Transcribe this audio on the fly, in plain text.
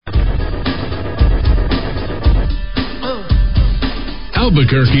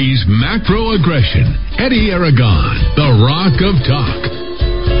Albuquerque's macro aggression. Eddie Aragon, the Rock of Talk.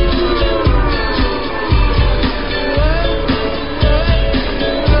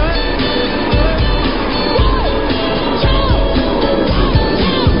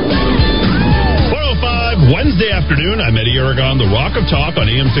 Wednesday afternoon, I'm Eddie Aragon, the Rock of Talk on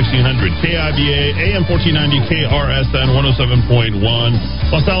AM 1600, KIVA, AM 1490, KRSN 107.1,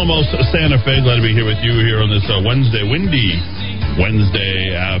 Los Alamos, Santa Fe. Glad to be here with you here on this windy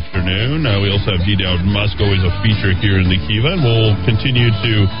Wednesday afternoon. We also have D-Dowd Musk, always a feature here in the Kiva, and we'll continue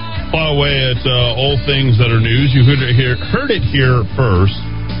to plow away at all things that are news. You heard it here first,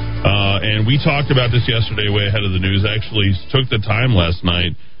 and we talked about this yesterday way ahead of the news. I actually took the time last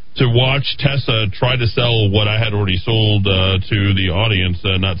night to watch Tessa try to sell what I had already sold to the audience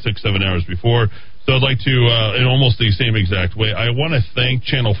not 6-7 hours before. So I'd like to, in almost the same exact way, I want to thank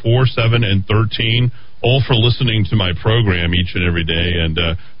Channel 4, 7, and 13 all for listening to my program each and every day and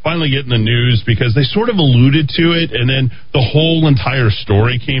finally getting the news, because they sort of alluded to it, and then the whole entire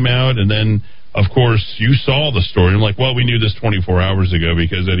story came out, and then, of course, you saw the story. I'm like, well, we knew this 24 hours ago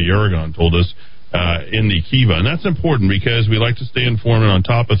because Eddie Aragon told us in the Kiva, and that's important because we like to stay informed and on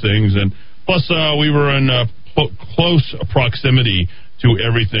top of things, and plus we were in close proximity to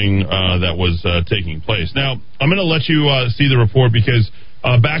everything that was taking place. Now, I'm going to let you see the report because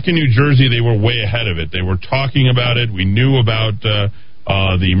back in New Jersey, they were way ahead of it. They were talking about it. We knew about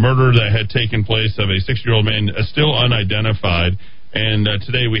the murder that had taken place of a 6-year-old man, still unidentified, and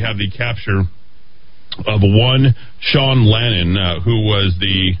today we have the capture of one Sean Lannon, who was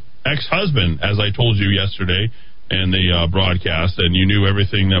the ex-husband, as I told you yesterday in the broadcast, and you knew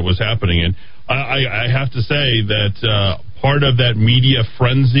everything that was happening. And I have to say that part of that media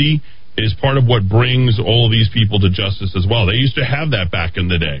frenzy is part of what brings all of these people to justice as well. They used to have that back in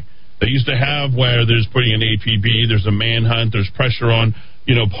the day. They used to have where there's putting an APB, there's a manhunt, there's pressure on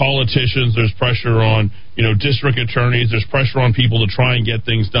politicians, there's pressure on district attorneys, there's pressure on people to try and get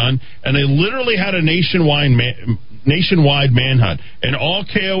things done, and they literally had a nationwide manhunt, and all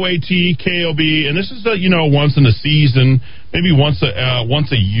KOAT, KOB, and this is once in a season, maybe once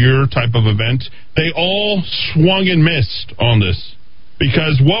a year type of event. They all swung and missed on this,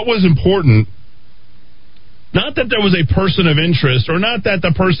 because what was important, not that there was a person of interest, or not that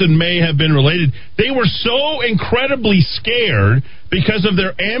the person may have been related. They were so incredibly scared because of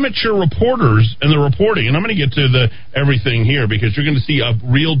their amateur reporters and the reporting. And I'm going to get to everything here, because you're going to see a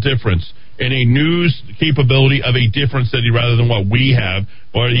real difference in a news capability of a different city rather than what we have,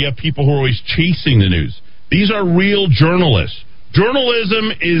 or you have people who are always chasing the news. These are real journalists.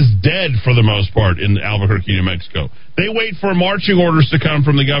 Journalism is dead for the most part in Albuquerque, New Mexico. They wait for marching orders to come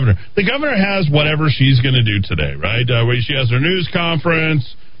from the governor. The governor has whatever she's going to do today, right? She has her news conference.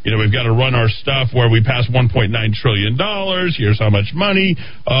 We've got to run our stuff where we pass $1.9 trillion. Here's how much money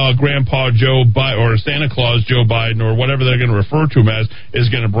Grandpa Joe Biden, or Santa Claus Joe Biden, or whatever they're going to refer to him as,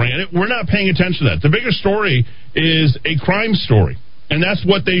 is going to bring. And we're not paying attention to that. The bigger story is a crime story. And that's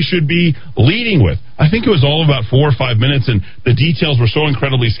what they should be leading with. I think it was all about 4 or 5 minutes, and the details were so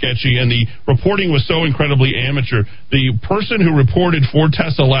incredibly sketchy, and the reporting was so incredibly amateur. The person who reported for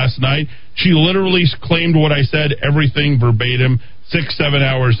Tessa last night, she literally claimed what I said, everything verbatim, 6-7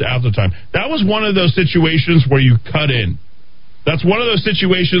 hours after the time. That was one of those situations where you cut in. That's one of those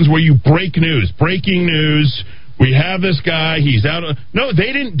situations where you break news. Breaking news. We have this guy. He's out. No,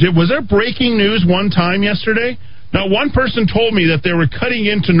 they didn't. Was there breaking news one time yesterday? Now, one person told me that they were cutting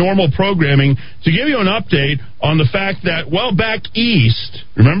into normal programming to give you an update on the fact that, back east,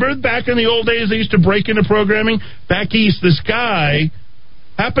 remember back in the old days they used to break into programming? Back east, this guy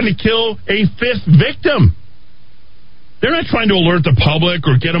happened to kill a 5th victim. They're not trying to alert the public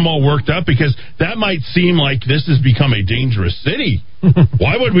or get them all worked up, because that might seem like this has become a dangerous city.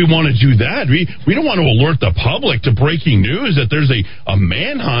 Why would we want to do that? We don't want to alert the public to breaking news that there's a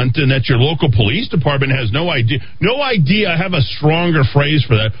manhunt and that your local police department has no idea. No idea. I have a stronger phrase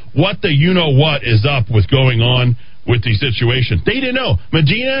for that. What the you-know-what is up with going on with the situation. They didn't know.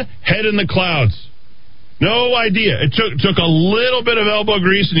 Medina, head in the clouds. No idea. It took a little bit of elbow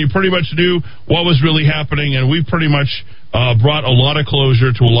grease, and you pretty much knew what was really happening, and we pretty much brought a lot of closure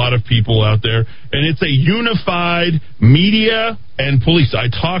to a lot of people out there. And it's a unified media and police.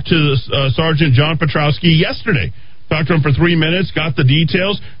 I talked to Sergeant John Petrowski yesterday. Talked to him for 3 minutes, got the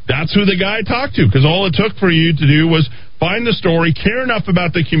details. That's who the guy talked to, because all it took for you to do was find the story, care enough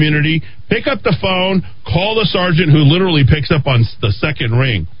about the community, pick up the phone, call the sergeant, who literally picks up on the second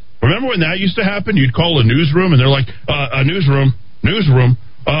ring. Remember when that used to happen? You'd call a newsroom, and they're like, a newsroom,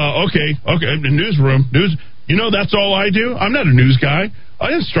 okay, newsroom, news. That's all I do. I'm not a news guy. I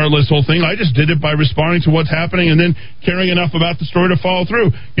didn't start this whole thing. I just did it by responding to what's happening and then caring enough about the story to follow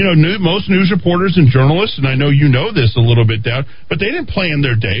through. Most news reporters and journalists, and I know you know this a little bit, Dowd, but they didn't plan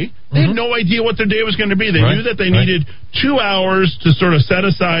their day. They had no idea what their day was going to be. They knew that they needed 2 hours to sort of set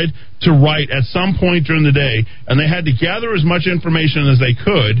aside to write at some point during the day, and they had to gather as much information as they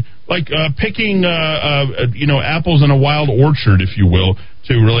could, like picking apples in a wild orchard, if you will,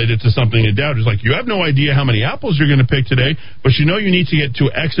 to relate it to something in doubt. It's like, you have no idea how many apples you're going to pick today, but you know you need to get to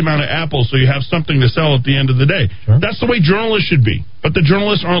X amount of apples so you have something to sell at the end of the day. Sure. That's the way journalists should be. But the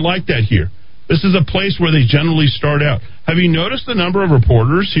journalists aren't like that here. This is a place where they generally start out. Have you noticed the number of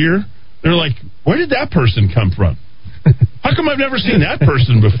reporters here? They're like, where did that person come from? How come I've never seen that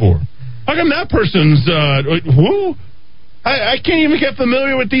person before? How come that person's, who? I can't even get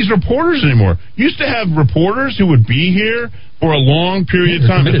familiar with these reporters anymore. Used to have reporters who would be here for a long period of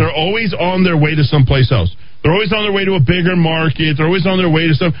time, but they're always on their way to someplace else. They're always on their way to a bigger market. They're always on their way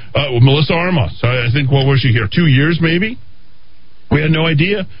to some... Melissa Armas, I think, what was she here? 2 years, maybe? We had no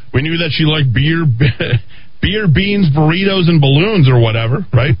idea. We knew that she liked beer, beans, burritos, and balloons or whatever,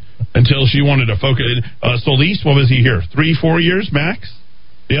 right? Until she wanted to focus. Solis, what was he here? 3-4 years, max?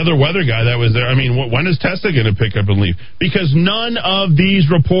 The other weather guy that was there, I mean, when is Tessa going to pick up and leave? Because none of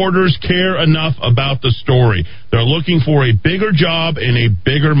these reporters care enough about the story. They're looking for a bigger job in a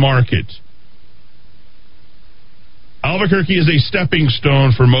bigger market. Albuquerque is a stepping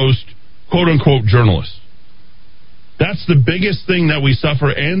stone for most quote-unquote journalists. That's the biggest thing that we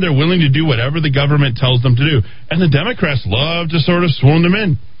suffer, and they're willing to do whatever the government tells them to do. And the Democrats love to sort of swoon them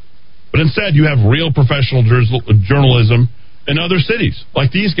in. But instead, you have real professional journalism in other cities,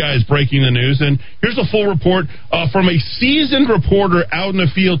 like these guys breaking the news. And here's a full report from a seasoned reporter out in the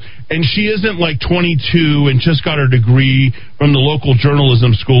field, and she isn't like 22 and just got her degree from the local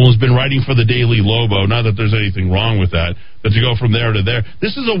journalism school and has been writing for the Daily Lobo. Not that there's anything wrong with that, but to go from there to there.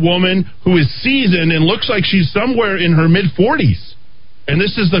 This is a woman who is seasoned and looks like she's somewhere in her mid-40s. And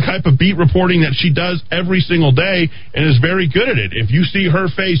this is the type of beat reporting that she does every single day and is very good at it. If you see her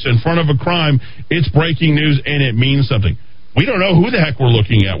face in front of a crime, it's breaking news and it means something. We don't know who the heck we're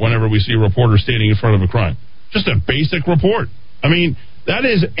looking at whenever we see a reporter standing in front of a crime. Just a basic report. I mean, that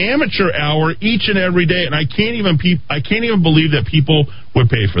is amateur hour each and every day, and I can't even believe that people would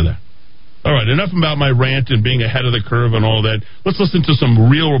pay for that. All right, enough about my rant and being ahead of the curve and all that. Let's listen to some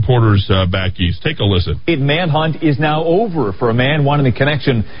real reporters back east. Take a listen. A manhunt is now over for a man wanting a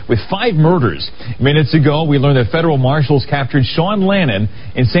connection with 5 murders. Minutes ago, we learned that federal marshals captured Sean Lannon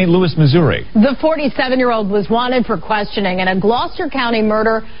in St. Louis, Missouri. The 47-year-old was wanted for questioning in a Gloucester County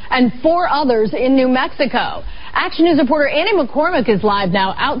murder and 4 others in New Mexico. Action News reporter Annie McCormick is live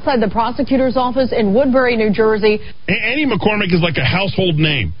now outside the prosecutor's office in Woodbury, New Jersey. Annie McCormick is like a household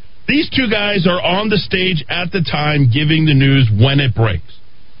name. These two guys are on the stage at the time giving the news when it breaks.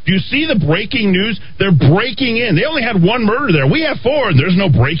 Do you see the breaking news? They're breaking in. They only had 1 murder there. We have 4, and there's no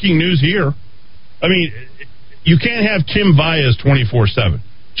breaking news here. I mean, you can't have Kim Valles 24/7.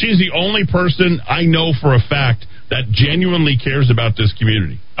 She's the only person I know for a fact that genuinely cares about this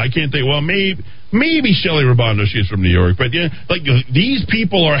community. I can't think, well, maybe Shelley Robondo, she's from New York, but yeah, like these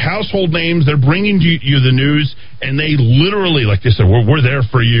people are household names. They're bringing you the news, and they literally, like they said, we're there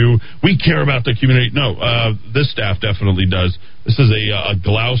for you. We care about the community. No, this staff definitely does. This is a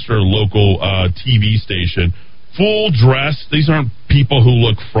Gloucester local TV station, full dress. These aren't people who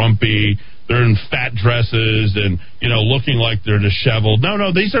look frumpy. They're in fat dresses and, looking like they're disheveled.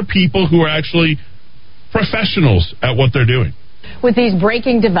 No, these are people who are actually professionals at what they're doing. With these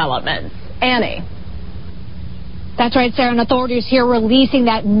breaking developments, Annie. That's right, Sarah, and authorities here releasing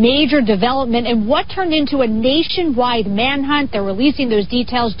that major development and what turned into a nationwide manhunt. They're releasing those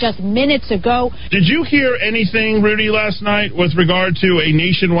details just minutes ago. Did you hear anything, Rudy, last night with regard to a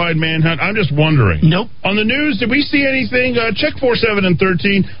nationwide manhunt? I'm just wondering. Nope. On the news, did we see anything? Check 4, 7, and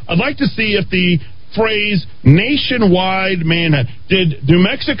 13. I'd like to see if the phrase nationwide manhunt, did New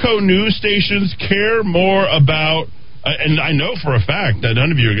Mexico news stations care more about, and I know for a fact that none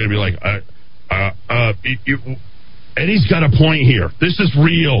of you are going to be like, Eddie's got a point here. This is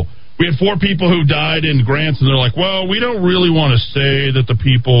real. We had 4 people who died in Grants, and they're like, well, we don't really want to say that the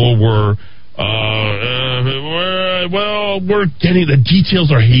people were, we're getting, the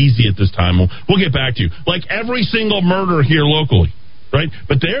details are hazy at this time. We'll get back to you. Like every single murder here locally, right?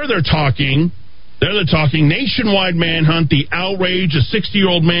 But they're talking nationwide manhunt, the outrage. A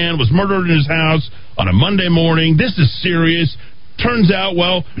 60-year-old man was murdered in his house on a Monday morning. This is serious. Turns out,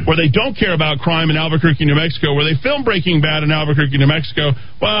 well, where they don't care about crime in Albuquerque, New Mexico, where they filmed Breaking Bad in Albuquerque, New Mexico,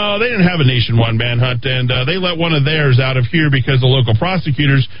 well, they didn't have a nationwide manhunt, and they let one of theirs out of here because the local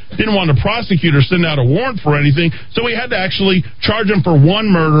prosecutors didn't want a prosecutor send out a warrant for anything, so we had to actually charge them for one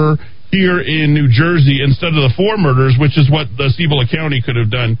murder here in New Jersey instead of the 4 murders, which is what the Cibola County could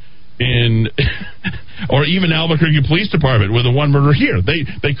have done in, or even Albuquerque Police Department with a 1 murder here.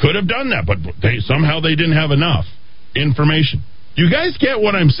 They could have done that, but somehow they didn't have enough information. You guys get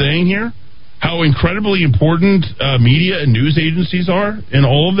what I'm saying here? How incredibly important media and news agencies are in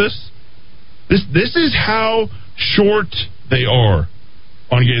all of this? This is how short they are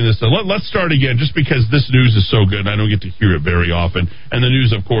on getting this done. Let's start again, just because this news is so good and I don't get to hear it very often. And the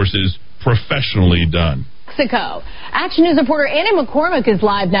news, of course, is professionally done. Mexico. Action News reporter Annie McCormick is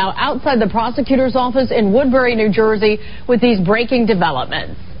live now outside the prosecutor's office in Woodbury, New Jersey, with these breaking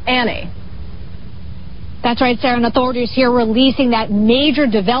developments. Annie. That's right, Sarah, and authorities here releasing that major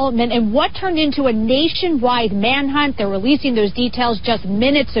development in what turned into a nationwide manhunt. They're releasing those details just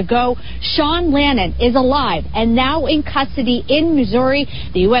minutes ago. Sean Lannon is alive and now in custody in Missouri.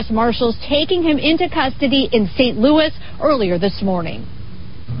 The U.S. Marshals taking him into custody in St. Louis earlier this morning.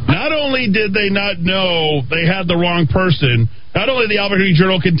 Not only did they not know they had the wrong person, not only the Albuquerque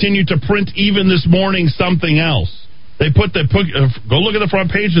Journal continued to print even this morning something else. They go look at the front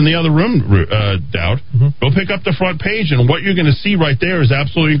page in the other room, Dowd. Go pick up the front page, and what you're going to see right there is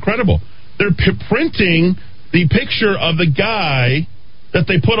absolutely incredible. They're printing the picture of the guy that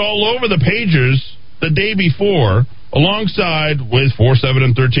they put all over the pages the day before, alongside with 4, 7,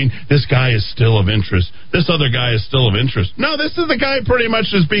 and 13. This guy is still of interest. This other guy is still of interest. No, this is the guy pretty much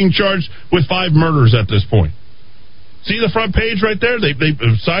is being charged with 5 murders at this point. See the front page right there? They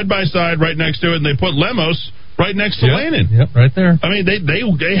side by side right next to it, and they put Lemos right next to Lannon. Yep, right there. I mean, they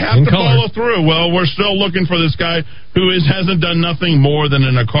have to follow through. Well, we're still looking for this guy who hasn't done nothing more than a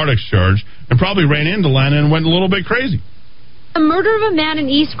narcotics charge and probably ran into Lannon and went a little bit crazy. The murder of a man in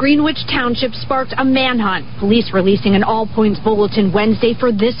East Greenwich Township sparked a manhunt. Police releasing an all-points bulletin Wednesday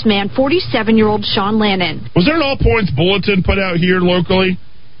for this man, 47-year-old Sean Lannon. Was there an all-points bulletin put out here locally?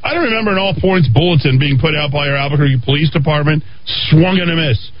 I don't remember an all-points bulletin being put out by our Albuquerque Police Department. Swung and a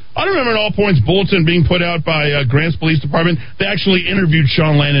miss. I don't remember an all-points bulletin being put out by Grants Police Department. They actually interviewed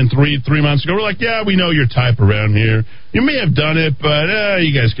Sean Lannon three months ago. We're like, yeah, we know your type around here. You may have done it, but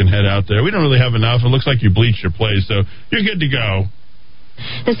you guys can head out there. We don't really have enough. It looks like you bleached your place, so you're good to go.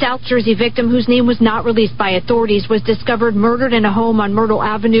 The South Jersey victim, whose name was not released by authorities, was discovered murdered in a home on Myrtle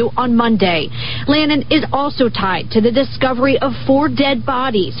Avenue on Monday. Lannon is also tied to the discovery of 4 dead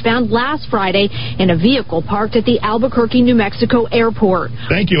bodies found last Friday in a vehicle parked at the Albuquerque, New Mexico airport.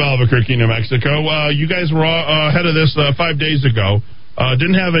 Thank you, Albuquerque, New Mexico. You guys were ahead of this 5 days ago.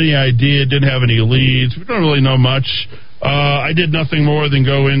 Didn't have any idea, didn't have any leads. We don't really know much. I did nothing more than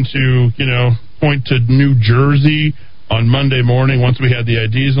go into, point to New Jersey on Monday morning once we had the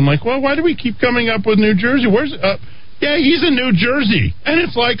IDs. I'm like, well, why do we keep coming up with New Jersey? Where's yeah, he's in New Jersey, and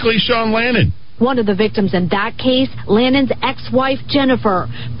it's likely Sean Lannon. One of the victims in that case, Lannon's ex-wife, Jennifer.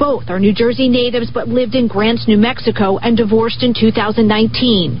 Both are New Jersey natives but lived in Grants, New Mexico, and divorced in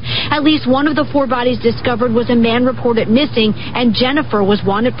 2019. At least one of the 4 bodies discovered was a man reported missing, and Jennifer was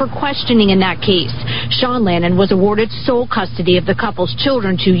wanted for questioning in that case. Sean Lannon was awarded sole custody of the couple's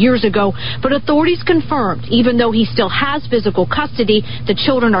children 2 years ago, but authorities confirmed even though he still has physical custody, the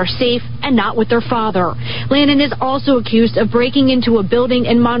children are safe and not with their father. Lannon is also accused of breaking into a building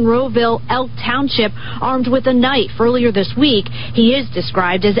in Monroeville, Elk Township, armed with a knife earlier this week. He is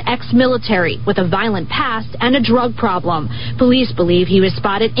described as ex-military with a violent past and a drug problem. Police believe he was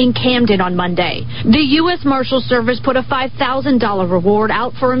spotted in Camden on Monday. The U.S. Marshals Service put a $5,000 reward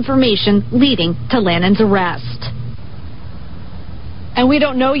out for information leading to Lannon's arrest. And we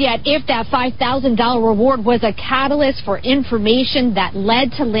don't know yet if that $5,000 reward was a catalyst for information that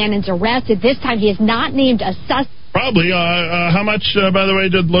led to Lannon's arrest. At this time, he is not named a suspect. Probably. How much, by the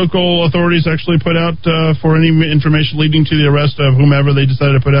way, did local authorities actually put out for any information leading to the arrest of whomever they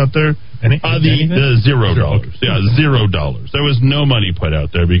decided to put out there? The $0. Yeah, $0. There was no money put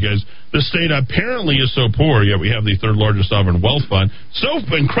out there because the state apparently is so poor, yet we have the 3rd largest sovereign wealth fund, so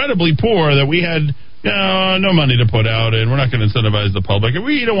incredibly poor that we had no money to put out, and we're not going to incentivize the public. And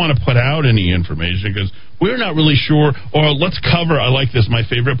we don't want to put out any information because we're not really sure. Or let's cover, I like this, my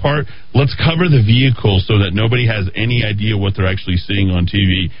favorite part, let's cover the vehicle so that nobody has any idea what they're actually seeing on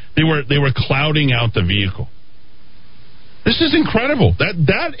TV. They were clouding out the vehicle. This is incredible.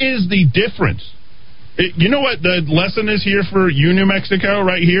 That is the difference. You know what the lesson is here for you, New Mexico,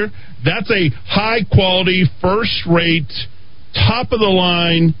 right here? That's a high-quality, first-rate,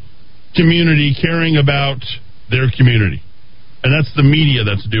 top-of-the-line community caring about their community. And that's the media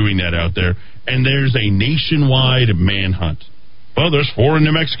that's doing that out there. And there's a nationwide manhunt. Well, there's 4 in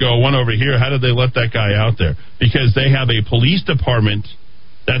New Mexico, 1 over here. How did they let that guy out there? Because they have a police department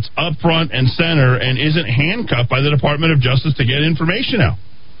that's up front and center and isn't handcuffed by the Department of Justice to get information out.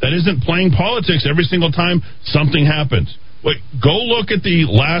 That isn't playing politics every single time something happens. Wait, go look at the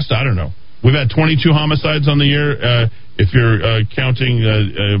last, I don't know. We've had 22 homicides on the year. If you're counting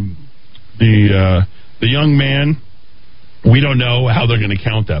the young man, we don't know how they're going to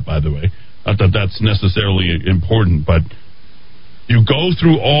count that, by the way. Not that that's necessarily important, but you go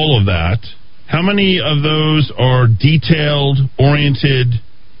through all of that. How many of those are detailed, oriented,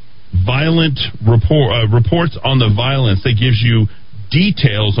 violent reports on the violence that gives you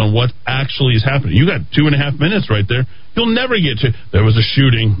details on what actually is happening? You got 2.5 minutes right there. You'll never get to, there was a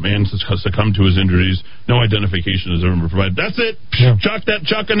shooting, man succumbed to his injuries, no identification is ever provided. That's it. Yeah.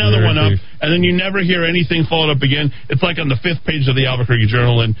 Chuck another one up, and then you never hear anything followed up again. It's like on the 5th page of the Albuquerque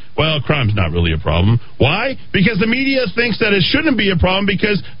Journal, and, well, crime's not really a problem. Why? Because the media thinks that it shouldn't be a problem,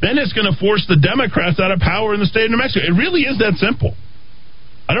 because then it's going to force the Democrats out of power in the state of New Mexico. It really is that simple.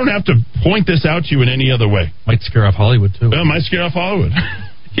 I don't have to point this out to you in any other way. Might scare off Hollywood, too. Well, might scare off Hollywood.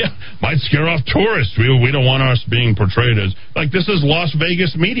 Yeah, might scare off tourists. We don't want us being portrayed as, like, this is Las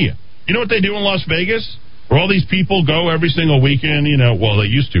Vegas media. You know what they do in Las Vegas? Where all these people go every single weekend, well, they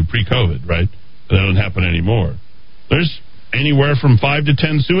used to pre-COVID, right? That doesn't happen anymore. There's anywhere from 5 to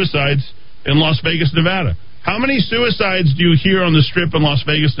 10 suicides in Las Vegas, Nevada. How many suicides do you hear on the Strip in Las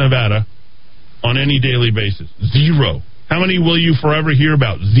Vegas, Nevada on any daily basis? 0. How many will you forever hear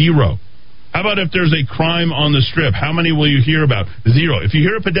about? 0. How about if there's a crime on the Strip? How many will you hear about? 0. If you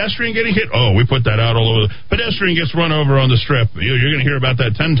hear a pedestrian getting hit, we put that out all over. Pedestrian gets run over on the Strip. You're going to hear about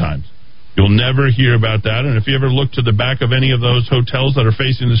that 10 times. You'll never hear about that. And if you ever look to the back of any of those hotels that are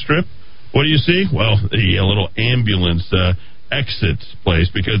facing the Strip, what do you see? Well, a little ambulance exit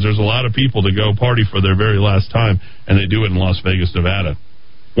place, because there's a lot of people that go party for their very last time, and they do it in Las Vegas, Nevada.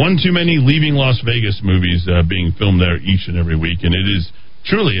 One too many Leaving Las Vegas movies being filmed there each and every week, and it is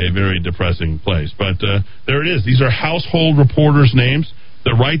truly a very depressing place. But there it is. These are household reporters' names.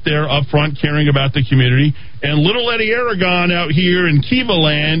 They're right there up front caring about the community. And little Eddie Aragon out here in Kiva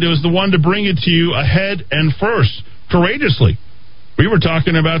Land was the one to bring it to you ahead and first, courageously. We were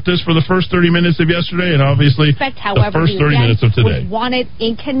talking about this for the first 30 minutes of yesterday, and obviously the first 30 minutes of today. Was wanted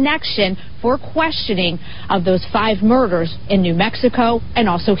in connection for questioning of those 5 murders in New Mexico and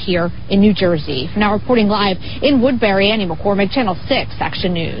also here in New Jersey. Now reporting live in Woodbury, Annie McCormick, Channel 6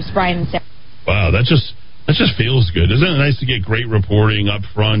 Action News. Brian and Sarah. Wow, that just feels good. Isn't it nice to get great reporting up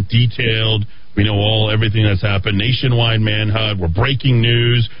front, detailed? We know everything that's happened. Nationwide manhunt. We're breaking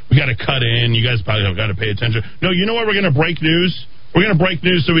news. We got to cut in. You guys probably have got to pay attention. No, you know what? We're going to break news. We're going to break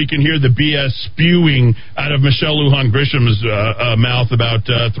news so we can hear the BS spewing out of Michelle Lujan Grisham's mouth about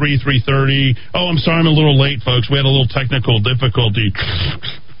 3:30. Oh, I'm sorry, I'm a little late, folks. We had a little technical difficulty.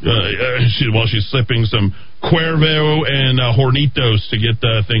 She's sipping some Cuervo and Hornitos to get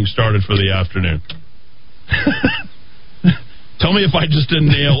things started for the afternoon. Tell me if I just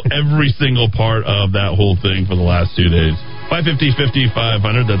didn't nail every single part of that whole thing for the last 2 days.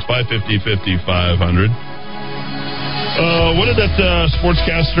 550-5500. That's 550-5500. What did that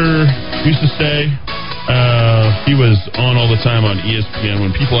sportscaster used to say? He was on all the time on ESPN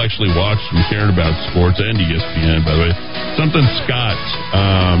when people actually watched and cared about sports, and ESPN, by the way. Something Scott.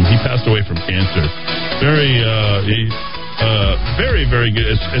 He passed away from cancer. Very, very good.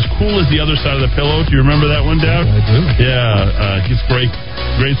 As cool as The Other Side of the Pillow. Do you remember that one, Dowd? I do. Yeah, he's great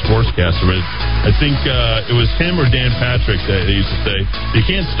sportscaster. But I think it was him or Dan Patrick that they used to say, you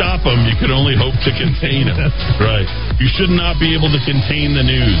can't stop him, you can only hope to contain him. That's right. You should not be able to contain the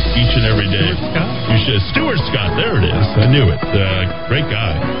news each and every day. You should. Stuart Scott, there it is. I knew it. Great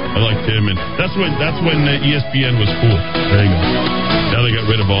guy. I liked him. And that's when ESPN was cool. There you go. Now they got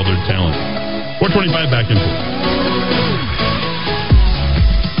rid of all their talent. 425 back in full.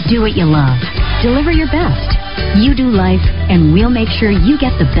 Do what you love. Deliver your best. You do life, and we'll make sure you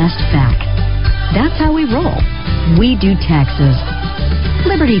get the best back. That's how we roll. We do taxes.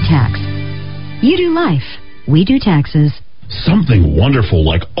 Liberty Tax. You do life. We do taxes. Something wonderful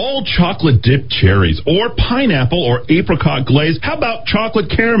like all chocolate dipped cherries or pineapple or apricot glaze. How about chocolate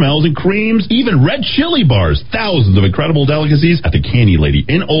caramels and creams, even red chili bars? Thousands of incredible delicacies at the Candy Lady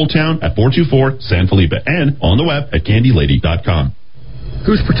in Old Town at 424 San Felipe and on the web at candylady.com.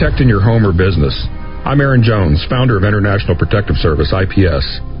 Who's protecting your home or business? I'm Aaron Jones, founder of International Protective Service,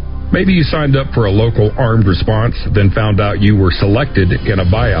 IPS. Maybe you signed up for a local armed response, then found out you were selected in a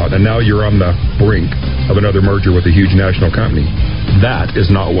buyout, and now you're on the brink of another merger with a huge national company. That is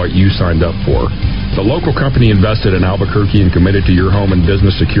not what you signed up for. The local company invested in Albuquerque and committed to your home and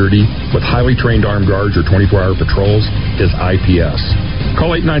business security with highly trained armed guards or 24-hour patrols is IPS.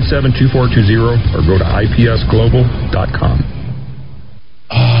 Call 897-2420 or go to ipsglobal.com.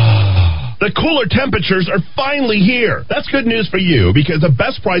 The cooler temperatures are finally here. That's good news for you because the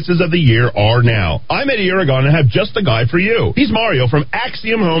best prices of the year are now. I'm Eddie Aragon and have just the guy for you. He's Mario from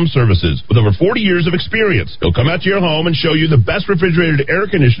Axiom Home Services. With over 40 years of experience, he'll come out to your home and show you the best refrigerated air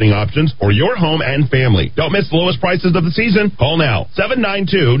conditioning options for your home and family. Don't miss the lowest prices of the season. Call now.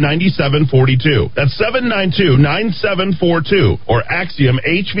 792-9742. That's 792-9742 or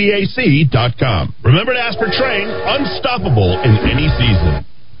AxiomHVAC.com. Remember to ask for Train, unstoppable in any season.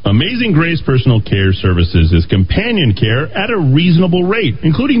 Amazing Grace Personal Care Services is companion care at a reasonable rate,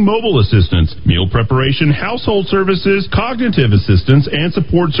 including mobile assistance, meal preparation, household services, cognitive assistance, and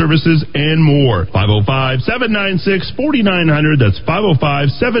support services, and more. 505-796-4900. That's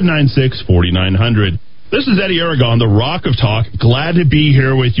 505-796-4900. This is Eddie Aragon, the Rock of Talk. Glad to be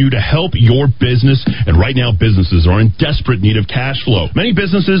here with you to help your business. And right now, businesses are in desperate need of cash flow. Many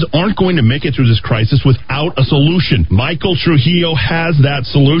businesses aren't going to make it through this crisis without a solution. Michael Trujillo has that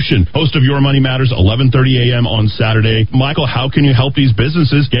solution. Host of Your Money Matters, 11:30 a.m. on Saturday. Michael, how can you help these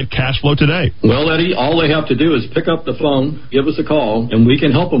businesses get cash flow today? Well, Eddie, all they have to do is pick up the phone, give us a call, and we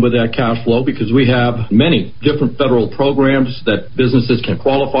can help them with that cash flow because we have many different federal programs that businesses can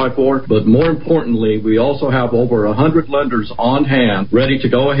qualify for. But more importantly, we also have over 100 lenders on hand ready to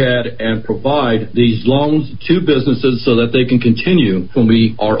go ahead and provide these loans to businesses so that they can continue when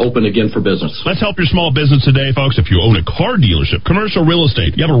we are open again for business. Let's help your small business today, folks. If you own a car dealership, commercial real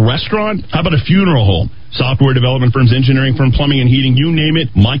estate, you have a restaurant, how about a funeral home? Software development firms, engineering firm, plumbing and heating, you name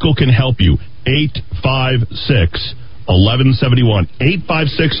it, Michael can help you. 856-1171.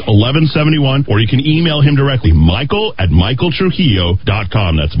 856-1171, or you can email him directly,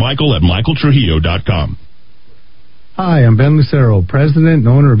 michael@michaeltrujillo.com. That's michael@michaeltrujillo.com. Hi, I'm Ben Lucero, president and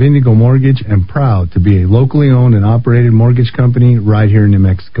owner of Indigo Mortgage, and proud to be a locally owned and operated mortgage company right here in New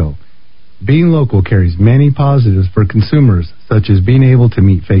Mexico. Being local carries many positives for consumers, such as being able to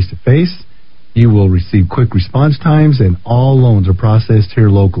meet face-to-face. You will receive quick response times, and all loans are processed here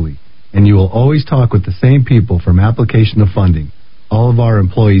locally. And you will always talk with the same people from application to funding. All of our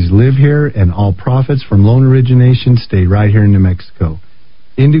employees live here, and all profits from loan origination stay right here in New Mexico.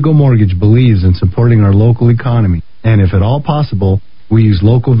 Indigo Mortgage believes in supporting our local economy, and if at all possible, we use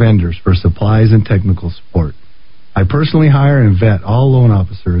local vendors for supplies and technical support. I personally hire and vet all loan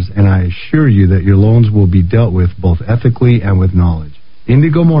officers, and I assure you that your loans will be dealt with both ethically and with knowledge.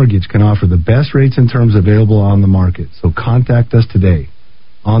 Indigo Mortgage can offer the best rates and terms available on the market, so contact us today.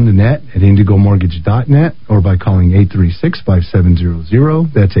 On the net at indigomortgage.net or by calling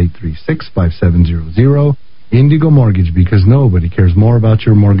 836-5700. That's 836-5700. Indigo Mortgage, because nobody cares more about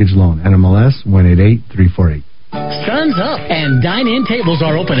your mortgage loan. NMLS 188348. Sun's up, and dine-in tables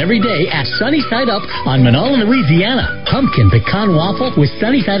are open every day at Sunny Side Up on Manola, Louisiana. Pumpkin pecan waffle with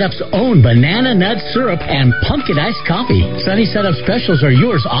Sunny Side Up's own banana nut syrup and pumpkin iced coffee. Sunny Side Up specials are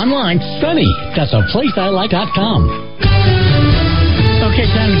yours online. Sunny, that's a placeilike.com. Okay,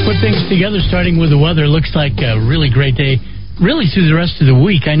 time to put things together, starting with the weather. Looks like a really great day, really through the rest of the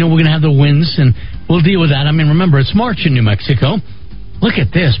week. I know we're going to have the winds, and we'll deal with that. I mean, remember, it's March in New Mexico. Look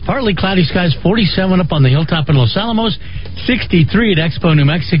at this. Partly cloudy skies, 47 up on the hilltop in Los Alamos, 63 at Expo, New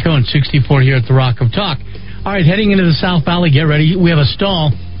Mexico, and 64 here at the Rock of Talk. All right, heading into the South Valley, get ready. We have a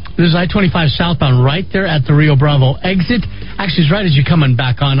stall. This is I-25 southbound right there at the Rio Bravo exit. Actually, it's right as you're coming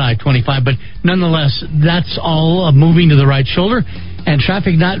back on I-25, but nonetheless, that's all moving to the right shoulder. And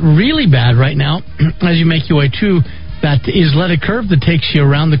traffic not really bad right now as you make your way to that Isleta curve that takes you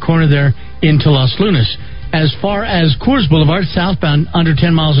around the corner there into Los Lunas. As far as Coors Boulevard, southbound, under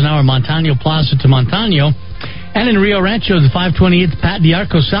 10 miles an hour, Montano Plaza to Montano. And in Rio Rancho, the 528th Pat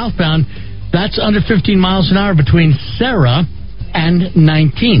Diarco southbound, that's under 15 miles an hour between Serra and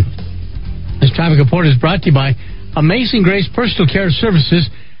 19th. This traffic report is brought to you by Amazing Grace Personal Care Services,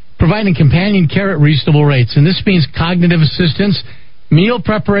 providing companion care at reasonable rates. And this means cognitive assistance, meal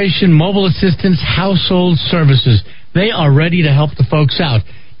preparation, mobile assistance, household services. They are ready to help the folks out.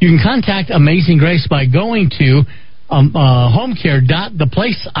 You can contact Amazing Grace by going to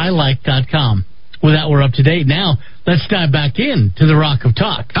homecare.theplaceilike.com. With that, we're up to date now. let's dive back in to the Rock of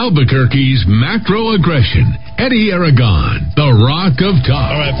Talk. Albuquerque's macro aggression. Eddie Aragon, the Rock of Talk.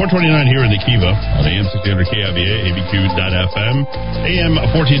 All right, 429 here in the Kiva on AM 1600 KIVA, ABQ.FM, AM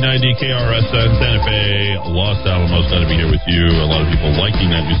 1490 KRSN, Santa Fe, Los Alamos. Glad to be here with you. A lot of people liking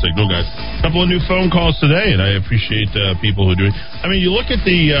that new signal, guys. A couple of new phone calls today, and I appreciate people who do it. I mean, you look at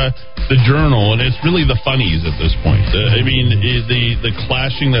the Journal, and it's really the funnies at this point. I mean, the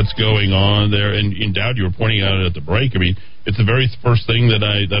clashing that's going on there, and Dowd, you were pointing out at the break. I mean, it's the very first thing that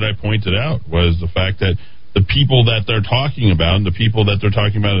I pointed out was the fact that the people that they're talking about and the people that they're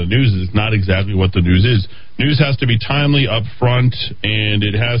talking about in the news is not exactly what the news is. News has to be timely, upfront, and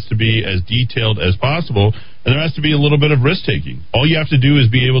it has to be as detailed as possible, and there has to be a little bit of risk-taking. All you have to do is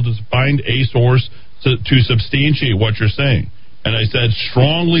be able to find a source to substantiate what you're saying. And I said,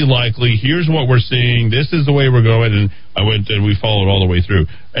 strongly likely, here's what we're seeing, this is the way we're going, and I went and we followed all the way through.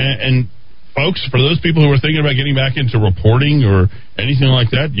 And folks, for those people who are thinking about getting back into reporting or anything like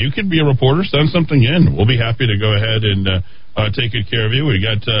that, you can be a reporter, send something in. We'll be happy to go ahead and take good care of you. We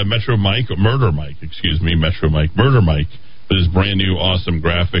got Murder Mike, with his brand new awesome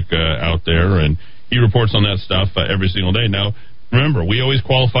graphic out there, and he reports on that stuff every single day. Now, remember, we always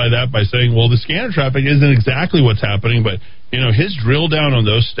qualify that by saying, well, the scanner traffic isn't exactly what's happening, but, his drill down on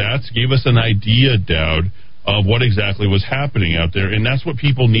those stats gave us an idea, Dowd, of what exactly was happening out there, and that's what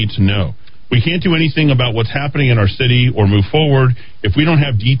people need to know. We can't do anything about what's happening in our city or move forward if we don't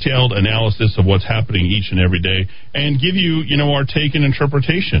have detailed analysis of what's happening each and every day and give you, our take and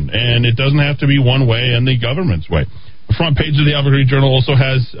interpretation. And it doesn't have to be one way and the government's way. The front page of the Albuquerque Journal also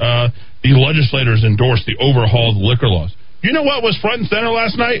has the legislators endorse the overhauled liquor laws. You know what was front and center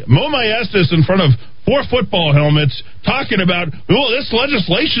last night? Mo Maestas in front of 4 football helmets talking about, this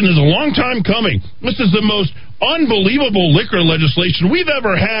legislation is a long time coming. This is the most unbelievable liquor legislation we've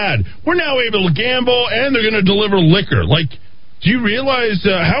ever had. We're now able to gamble, and they're going to deliver liquor. Do you realize,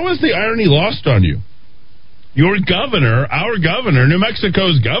 how is the irony lost on you? Your governor, our governor, New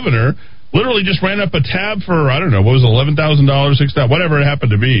Mexico's governor, literally just ran up a tab for, I don't know, what was it, $11,000, $6,000, whatever it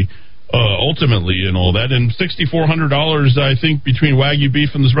happened to be. Ultimately and all that, and $6,400 I think between Wagyu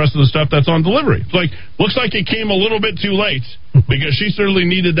beef and the rest of the stuff that's on delivery. It's looks like it came a little bit too late because she certainly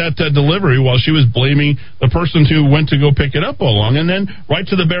needed that delivery while she was blaming the person who went to go pick it up all along. And then right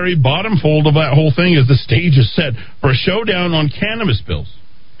to the very bottom fold of that whole thing is the stage is set for a showdown on cannabis bills.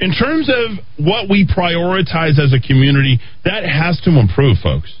 In terms of what we prioritize as a community, that has to improve,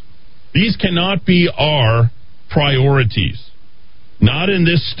 folks. These cannot be our priorities. Not in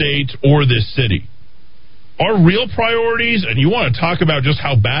this state or this city. Our real priorities, and you want to talk about just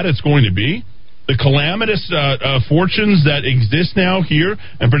how bad it's going to be, the calamitous fortunes that exist now here,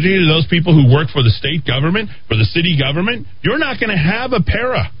 and particularly those people who work for the state government, for the city government, you're not going to have a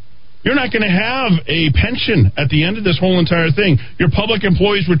para. You're not going to have a pension at the end of this whole entire thing. Your public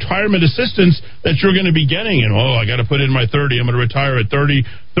employees' retirement assistance that you're going to be getting, and I got to put in my 30. I'm going to retire at 30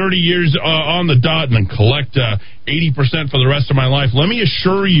 years on the dot and then collect 80% for the rest of my life. Let me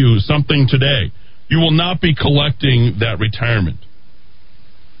assure you something today. You will not be collecting that retirement.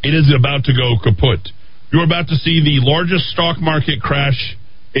 It is about to go kaput. You're about to see the largest stock market crash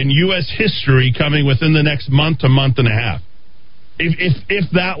in U.S. history coming within the next month to month and a half. If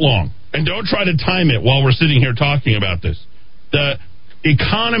that long. And don't try to time it while we're sitting here talking about this. The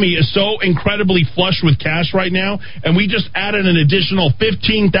economy is so incredibly flush with cash right now, and we just added an additional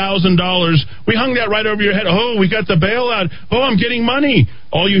 $15,000. We hung that right over your head. Oh, we got the bailout. Oh, I'm getting money.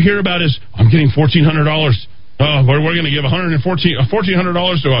 All you hear about is, I'm getting $1,400. Oh, we're going to give $1,400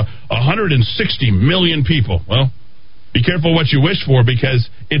 to 160 million people. Well, be careful what you wish for, because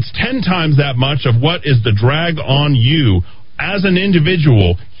it's 10 times that much of what is the drag on you as an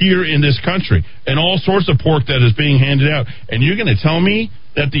individual here in this country, and all sorts of pork that is being handed out. And you're going to tell me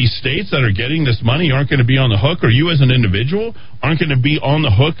that these states that are getting this money aren't going to be on the hook, or you as an individual aren't going to be on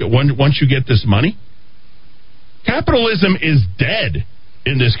the hook once you get this money? Capitalism is dead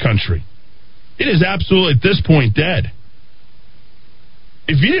in this country. It is absolutely, at this point, dead.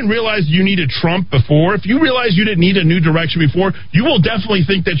 If you didn't realize you needed Trump before, if you realized you didn't need a new direction before, you will definitely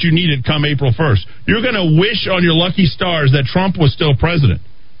think that you need it come April 1st. You're going to wish on your lucky stars that Trump was still president.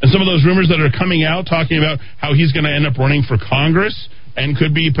 And some of those rumors that are coming out talking about how he's going to end up running for Congress and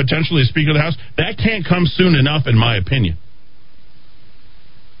could be potentially a Speaker of the House, that can't come soon enough, in my opinion.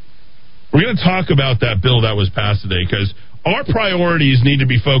 We're going to talk about that bill that was passed today, because our priorities need to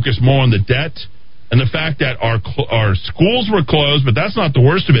be focused more on the debt and the fact that our schools were closed, but that's not the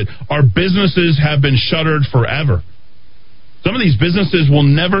worst of it. Our businesses have been shuttered forever. Some of these businesses will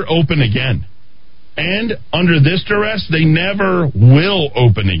never open again. And under this duress, they never will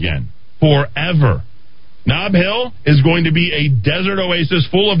open again. Forever. Nob Hill is going to be a desert oasis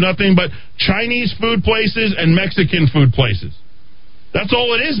full of nothing but Chinese food places and Mexican food places. That's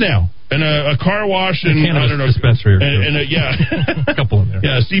all it is now. And a car wash and I don't know, dispensary, and a couple in there.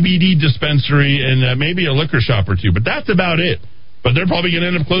 Yeah, a CBD dispensary and maybe a liquor shop or two. But that's about it. But they're probably going to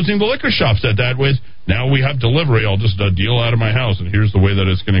end up closing the liquor shops at that with, now we have delivery. I'll just deal out of my house, and here's the way that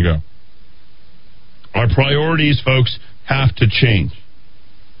it's going to go. Our priorities, folks, have to change.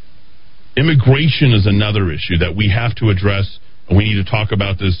 Immigration is another issue that we have to address, and we need to talk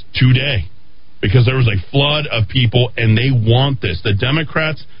about this today. Because there was a flood of people, and they want this. The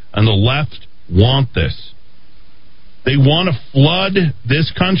Democrats and the left want this. They want to flood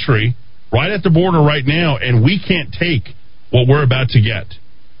this country right at the border right now, and we can't take what we're about to get.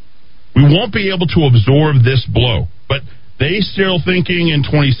 We won't be able to absorb this blow. But they still thinking in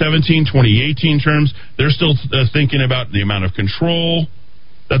 2017, 2018 terms. They're still thinking about the amount of control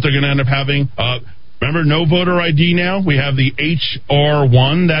that they're going to end up having. Remember, no voter ID now? We have the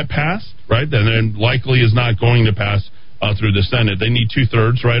HR1 that passed, right? And then likely is not going to pass through the Senate. They need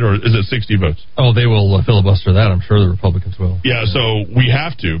 2/3, right? Or is it 60 votes? Oh, they will filibuster that. I'm sure the Republicans will. Yeah, so we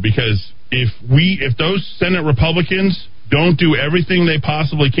have to, because if those Senate Republicans don't do everything they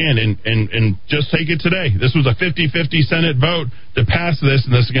possibly can, and just take it today. This was a 50-50 Senate vote to pass this,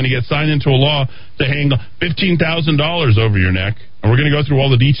 and this is going to get signed into a law to hang $15,000 over your neck. And we're going to go through all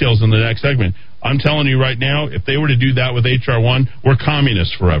the details in the next segment. I'm telling you right now, if they were to do that with HR1, we're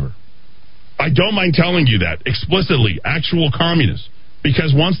communists forever. I don't mind telling you that explicitly, actual communists.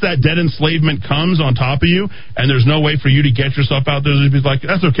 Because once that debt enslavement comes on top of you, and there's no way for you to get yourself out there, it's like,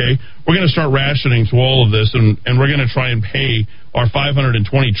 that's okay. We're going to start rationing to all of this, and we're going to try and pay our $520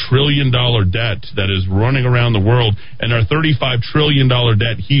 trillion debt that is running around the world, and our $35 trillion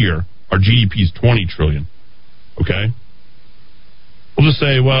debt here, our GDP is $20 trillion. Okay? We'll just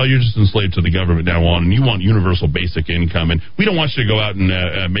say, well, you're just enslaved to the government now on, and you want universal basic income, and we don't want you to go out and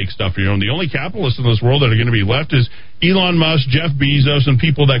make stuff for your own. The only capitalists in this world that are going to be left is Elon Musk, Jeff Bezos, and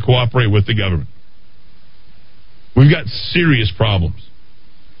people that cooperate with the government. We've got serious problems.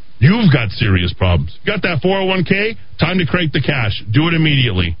 You've got serious problems. You got that 401k? Time to create the cash. Do it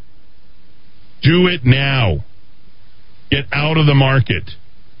immediately. Do it now. Get out of the market.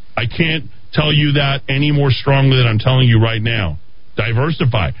 I can't tell you that any more strongly than I'm telling you right now.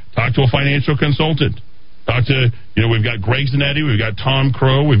 Diversify. Talk to a financial consultant. Talk to, we've got Greg Zanetti, we've got Tom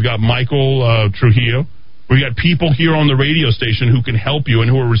Crow, we've got Michael Trujillo. We've got people here on the radio station who can help you and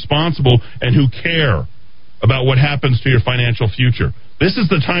who are responsible and who care about what happens to your financial future. This is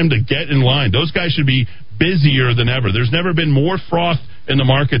the time to get in line. Those guys should be busier than ever. There's never been more froth in the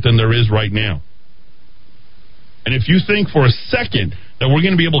market than there is right now. And if you think for a second that we're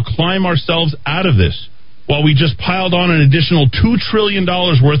going to be able to climb ourselves out of this, while we just piled on an additional $2 trillion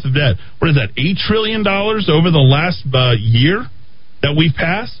worth of debt. What is that, $8 trillion over the last year that we've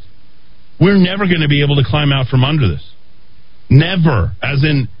passed? We're never going to be able to climb out from under this. Never. As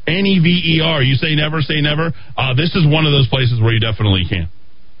in NEVER. You say never, say never. This is one of those places where you definitely can.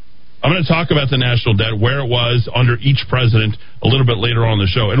 I'm going to talk about the national debt, where it was under each president a little bit later on in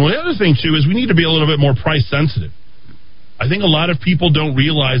the show. And the other thing, too, is we need to be a little bit more price sensitive. I think a lot of people don't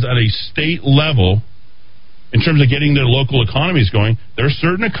realize at a state level, in terms of getting their local economies going, there are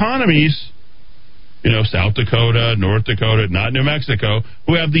certain economies, South Dakota, North Dakota, not New Mexico,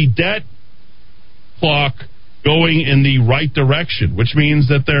 who have the debt clock going in the right direction, which means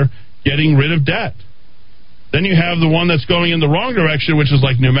that they're getting rid of debt. Then you have the one that's going in the wrong direction, which is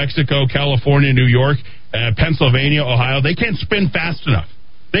like New Mexico, California, New York, Pennsylvania, Ohio. They can't spin fast enough.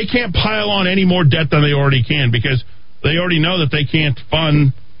 They can't pile on any more debt than they already can, because they already know that they can't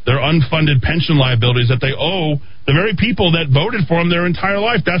fund their unfunded pension liabilities that they owe the very people that voted for them their entire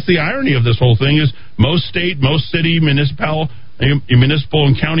life. That's the irony of this whole thing, is most state, most city, municipal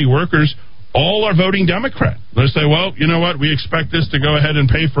and county workers all are voting Democrat. They say, well, you know what, we expect this to go ahead and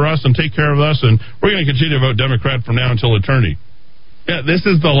pay for us and take care of us, and we're going to continue to vote Democrat from now until eternity. Yeah, this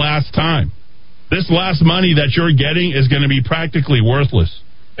is the last time. This last money that you're getting is going to be practically worthless.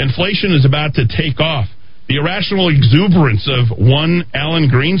 Inflation is about to take off. The irrational exuberance of one Alan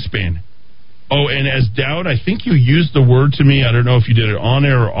Greenspan. Oh, and as Dowd, I think you used the word to me, I don't know if you did it on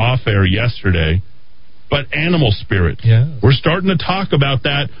air or off air yesterday, but animal spirit. Yeah. We're starting to talk about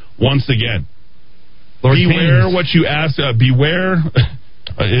that once again. Lord beware Keynes. what you ask, be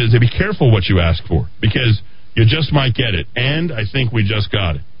careful what you ask for, because you just might get it. And I think we just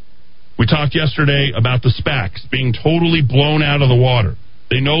got it. We talked yesterday about the SPACs being totally blown out of the water.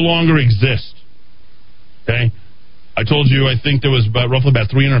 They no longer exist. Okay, I told you I think there was roughly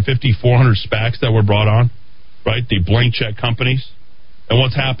about 350, 400 SPACs that were brought on, right? The blank check companies. And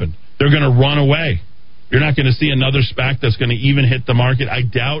what's happened? They're going to run away. You're not going to see another SPAC that's going to even hit the market, I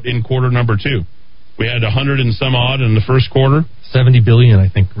doubt, in quarter number 2. We had 100 and some odd in the first quarter. $70 billion, I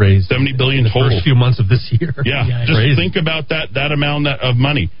think, raised. $70 billion in the total. first few months of this year. Yeah, just crazy. think about that amount of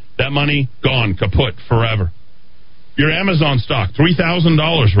money. That money gone, kaput, forever. Your Amazon stock,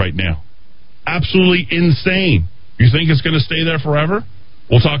 $3,000 right now. Absolutely insane. You think it's going to stay there forever?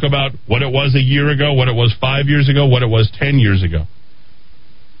 We'll talk about what it was a year ago, what it was 5 years ago, what it was 10 years ago.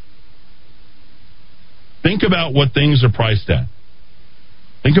 Think about what things are priced at.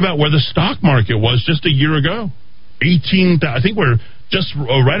 Think about where the stock market was just a year ago. 18,000. I think we're just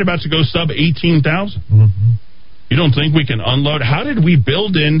right about to go sub 18,000. Mm-hmm. You don't think we can unload? How did we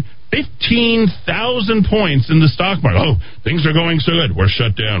build in 15,000 points in the stock market? Oh, things are going so good. We're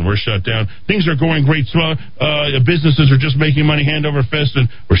shut down. We're shut down. Things are going great. Businesses are just making money hand over fist, and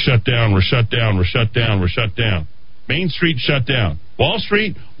we're shut down. We're shut down. We're shut down. We're shut down. Main Street shut down. Wall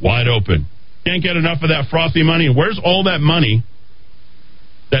Street wide open. Can't get enough of that frothy money. Where's all that money?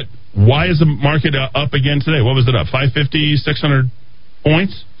 Why is the market up again today? What was it up? 550, 600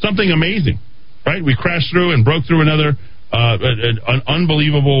 points? Something amazing, right? We crashed through and broke through another an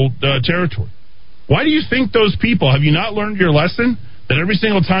unbelievable territory. Why do you think those people, have you not learned your lesson? That every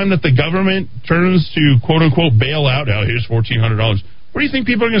single time that the government turns to quote-unquote bail out, here's $1,400, where do you think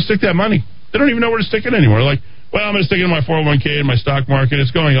people are going to stick that money? They don't even know where to stick it anymore. Like, well, I'm going to stick it in my 401k in my stock market.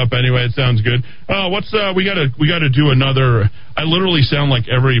 It's going up anyway. It sounds good. We got to do another. I literally sound like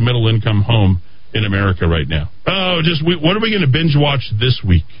every middle income home in America right now. What are we going to binge watch this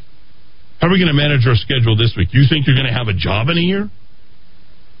week? How are we going to manage our schedule this week? You think you're going to have a job in a year?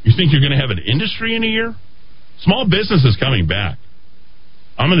 You think you're going to have an industry in a year? Small business is coming back.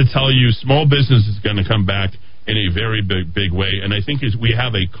 I'm going to tell you, small business is going to come back in a very big way. And I think we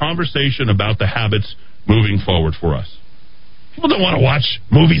have a conversation about the habits moving forward for us. People don't want to watch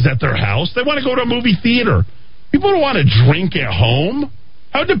movies at their house. They want to go to a movie theater. People don't want to drink at home.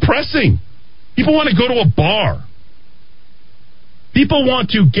 How depressing. People want to go to a bar. People want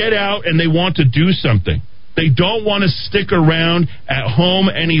to get out and they want to do something. They don't want to stick around at home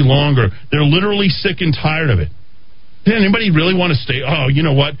any longer. They're literally sick and tired of it. Does anybody really want to stay? Oh, you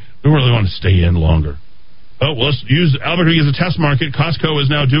know what? We really want to stay in longer. Oh, well, let's use Albuquerque as a test market. Costco is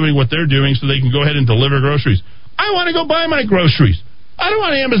now doing what they're doing so they can go ahead and deliver groceries. I want to go buy my groceries. I don't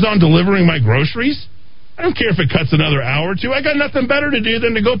want Amazon delivering my groceries. I don't care if it cuts another hour or two. I got nothing better to do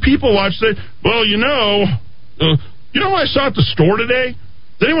than to go people watch. Well, you know what I saw at the store today?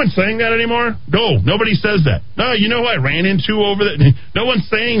 Is anyone saying that anymore? No, nobody says that. No, you know who I ran into over there? No one's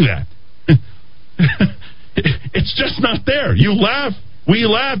saying that. It's just not there. You laugh. We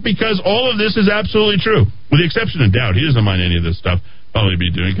laugh because all of this is absolutely true. With the exception of Dowd. He doesn't mind any of this stuff probably be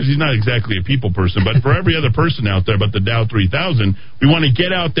doing because he's not exactly a people person. But for every other person out there but the Dow 3000, we want to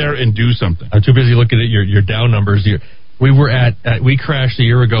get out there and do something. I'm too busy looking at your Dow numbers. We crashed a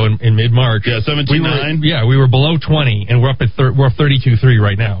year ago in mid-March. Yeah, 17.9. We were below 20, and we're up 32.3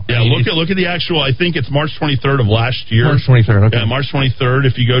 right now. Yeah, look at the actual. I think it's March 23rd of last year. March 23rd. Okay. Yeah, March 23rd.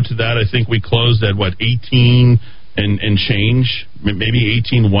 If you go to that, I think we closed at 18 and change, maybe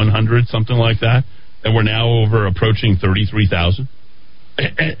 18,100, something like that, and we're now approaching 33,000,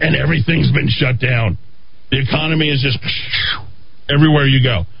 and everything's been shut down. The economy is just everywhere you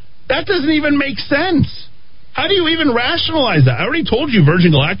go. That doesn't even make sense. How do you even rationalize that? I already told you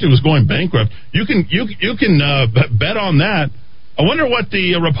Virgin Galactic was going bankrupt. You can bet on that. I wonder what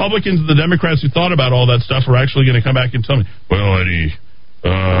the Republicans and the Democrats who thought about all that stuff are actually going to come back and tell me, well, Eddie,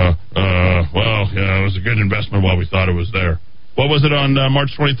 it was a good investment while we thought it was there. What was it on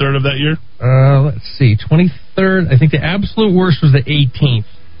March 23rd of that year? Let's see, 23rd. I think the absolute worst was the 18th,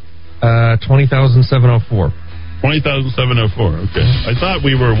 20,704. 20,704. Okay, I thought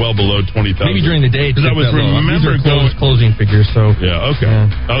we were well below 20,000. Maybe during the day. Because I was closing figures. So yeah, okay.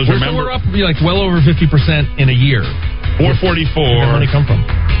 Yeah. We're up well over 50% in a year. 444. Where did money come from?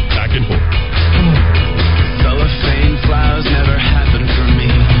 Back and forth. Cellophane flowers never happened for me.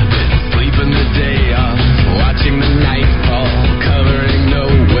 Been sleeping the day off, watching the night fall, covering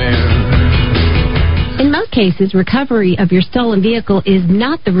nowhere. In most cases, recovery of your stolen vehicle is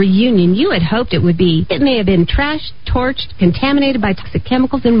not the reunion you had hoped it would be. It may have been trashed, torched, contaminated by toxic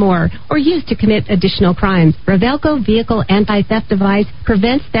chemicals and more, or used to commit additional crimes. Revelco Vehicle Anti-Theft Device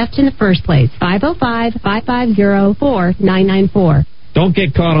prevents theft in the first place. 505-550-4994. Don't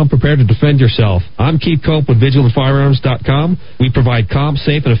get caught unprepared to defend yourself. I'm Keith Cope with VigilantFirearms.com. We provide calm,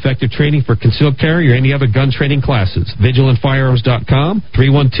 safe, and effective training for concealed carry or any other gun training classes. VigilantFirearms.com,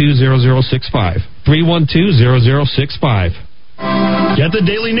 312-0065. 312-0065. Get the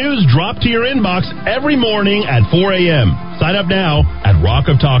daily news dropped to your inbox every morning at 4 a.m. Sign up now at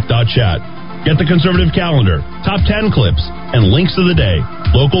rockoftalk.chat. Get the conservative calendar, top 10 clips, and links of the day.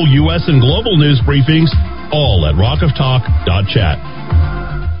 Local, U.S., and global news briefings, all at rockoftalk.chat.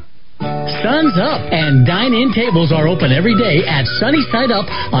 Sun's up, and dine-in tables are open every day at Sunny Side Up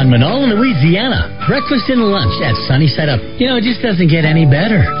on Manola, Louisiana. Breakfast and lunch at Sunny Side Up. You know, it just doesn't get any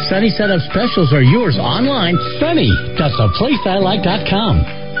better. Sunny Side Up specials are yours online.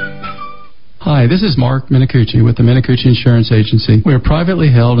 Sunny.theplaceilike.com. Hi, this is Mark Minicucci with the Minicucci Insurance Agency. We are privately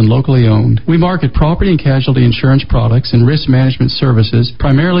held and locally owned. We market property and casualty insurance products and risk management services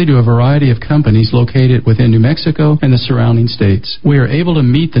primarily to a variety of companies located within New Mexico and the surrounding states. We are able to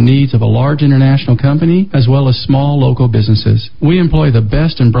meet the needs of a large international company as well as small local businesses. We employ the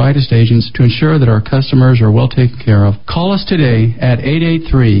best and brightest agents to ensure that our customers are well taken care of. Call us today at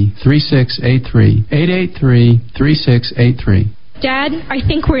 883-3683. 883-3683. Dad, I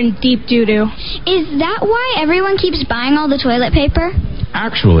think we're in deep doo-doo. Is that why everyone keeps buying all the toilet paper?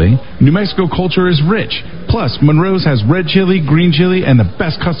 Actually, New Mexico culture is rich. Plus, Monroe's has red chili, green chili, and the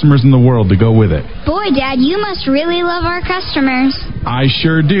best customers in the world to go with it. Boy, Dad, you must really love our customers. I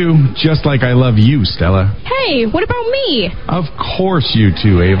sure do, just like I love you, Stella. Hey, what about me? Of course you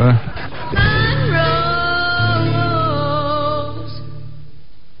too, Ava.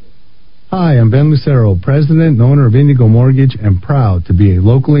 Hi, I'm Ben Lucero, President and owner of Indigo Mortgage, and proud to be a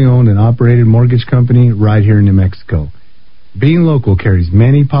locally owned and operated mortgage company right here in New Mexico. Being local carries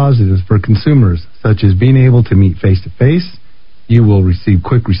many positives for consumers, such as being able to meet face-to-face. You will receive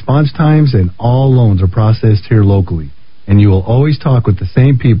quick response times, and all loans are processed here locally. And you will always talk with the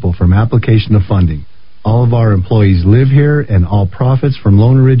same people from application to funding. All of our employees live here, and all profits from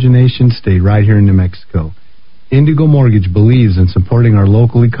loan origination stay right here in New Mexico. Indigo Mortgage believes in supporting our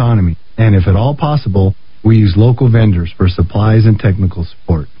local economy, and if at all possible, we use local vendors for supplies and technical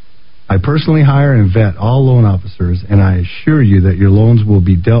support. I personally hire and vet all loan officers, and I assure you that your loans will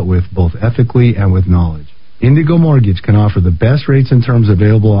be dealt with both ethically and with knowledge. Indigo Mortgage can offer the best rates and terms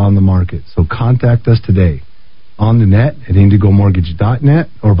available on the market, so contact us today. On the net at indigomortgage.net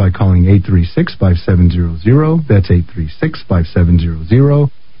or by calling 836-5700. That's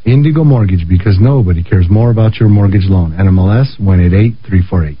 836-5700. Indigo Mortgage, because nobody cares more about your mortgage loan. NMLS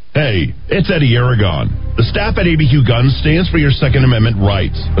 188348. Hey, it's Eddie Aragon. The staff at ABQ Guns stands for your Second Amendment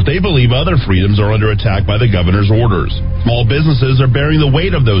rights, but they believe other freedoms are under attack by the governor's orders. Small businesses are bearing the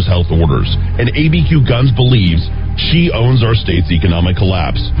weight of those health orders, and ABQ Guns believes she owns our state's economic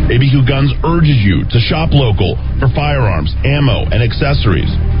collapse. ABQ Guns urges you to shop local for firearms, ammo, and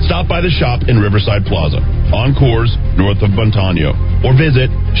accessories. Stop by the shop in Riverside Plaza, on Coors, north of Montano, or visit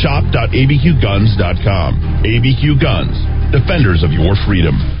shop.abqguns.com. ABQ Guns, defenders of your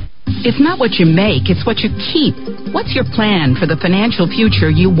freedom. It's not what you make, it's what you keep. What's your plan for the financial future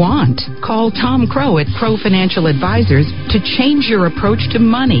you want? Call Tom Crow at Crow Financial Advisors to change your approach to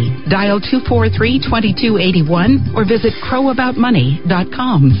money. Dial 243-2281 or visit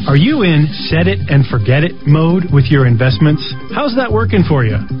crowaboutmoney.com. Are you in set it and forget it mode with your investments? How's that working for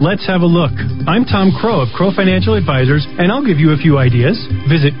you? Let's have a look. I'm Tom Crow of Crow Financial Advisors, and I'll give you a few ideas.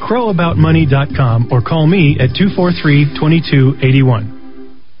 Visit crowaboutmoney.com or call me at 243-2281.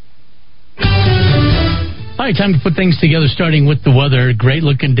 All right, time to put things together, starting with the weather. Great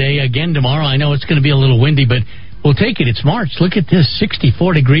looking day again tomorrow. I know it's going to be a little windy, but we'll take it. It's March. Look at this,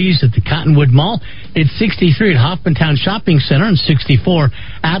 64 degrees at the Cottonwood Mall. It's 63 at Hoffmantown Shopping Center and 64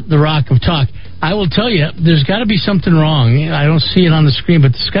 at the Rock of Talk. I will tell you, there's got to be something wrong. I don't see it on the screen,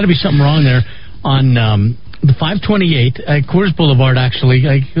 but there's got to be something wrong there on the 528 at Coors Boulevard, actually.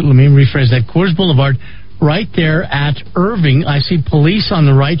 Let me rephrase that. Coors Boulevard, right there at Irving. I see police on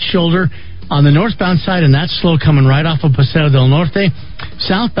the right shoulder on the northbound side, and that's slow coming right off of Paseo del Norte.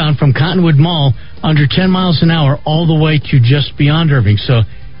 Southbound from Cottonwood Mall, under 10 miles an hour, all the way to just beyond Irving. So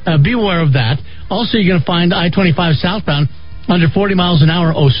be aware of that. Also, you're going to find I-25 southbound, under 40 miles an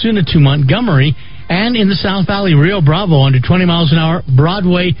hour, Osuna to Montgomery. And in the South Valley, Rio Bravo, under 20 miles an hour,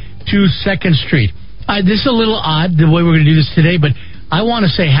 Broadway to 2nd Street. This is a little odd, the way we're going to do this today, but I want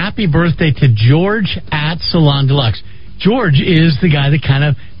to say happy birthday to George at Salon Deluxe. George is the guy that kind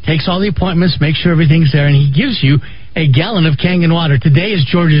of takes all the appointments, makes sure everything's there, and he gives you a gallon of Kangen water. Today is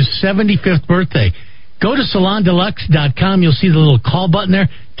George's 75th birthday. Go to salondeluxe.com. You'll see the little call button there.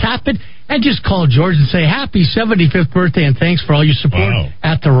 Tap it, and just call George and say, happy 75th birthday, and thanks for all your support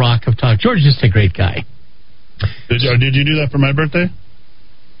at the Rock of Talk. George is just a great guy. Did you do that for my birthday?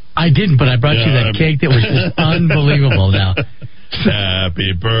 I didn't, but I brought you that cake that was just unbelievable now.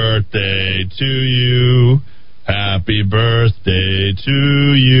 Happy birthday to you. Happy birthday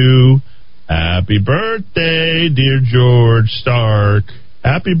to you. Happy birthday, dear George Stark.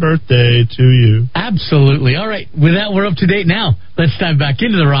 Happy birthday to you. Absolutely. All right. With that, we're up to date now. Let's dive back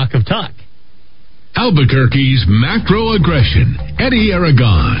into the Rock of Talk. Albuquerque's macro aggression. Eddie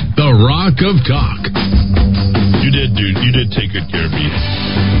Aragon, the Rock of Talk. You did take good care of me.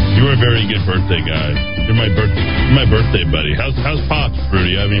 You were a very good birthday guy. You're my birthday buddy. How's Pops,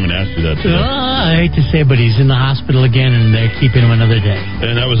 Rudy? I haven't even asked you that today. I hate to say, but he's in the hospital again, and they're keeping him another day.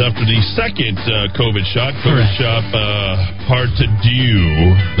 And that was after the second COVID shot. Correct. Hard to do.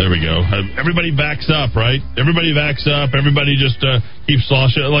 There we go. Everybody backs up, right? Everybody backs up. Everybody just keeps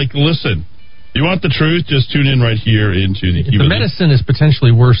sloshing. Like, listen. You want the truth? Just tune in right here into the... If the medicine is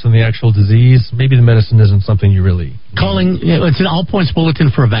potentially worse than the actual disease, maybe the medicine isn't something you really... It's an all-points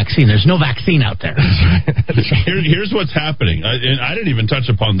bulletin for a vaccine. There's no vaccine out there. Here's what's happening. And I didn't even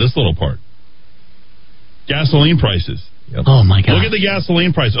touch upon this little part. Gasoline prices. Yep. Oh, my God. Look at the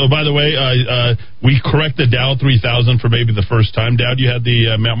gasoline price. Oh, by the way, we corrected Dow 3000 for maybe the first time. Dow, you had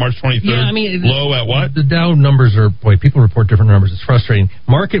the March 23rd low at what? The Dow numbers are, people report different numbers. It's frustrating.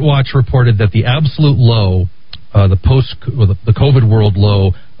 MarketWatch reported that the absolute low, the COVID world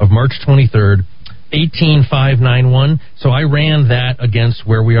low of March 23rd, 18,591. So I ran that against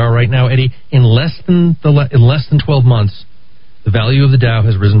where we are right now, Eddie. In less than 12 months, the value of the Dow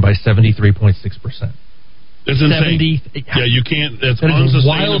has risen by 73.6%. It's insane. Yeah, you can't. That's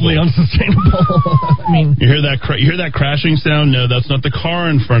wildly unsustainable. I mean, you hear that crashing sound? No, that's not the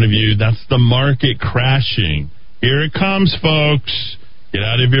car in front of you. That's the market crashing. Here it comes, folks. Get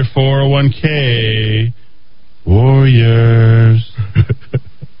out of your 401k, warriors.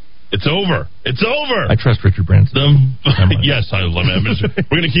 It's over. It's over. I trust Richard Branson. Yes, I love him.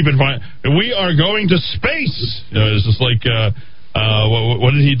 We're going to keep it fine. We are going to space. It's just like.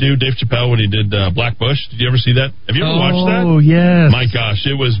 What did he do, Dave Chappelle, when he did Black Bush? Did you ever see that? Have you ever watched that? Oh, yes. My gosh,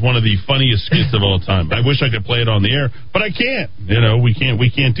 it was one of the funniest skits of all time. I wish I could play it on the air, but I can't.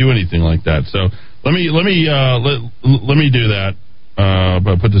 We can't do anything like that. So let me do that.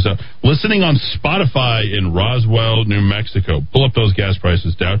 But put this up. Listening on Spotify in Roswell, New Mexico. Pull up those gas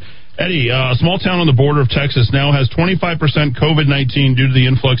prices down. Eddie, a small town on the border of Texas now has 25% COVID-19 due to the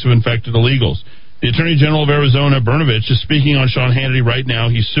influx of infected illegals. The Attorney General of Arizona, Brnovich, is speaking on Sean Hannity right now.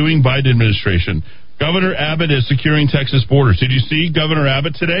 He's suing Biden administration. Governor Abbott is securing Texas borders. Did you see Governor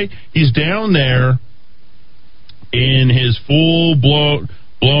Abbott today? He's down there in his full-blown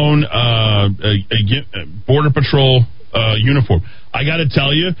Border Patrol uniform. I got to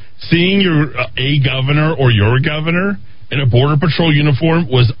tell you, seeing a governor or your governor in a Border Patrol uniform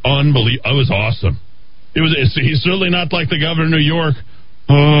was unbelievable. It was awesome. He's certainly not like the governor of New York.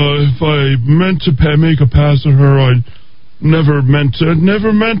 If I meant to make a pass at her, I never meant to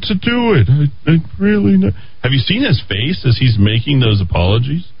do it. I really. Have you seen his face as he's making those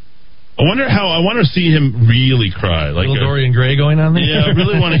apologies? I want to see him really cry, like little Dorian Gray going on there. Yeah, I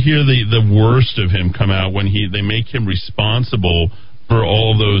really want to hear the worst of him come out when they make him responsible for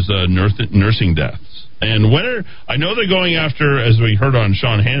all those nursing deaths. And I know they're going after, as we heard on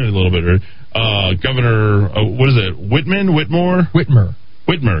Sean Hannity a little bit, Governor Whitmer,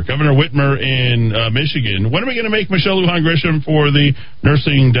 Governor Whitmer in Michigan. When are we going to make Michelle Lujan Grisham for the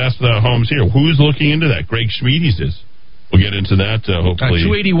nursing death homes here? Who's looking into that? Greg Schmiedes is. We'll get into that, hopefully.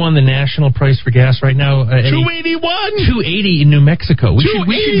 $2.81 the national price for gas right now. $2.81? $2.80 in New Mexico. We should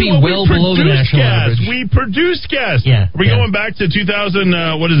be well below the national average. We produce gas. Yeah. Are we going back to 2000,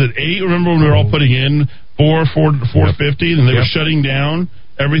 8? Remember when we were all putting in $4.50 and they were shutting down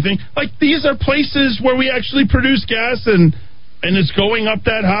everything? Like, these are places where we actually produce gas and it's going up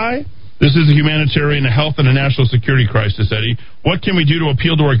that high? This is a humanitarian, a health, and a national security crisis, Eddie. What can we do to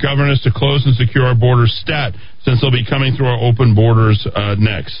appeal to our governors to close and secure our borders stat, since they'll be coming through our open borders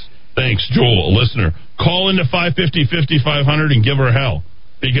next? Thanks, Joel, a listener. Call into 550-5500 and give her hell,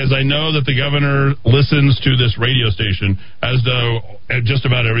 because I know that the governor listens to this radio station, as do just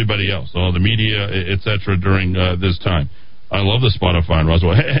about everybody else, all the media, etc., during this time. I love the Spotify in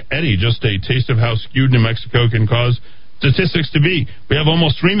Roswell. Hey, Eddie, just a taste of how skewed New Mexico can cause statistics to be. We have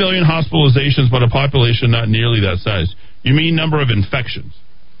almost 3 million hospitalizations, but a population not nearly that size. You mean number of infections.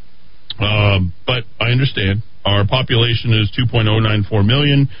 But I understand. Our population is 2.094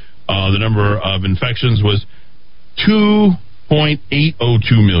 million. The number of infections was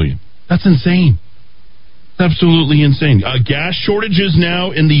 2.802 million. That's insane. It's absolutely insane. Gas shortages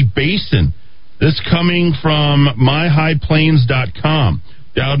now in the basin. This coming from myhighplains.com.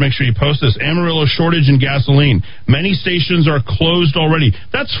 Dowd, make sure you post this. Amarillo shortage in gasoline. Many stations are closed already.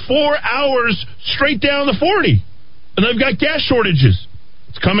 That's 4 hours straight down the 40. And they've got gas shortages.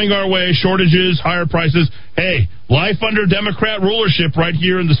 It's coming our way. Shortages, higher prices. Hey, life under Democrat rulership right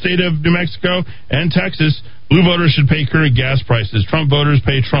here in the state of New Mexico and Texas. Blue voters should pay current gas prices. Trump voters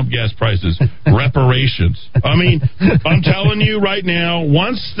pay Trump gas prices. Reparations. I mean, I'm telling you right now,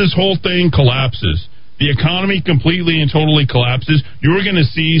 once this whole thing collapses, the economy completely and totally collapses, you're going to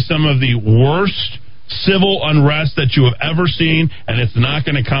see some of the worst civil unrest that you have ever seen, and it's not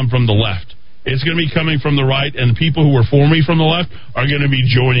going to come from the left. It's going to be coming from the right, and the people who were formerly from the left are going to be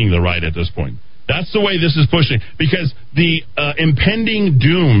joining the right at this point. That's the way this is pushing, because the impending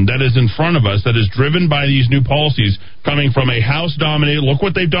doom that is in front of us, that is driven by these new policies coming from a House-dominated, look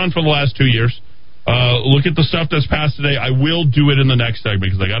what they've done for the last 2 years. Look at the stuff that's passed today. I will do it in the next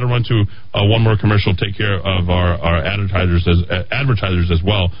segment, because I got to run to one more commercial, take care of our advertisers as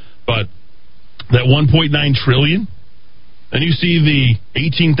well. But that $1.9 trillion, and you see the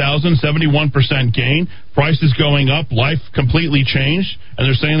 18,000, 71% gain, prices going up, life completely changed, and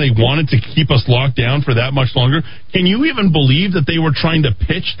they're saying they wanted to keep us locked down for that much longer. Can you even believe that they were trying to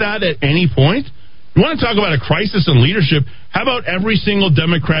pitch that at any point? You want to talk about a crisis in leadership? How about every single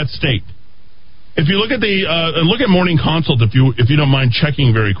Democrat state? If you look at look at Morning Consult, if you don't mind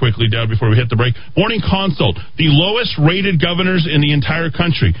checking very quickly down before we hit the break. Morning Consult, the lowest rated governors in the entire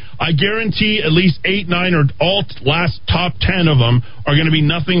country. I guarantee at least 8, 9, or all last top 10 of them are going to be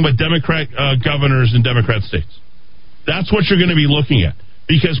nothing but Democrat governors in Democrat states. That's what you're going to be looking at,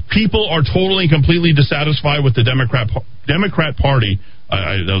 because people are totally and completely dissatisfied with the Democrat Party.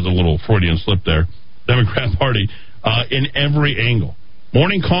 That was a little Freudian slip there. Democrat Party in every angle.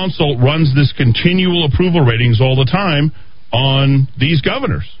 Morning Consult runs this continual approval ratings all the time on these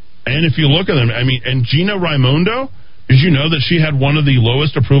governors. And if you look at them, I mean, and Gina Raimondo, did you know that she had one of the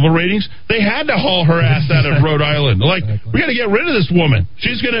lowest approval ratings? They had to haul her ass out of Rhode Island. Like, we got to get rid of this woman.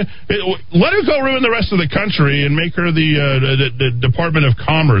 She's going to let her go ruin the rest of the country and make her the Department of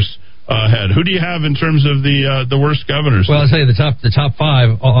Commerce head. Who do you have in terms of the worst governors? Well, I'll tell you the top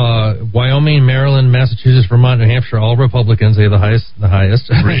 5: Wyoming, Maryland, Massachusetts, Vermont, New Hampshire, all Republicans. They have the highest.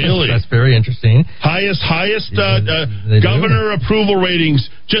 Really? That's very interesting. Highest governor approval ratings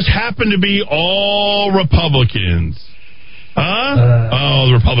just happen to be all Republicans.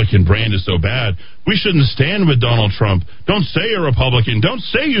 The Republican brand is so bad. We shouldn't stand with Donald Trump. Don't say you're a Republican. Don't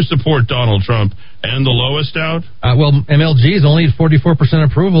say you support Donald Trump. And the lowest out? Well, MLG is only at 44%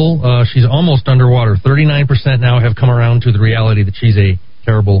 approval. She's almost underwater. 39% now have come around to the reality that she's a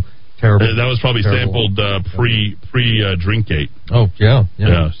terrible. That was probably sampled pre Drinkgate. Oh, yeah.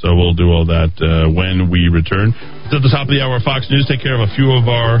 So we'll do all that when we return. It's at the top of the hour, Fox News. Take care of a few of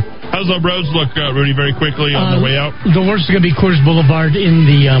our... How's our roads look, Rudy, very quickly on the way out? The worst is going to be Coors Boulevard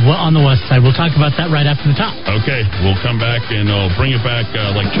on the west side. We'll talk about that right after the top. Okay, we'll come back and I'll bring it back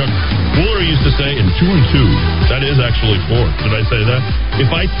like Chuck Wooler used to say, in 2 and 2. That is actually 4. Did I say that?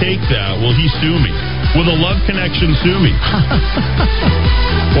 If I take that, will he sue me? Will the Love Connection sue me?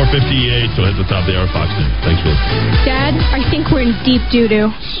 4:58, so hit the top of the hour, Fox News. Thanks for listening. Dad, I think we're in deep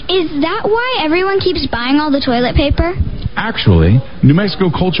doo-doo. Is that why everyone keeps buying all the toilet paper? Actually, New Mexico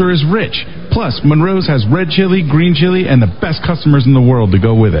culture is rich. Plus, Monroe's has red chili, green chili, and the best customers in the world to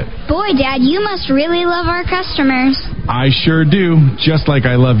go with it. Boy, Dad, you must really love our customers. I sure do, just like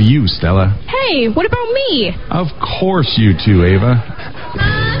I love you, Stella. Hey, what about me? Of course you too, Ava.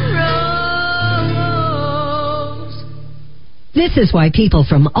 This is why people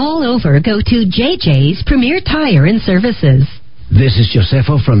from all over go to JJ's Premier Tire and Services. This is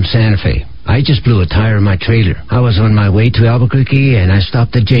Josefo from Santa Fe. I just blew a tire in my trailer. I was on my way to Albuquerque and I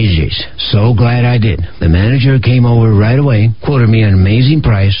stopped at JJ's. So glad I did. The manager came over right away, quoted me an amazing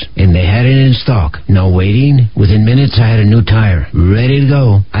price, and they had it in stock. No waiting. Within minutes I had a new tire, ready to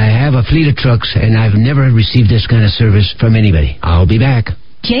go. I have a fleet of trucks and I've never received this kind of service from anybody. I'll be back.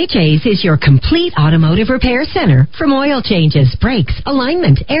 JJ's is your complete automotive repair center. From oil changes, brakes,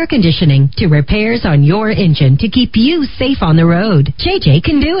 alignment, air conditioning, to repairs on your engine to keep you safe on the road. JJ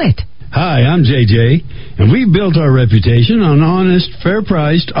can do it. Hi, I'm JJ, and we've built our reputation on honest,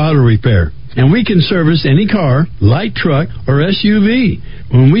 fair-priced auto repair. And we can service any car, light truck, or SUV.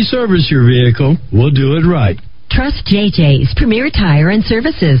 When we service your vehicle, we'll do it right. Trust JJ's Premier Tire and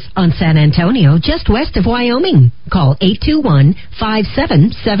Services on San Antonio, just west of Wyoming. Call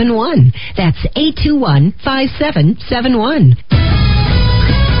 821-5771. That's 821-5771.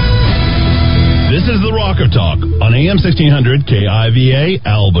 This is the Rock of Talk on AM 1600 KIVA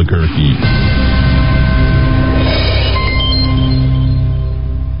Albuquerque.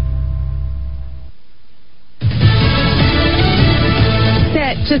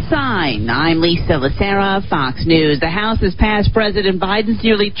 To sign. I'm Lisa Lacera, Fox News. The House has passed President Biden's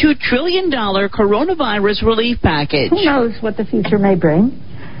nearly $2 trillion coronavirus relief package. Who knows what the future may bring,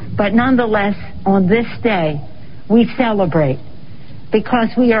 but nonetheless, on this day, we celebrate because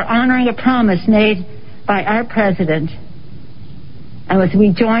we are honoring a promise made by our president, and as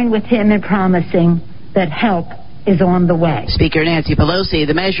we join with him in promising that help is on the way. Speaker Nancy Pelosi,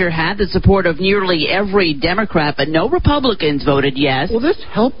 the measure had the support of nearly every Democrat, but no Republicans voted yes. Will this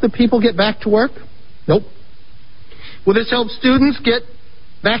help the people get back to work? Nope. Will this help students get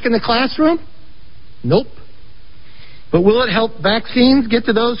back in the classroom? Nope. But will it help vaccines get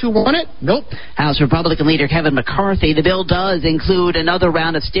to those who want it? Nope. House Republican leader Kevin McCarthy, the bill does include another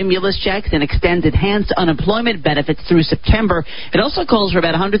round of stimulus checks and extends enhanced unemployment benefits through September. It also calls for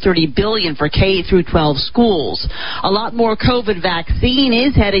about $130 billion for K through 12 schools. A lot more COVID vaccine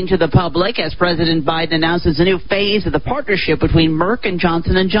is heading to the public as President Biden announces a new phase of the partnership between Merck and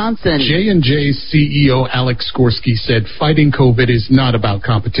Johnson & Johnson. J&J's CEO Alex Skorsky said fighting COVID is not about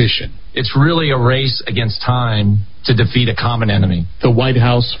competition. It's really a race against time to defeat a common enemy. The White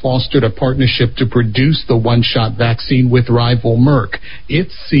House fostered a partnership to produce the one-shot vaccine with rival Merck.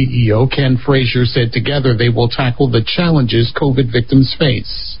 Its CEO, Ken Frazier, said together they will tackle the challenges COVID victims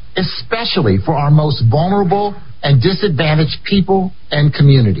face. Especially for our most vulnerable and disadvantaged people and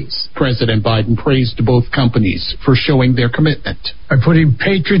communities. President Biden praised both companies for showing their commitment. By putting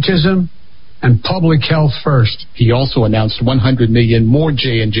patriotism and public health first. He also announced 100 million more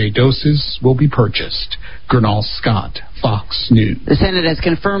J&J doses will be purchased. Gernal Scott, Fox News. The Senate has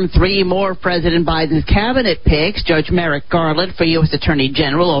confirmed 3 more of President Biden's cabinet picks. Judge Merrick Garland for U.S. Attorney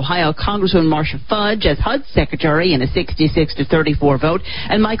General, Ohio Congresswoman Marcia Fudge as HUD Secretary in a 66-34 vote,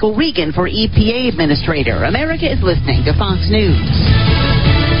 and Michael Regan for EPA Administrator. America is listening to Fox News.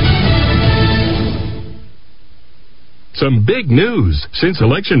 Some big news. Since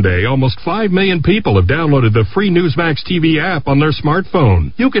Election Day, almost 5 million people have downloaded the free Newsmax TV app on their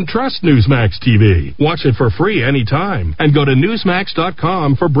smartphone. You can trust Newsmax TV. Watch it for free anytime. And go to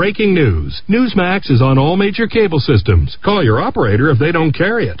Newsmax.com for breaking news. Newsmax is on all major cable systems. Call your operator if they don't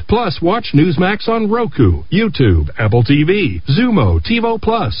carry it. Plus, watch Newsmax on Roku, YouTube, Apple TV, Xumo, TiVo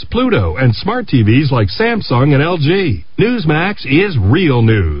Plus, Pluto, and smart TVs like Samsung and LG. Newsmax is real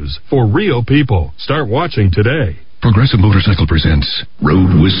news for real people. Start watching today. Progressive Motorcycle presents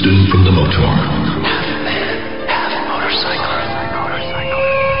Road Wisdom from the Motor. Half man, half motorcycle.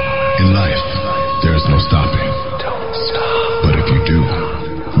 In life, there is no stopping. Don't stop. But if you do,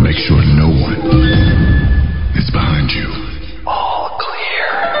 make sure no one is behind you. All clear.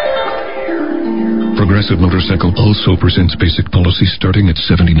 Progressive Motorcycle also presents basic policy starting at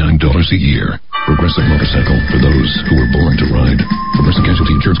 $79 a year. Progressive Motorcycle, for those who were born to ride. Progressive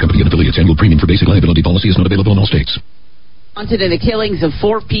Casualty Insurance Company and affiliates. Annual premium for basic liability policy is not available in all states. Wanted in the killings of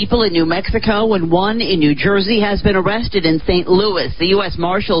 4 people in New Mexico and 1 in New Jersey has been arrested in St. Louis. The U.S.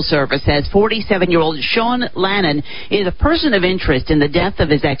 Marshal Service says 47-year-old Sean Lannon is a person of interest in the death of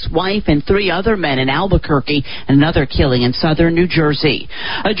his ex-wife and 3 other men in Albuquerque and another killing in southern New Jersey.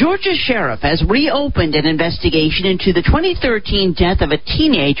 A Georgia sheriff has reopened an investigation into the 2013 death of a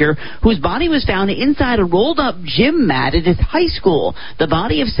teenager whose body was found inside a rolled-up gym mat at his high school. The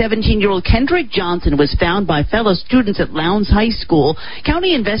body of 17-year-old Kendrick Johnson was found by fellow students at Lowndes High School.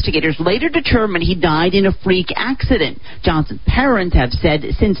 County investigators later determined he died in a freak accident. Johnson's parents have said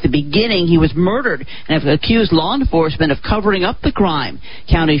since the beginning he was murdered and have accused law enforcement of covering up the crime.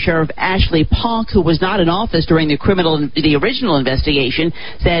 County Sheriff Ashley Polk, who was not in office during the original investigation,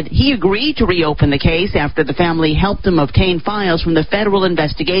 said he agreed to reopen the case after the family helped him obtain files from the federal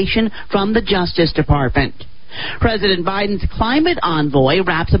investigation from the Justice Department. President Biden's climate envoy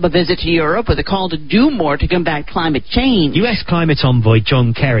wraps up a visit to Europe with a call to do more to combat climate change. U.S. climate envoy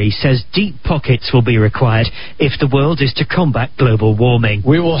John Kerry says deep pockets will be required if the world is to combat global warming.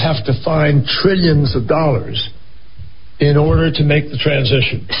 We will have to find trillions of dollars in order to make the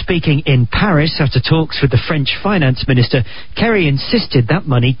transition. Speaking in Paris after talks with the French finance minister, Kerry insisted that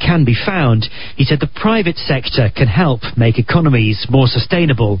money can be found. He said the private sector can help make economies more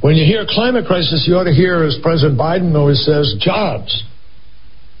sustainable. When you hear climate crisis, you ought to hear, as President Biden always says, jobs.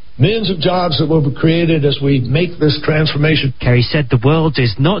 Millions of jobs that will be created as we make this transformation. Kerry said the world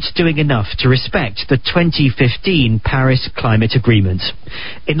is not doing enough to respect the 2015 Paris Climate Agreement.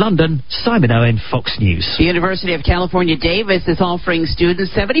 In London, Simon Owen, Fox News. The University of California, Davis is offering students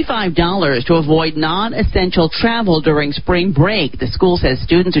 $75 to avoid non-essential travel during spring break. The school says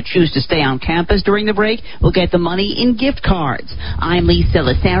students who choose to stay on campus during the break will get the money in gift cards. I'm Lisa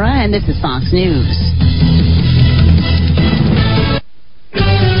Lacera, and this is Fox News.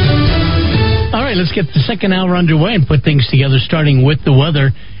 All right, let's get the second hour underway and put things together, starting with the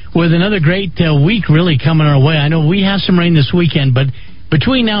weather, with another great week really coming our way. I know we have some rain this weekend, but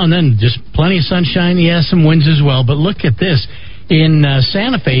between now and then, just plenty of sunshine. Yeah, some winds as well. But look at this. In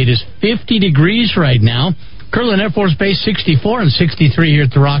Santa Fe, it is 50 degrees right now. Kirtland Air Force Base, 64 and 63 here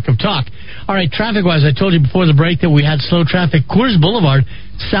at the Rock of Talk. All right, traffic-wise, I told you before the break that we had slow traffic. Coors Boulevard,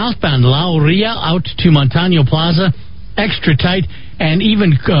 southbound, La Orilla out to Montano Plaza, extra tight. And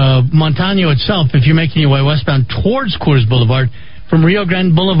even Montano itself, if you're making your way westbound towards Coors Boulevard, from Rio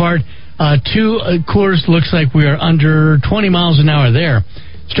Grande Boulevard to Coors, looks like we are under 20 miles an hour there.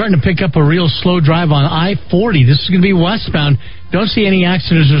 Starting to pick up a real slow drive on I-40. This is going to be westbound. Don't see any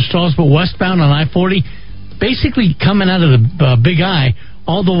accidents or stalls, but westbound on I-40, basically coming out of the Big I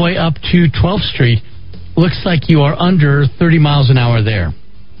all the way up to 12th Street, looks like you are under 30 miles an hour there.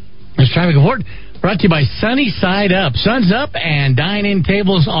 This traffic report brought to you by Sunny Side Up. Sun's up and dine-in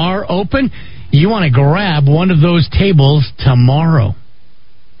tables are open. You want to grab one of those tables tomorrow,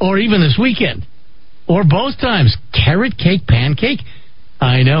 or even this weekend, or both times. Carrot cake pancake,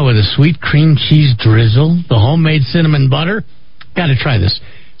 I know, with a sweet cream cheese drizzle, the homemade cinnamon butter. Got to try this.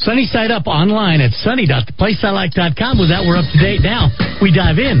 Sunny Side Up online at sunny.theplaceilike.com. With that, we're up to date now. We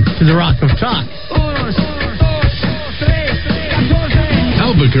dive in to the Rock of Talk.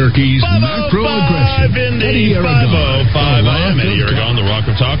 Albuquerque's macro aggression. Eddie Aragon. 505. I am Eddie Aragon, the Rock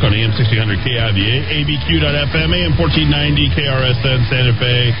of Talk on AM 1600 KIVA, ABQ.FM, AM 1490 KRSN Santa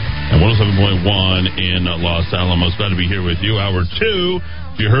Fe, and 107.1 in Los Alamos. Glad to be here with you. Hour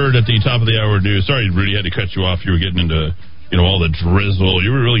 2. You heard at the top of the hour news. Sorry, Rudy, had to cut you off. You were getting into all the drizzle.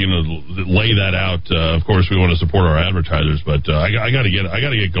 You were really going to lay that out. Of course, we want to support our advertisers, but I got to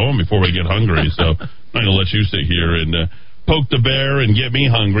get going before we get hungry. So I'm not going to let you sit here and poke the bear and get me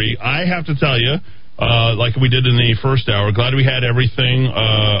hungry. I have to tell you, like we did in the first hour, glad we had everything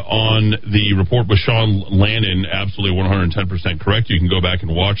on the report with Sean Lannon. Absolutely 110% correct. You can go back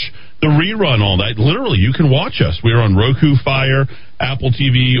and watch the rerun, all that. Literally, you can watch us. We're on Roku, Fire, Apple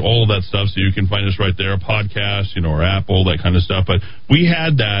TV, all of that stuff, so you can find us right there, podcast, or Apple, that kind of stuff. But we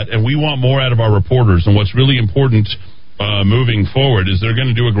had that, and we want more out of our reporters. And what's really important moving forward is they're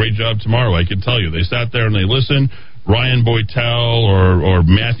going to do a great job tomorrow. I can tell you. They sat there and they listened. Ryan Boytel or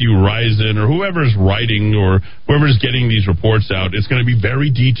Matthew Risen or whoever's writing or whoever's getting these reports out, it's going to be very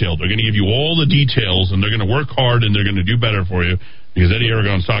detailed. They're going to give you all the details, and they're going to work hard, and they're going to do better for you, because Eddie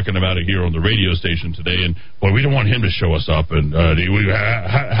Aragon's talking about it here on the radio station today. And, boy, we don't want him to show us up. And how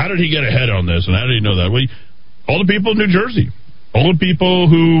did he get ahead on this, and how did he know that? Well, all the people in New Jersey, all the people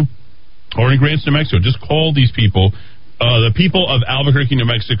who are in Grants, New Mexico, just call these people. The people of Albuquerque, New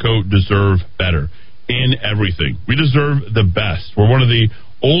Mexico deserve better in everything. We deserve the best. We're one of the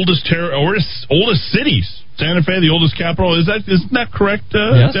oldest cities. Santa Fe, the oldest capital. Isn't that correct?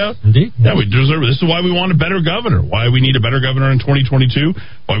 Yes, indeed. Yeah, we deserve it. This is why we want a better governor. Why we need a better governor in 2022.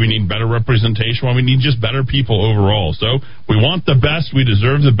 Why we need better representation. Why we need just better people overall. So we want the best. We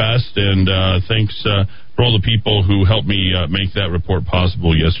deserve the best. And thanks for all the people who helped me make that report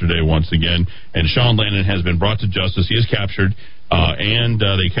possible yesterday once again. And Sean Lannon has been brought to justice. He is captured. And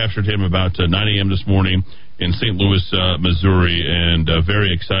they captured him about 9 a.m. this morning in St. Louis, Missouri, and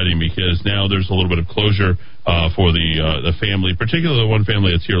very exciting, because now there's a little bit of closure for the family, particularly the one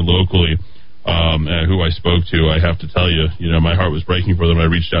family that's here locally, who I spoke to. I have to tell you, my heart was breaking for them. I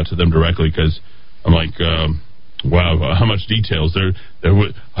reached out to them directly because I'm like, wow, how much details there.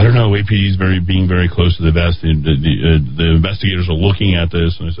 I don't know. APD is being very close to the vest. The investigators are looking at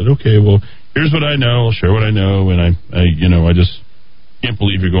this, and I said, okay, well, here's what I know. I'll share what I know, and I just can't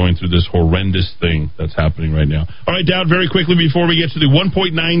believe you're going through this horrendous thing that's happening right now. All right, Dowd, very quickly before we get to the $1.9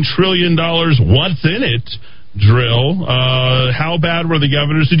 trillion what's in it drill, how bad were the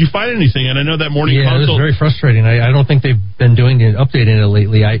governors? Did you find anything? And I know that morning consult... it was very frustrating. I don't think they've been updating it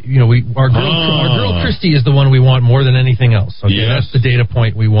lately. Our girl Christie is the one we want more than anything else. Okay, yes. That's the data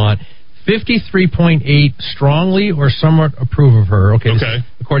point we want. 53.8 strongly or somewhat approve of her. Okay.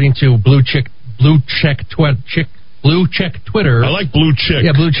 According to Blue Check Twitter. I like Blue Chick.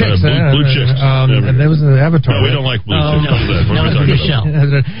 Yeah, Blue Chicks. Blue Chicks. And that was an avatar. No, we don't like Blue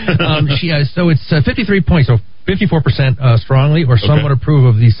Chicks. So it's 53 points. So 54% strongly or somewhat approve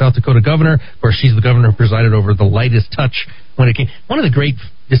of the South Dakota governor. Of course, she's the governor who presided over the lightest touch when it came. One of the great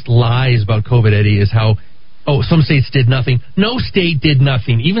just lies about COVID, Eddie, is how some states did nothing. No state did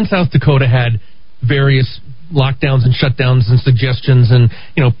nothing. Even South Dakota had various lockdowns and shutdowns and suggestions and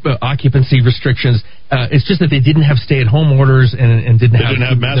occupancy restrictions. It's just that they didn't have stay-at-home orders and didn't have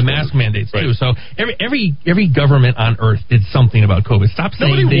the mask mandates too. So every government on earth did something about COVID. Stop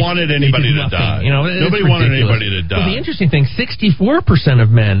saying nobody wanted anybody to die. Nobody wanted anybody to die. But the interesting thing: 64% of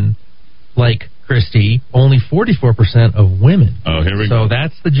men like Christie, only 44% of women. Oh, here we go. So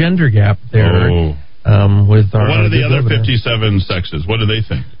that's the gender gap there. With our. What are the other 57 sexes? What do they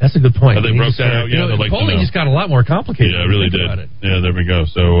think? That's a good point. Have they broke that out? Yeah, they'd like to polling know. just got a lot more complicated. Yeah, it really did. Yeah, there we go.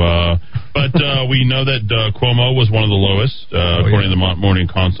 So, but we know that Cuomo was one of the lowest, according to the Morning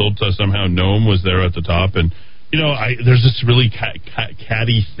Consult. Somehow Noam was there at the top, and there's this really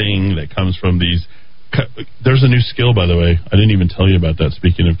catty thing that comes from these. There's a new skill, by the way. I didn't even tell you about that.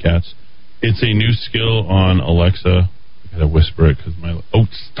 Speaking of cats, it's a new skill on Alexa. I gotta whisper it because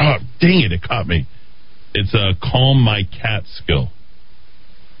stop! Dang it! It caught me. It's a calm my cat skill.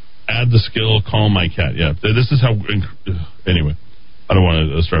 Add the skill, calm my cat. Yeah, this is how. Anyway, I don't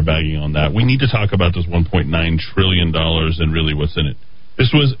want to start bagging on that. We need to talk about this $1.9 trillion and really what's in it.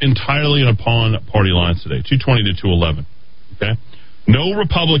 This was entirely upon party lines today, 220 to 211. Okay, no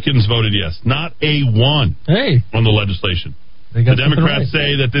Republicans voted yes, not a one. On the legislation. The Democrats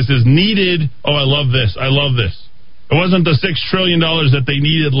say that this is needed. Oh, I love this. I love this. It wasn't the $6 trillion that they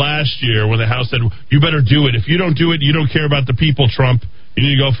needed last year when the House said, you better do it. If you don't do it, you don't care about the people, Trump. You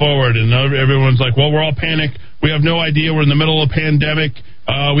need to go forward. And everyone's like, well, we're all panicked. We have no idea. We're in the middle of a pandemic.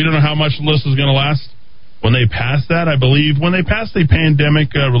 We don't know how much this is going to last. When they passed that, I believe, when they passed the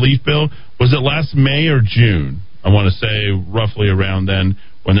pandemic relief bill, was it last May or June? I want to say roughly around then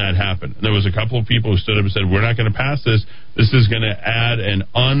when that happened. And there was a couple of people who stood up and said, we're not going to pass this. This is going to add an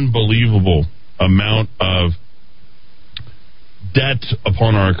unbelievable amount of debt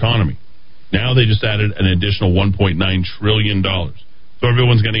upon our economy. Now they just added an additional $1.9 trillion. So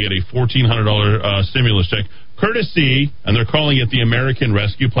everyone's going to get a $1,400 stimulus check, courtesy, and they're calling it the American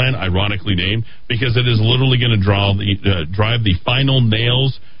Rescue Plan, ironically named, because it is literally going to drive the final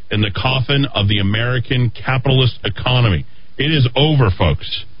nails in the coffin of the American capitalist economy. It is over,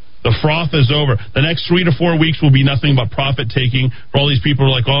 folks. The froth is over. The next 3 to 4 weeks will be nothing but profit taking for all these people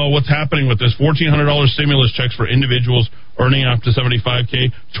who are like, oh, what's happening with this? $1,400 stimulus checks for individuals earning up to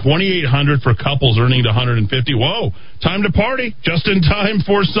 $75K, $2,800 for couples earning to $150. Whoa, time to party. Just in time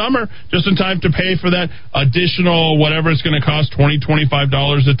for summer. Just in time to pay for that additional whatever it's going to cost, $20, $25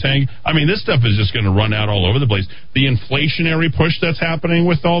 a tank. I mean, this stuff is just going to run out all over the place. The inflationary push that's happening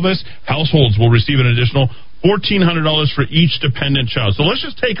with all this, households will receive an additional $1,400 for each dependent child. So let's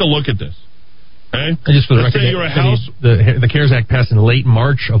just take a look at this. Okay? And just for the record, the CARES Act passed in late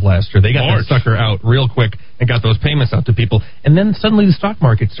March of last year. They got that sucker out real quick and got those payments out to people. And then suddenly the stock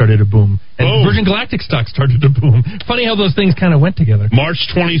market started to boom. And Virgin Galactic stock started to boom. Funny how those things kind of went together. March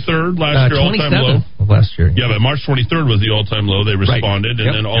 23rd last year, all-time low. Last year. Yeah, but March 23rd was the all-time low. They responded.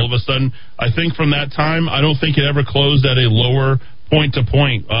 Right. And then all of a sudden, I think from that time, I don't think it ever closed at a lower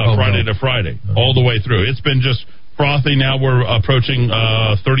point-to-point Friday to Friday, all the way through. It's been just frothy. Now we're approaching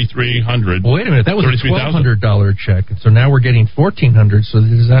 3,300. Well, wait a minute. That was a $1,200 check. So now we're getting $1,400. So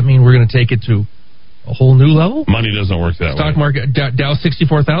does that mean we're going to take it to a whole new level? Money doesn't work that way. Stock market, Dow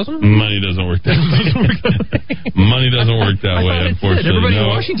 64,000? Money doesn't work that way. Money doesn't work that way, unfortunately. Everybody in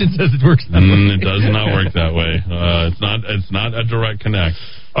Washington says it works that way. It does not work that way. It's not a direct connect.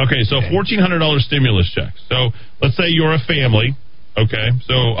 Okay, so $1,400 stimulus check. So let's say you're a family. Okay,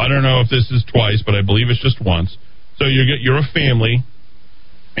 so I don't know if this is twice, but I believe it's just once. So you're a family,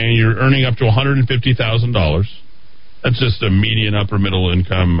 and you're earning up to $150,000. That's just a median upper middle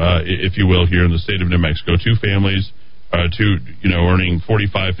income, if you will, here in the state of New Mexico. Two families, earning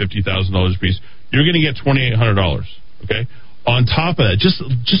 $45,000, $50,000 apiece. You're going to get $2,800. Okay. On top of that, just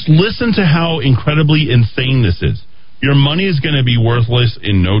listen to how incredibly insane this is. Your money is going to be worthless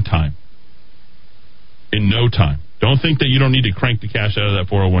in no time. In no time. Don't think that you don't need to crank the cash out of that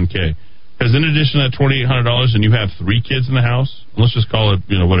 401k. Because in addition to that $2,800, and you have 3 kids in the house, let's just call it,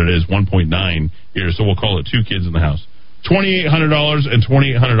 what it is, 1.9 here, so we'll call it 2 kids in the house. $2,800 and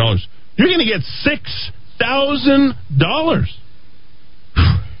 $2,800. You're going to get $6,000.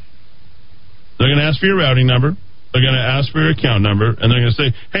 They're going to ask for your routing number. They're going to ask for your account number, and they're going to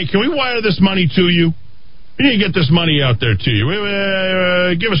say, hey, can we wire this money to you? We need to get this money out there to you.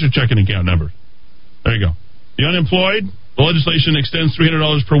 Give us your checking account number. There you go. The unemployed, the legislation extends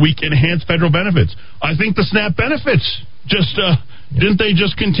 $300 per week enhanced federal benefits. I think the SNAP benefits just didn't they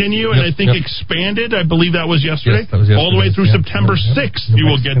just continue and I think expanded? I believe that was yesterday. Yes, that was yesterday. All the way through September 6th, you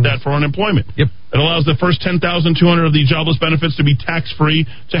will get that for unemployment. Yep. It allows the first 10,200 of the jobless benefits to be tax-free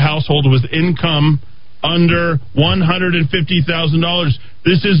to households with income under $150,000.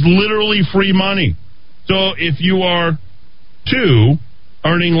 This is literally free money. So if you are 2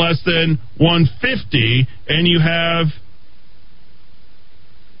 earning less than $150 and you have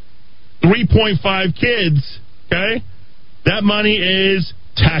 3.5 kids, okay, that money is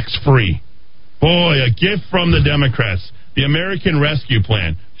tax-free. Boy, a gift from the Democrats. The American Rescue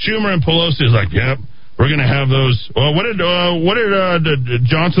Plan. Schumer and Pelosi is like, yep, We're going to have those. Well, what did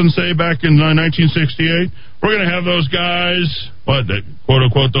Johnson say back in 1968? We're going to have those guys, quote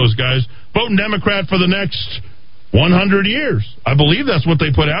unquote, those guys voting Democrat for the next 100 years. I believe that's what they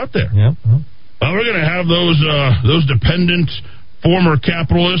put out there. Yep. We're going to have those dependent former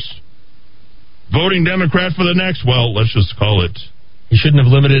capitalists voting Democrat for the next. Well, let's just call it. He shouldn't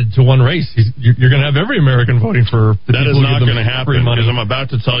have limited it to one race. You're going to have every American voting for the that is people not who give going to them happen free money. because I'm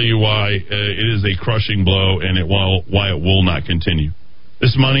about to tell you why it is a crushing blow and why it will not continue.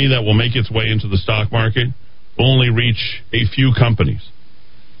 This money that will make its way into the stock market will only reach a few companies.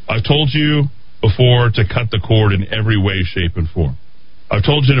 I've told you before to cut the cord in every way, shape, and form. I've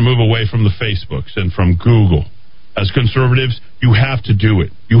told you to move away from the Facebooks and from Google. As conservatives, you have to do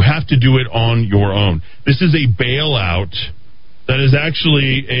it. You have to do it on your own. This is a bailout that is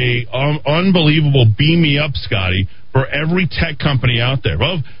actually a unbelievable beam me up, Scotty, for every tech company out there.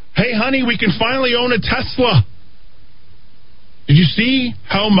 Well, hey, honey, we can finally own a Tesla. Did you see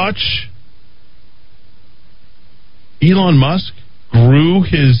how much Elon Musk grew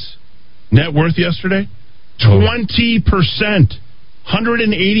his net worth yesterday? 20%.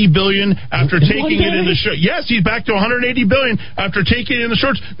 $180 billion after taking it in the short. Yes, he's back to $180 billion after taking it in the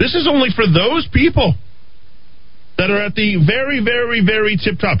shorts. This is only for those people that are at the very, very, very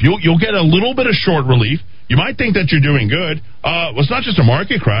tip top. You'll get a little bit of short relief. You might think that you're doing good. Well, it's not just a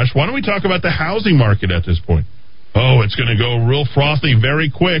market crash. Why don't we talk about the housing market at this point? Oh, it's going to go real frothy very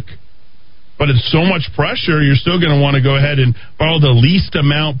quick. But it's so much pressure, you're still going to want to go ahead and borrow the least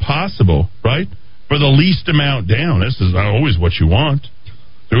amount possible, right? For the least amount down. This is not always what you want.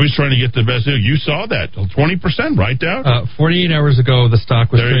 They're always trying to get the best deal. You saw that. 20%, right, Dowd? 48 hours ago, the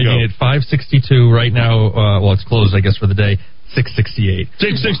stock was trading at $5.62. Right now, well, it's closed, I guess, for the day. $6.68.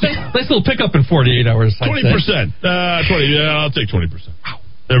 $6.60. Nice little pickup in 48 hours. 20%. 20. Yeah, I'll take 20%. Wow.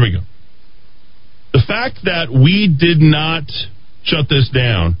 There we go. The fact that we did not shut this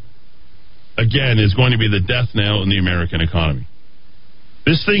down, again, is going to be the death knell in the American economy.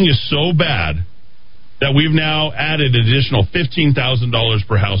 This thing is so bad that we've now added an additional $15,000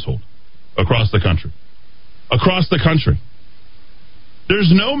 per household across the country. Across the country.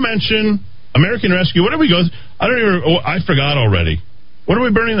 There's no mention, American Rescue, what did we go, I forgot already. What are we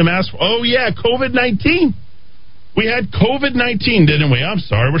burning the mask for? Oh, yeah, COVID-19. We had COVID-19, didn't we? I'm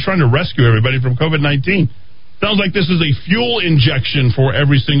sorry, we're trying to rescue everybody from COVID-19. Sounds like this is a fuel injection for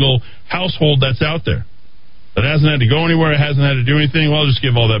every single household that's out there. That hasn't had to go anywhere, it hasn't had to do anything. Well, I'll just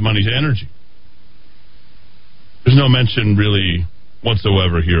give all that money to energy. There's no mention really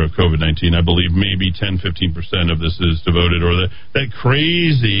whatsoever here of COVID-19. I believe maybe 10-15% of this is devoted, or that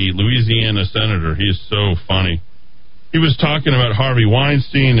crazy Louisiana senator, he's so funny. He was talking about Harvey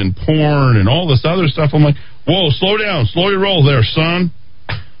Weinstein and porn and all this other stuff. I'm like, whoa, slow down, slow your roll there, son.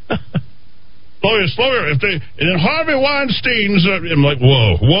 Slow your. And then Harvey Weinstein's, I'm like,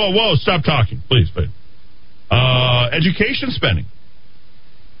 whoa, stop talking, please. Education spending.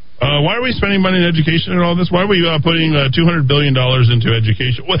 Why are we spending money in education and all this? Why are we putting $200 billion into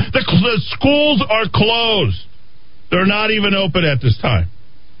education? Well, the schools are closed. They're not even open at this time.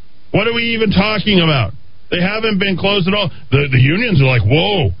 What are we even talking about? They haven't been closed at all. The unions are like,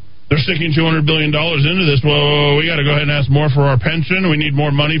 whoa, they're sticking $200 billion into this. Whoa, we got to go ahead and ask more for our pension. We need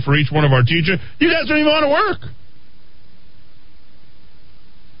more money for each one of our teachers. You guys don't even want to work.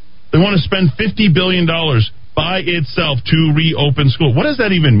 They want to spend $50 billion by itself to reopen school. What does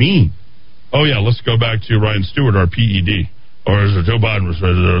that even mean? Oh, yeah, let's go back to Ryan Stewart, our PED. Or as Joe Biden was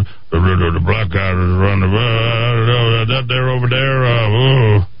the black guy was running that there over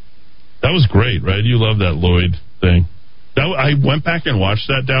there. That was great, right? You love that Lloyd thing. I went back and watched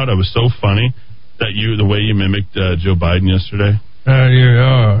that, Dowd. It was so funny that the way you mimicked Joe Biden yesterday.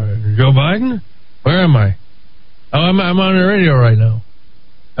 Joe Biden? Where am I? Oh, I'm on the radio right now.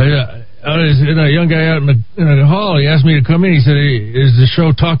 There's a young guy out in the hall. He asked me to come in. He said, "Is the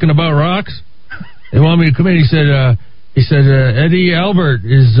show talking about rocks?" They want me to come in. He said, Eddie Albert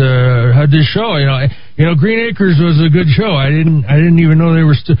had this show. You know, Green Acres was a good show. I didn't even know they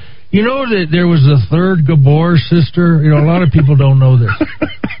were still. You know that there was a third Gabor sister. You know, a lot of people don't know this.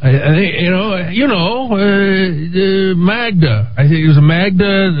 I think Magda. I think it was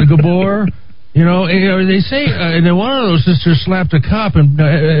Magda the Gabor. They say, and then one of those sisters slapped a cop, and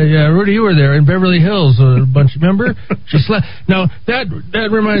Rudy, you were there in Beverly Hills, a bunch. Remember? She slapped. Now that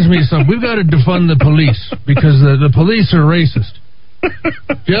reminds me of something. We've got to defund the police because the police are racist.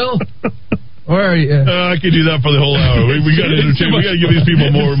 Jill, where are you? I could do that for the whole hour. We got to entertain. We got to give these people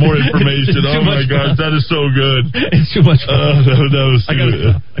more information. Oh my gosh, that is so good. It's too much fun.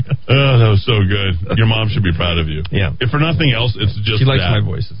 That was so good. Your mom should be proud of you. Yeah. If for nothing else, it's just she likes that. my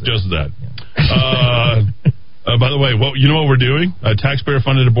voice. Just that. Yeah. By the way, you know what we're doing?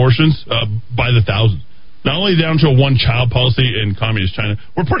 Taxpayer-funded abortions by the thousands. Not only down to a one-child policy in communist China,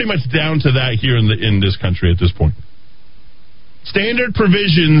 we're pretty much down to that here in this country at this point. Standard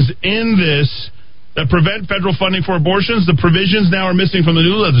provisions in this that prevent federal funding for abortions, the provisions now are missing from the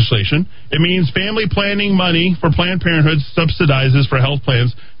new legislation. It means family planning money for Planned Parenthood subsidizes for health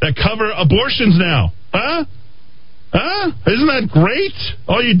plans that cover abortions now. Huh? Isn't that great?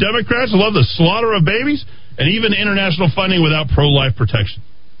 All you Democrats love the slaughter of babies, and even international funding without pro-life protection.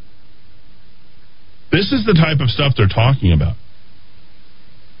 This is the type of stuff they're talking about.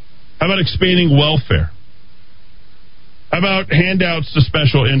 How about expanding welfare? How about handouts to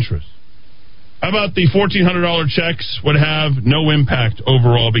special interests? How about the $1,400 checks would have no impact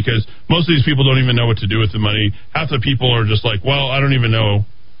overall because most of these people don't even know what to do with the money. Half the people are just like, well, I don't even know.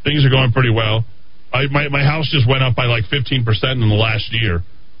 Things are going pretty well. My house just went up by like 15% in the last year.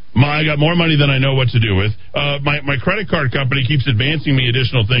 I got more money than I know what to do with. My credit card company keeps advancing me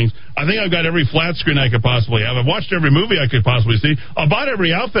additional things. I think I've got every flat screen I could possibly have. I've watched every movie I could possibly see. I bought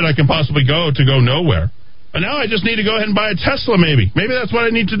every outfit I can possibly go nowhere. And now I just need to go ahead and buy a Tesla, maybe. Maybe that's what I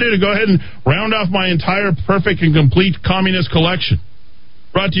need to do to go ahead and round off my entire perfect and complete communist collection.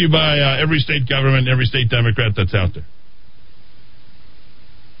 Brought to you by every state government, every state Democrat that's out there.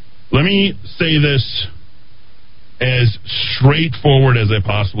 Let me say this as straightforward as I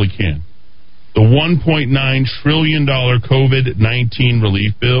possibly can. The $1.9 trillion COVID-19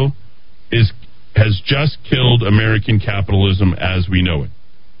 relief bill has just killed American capitalism as we know it.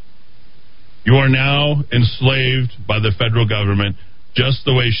 You are now enslaved by the federal government just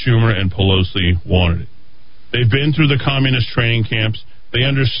the way Schumer and Pelosi wanted it. They've been through the communist training camps. They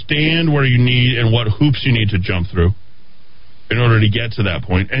understand where you need and what hoops you need to jump through in order to get to that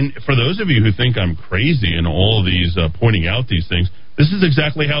point. And for those of you who think I'm crazy in all of these pointing out these things, this is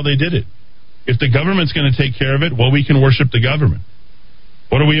exactly how they did it. If the government's going to take care of it, well, we can worship the government.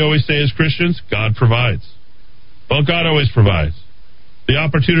 What do we always say as Christians? God provides. Well, God always provides. The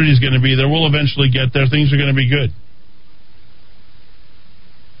opportunity is going to be there. We'll eventually get there. Things are going to be good.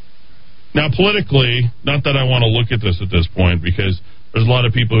 Now, politically, not that I want to look at this point, because there's a lot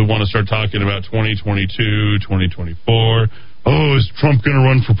of people who want to start talking about 2022, 2024. Oh, is Trump going to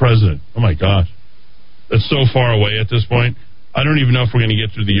run for president? Oh, my gosh. That's so far away at this point. I don't even know if we're going to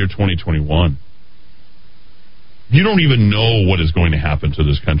get through the year 2021. You don't even know what is going to happen to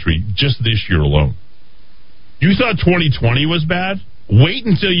this country just this year alone. You thought 2020 was bad? Wait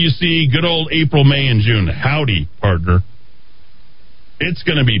until you see good old April, May, and June. Howdy, partner. It's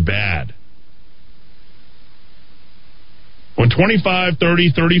going to be bad. When 25,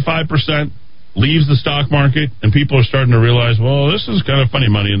 30, 35% leaves the stock market and people are starting to realize, well, this is kind of funny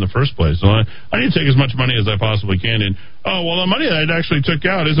money in the first place. So I need to take as much money as I possibly can. And, oh, well, the money that I actually took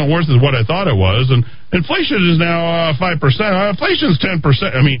out isn't worth what I thought it was. And inflation is now 5%. Inflation's 10%.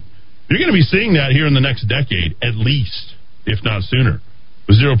 I mean, you're going to be seeing that here in the next decade, at least, if not sooner.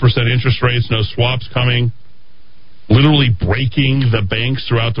 With 0% interest rates, no swaps coming, literally breaking the banks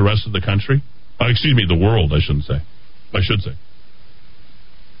throughout the rest of the country. The world, I should say.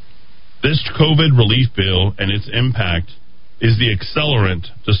 This COVID relief bill and its impact is the accelerant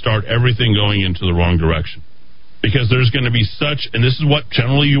to start everything going into the wrong direction. Because there's going to be and this is what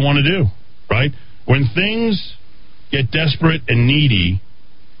generally you want to do, right? When things get desperate and needy,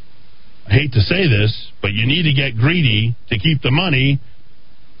 I hate to say this, but you need to get greedy to keep the money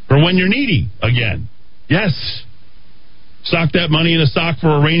for when you're needy again. Yes. Sock that money in a sock for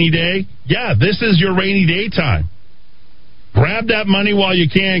a rainy day. Yeah, this is your rainy day time. Grab that money while you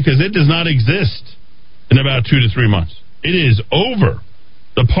can, because it does not exist in about 2 to 3 months. It is over.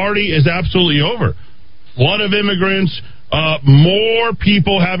 The party is absolutely over. Flood of immigrants, more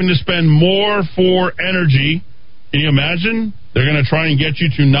people having to spend more for energy. Can you imagine? They're going to try and get you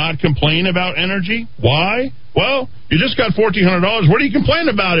to not complain about energy. Why? Well, you just got $1,400. What do you complain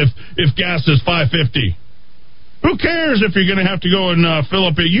about if gas is $5.50? Who cares if you're going to have to go and fill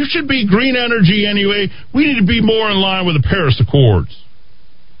up it? You should be green energy anyway. We need to be more in line with the Paris Accords.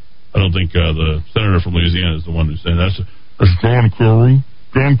 I don't think the senator from Louisiana is the one who's saying that. That's John Kerry.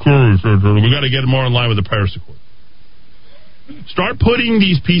 John Kerry said we got to get more in line with the Paris Accords. Start putting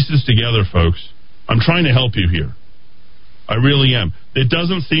these pieces together, folks. I'm trying to help you here. I really am. It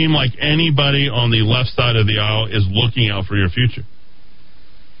doesn't seem like anybody on the left side of the aisle is looking out for your future.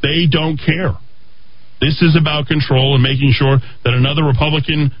 They don't care. This is about control and making sure that another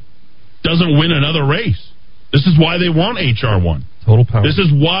Republican doesn't win another race. This is why they want H.R. 1. Total power. This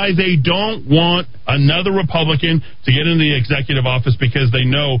is why they don't want another Republican to get into the executive office, because they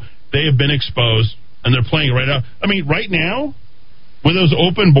know they have been exposed and they're playing it right out. I mean, right now, With those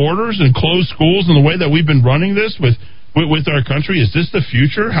open borders and closed schools and the way that we've been running this with our country, is this the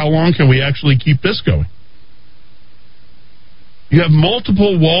future? How long can we actually keep this going? You have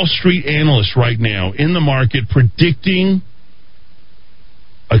multiple Wall Street analysts right now in the market predicting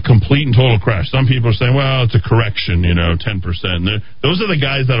a complete and total crash. Some people are saying, well, it's a correction, 10%. Those are the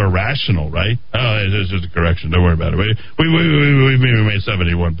guys that are rational, right? Oh, it's just a correction. Don't worry about it. We made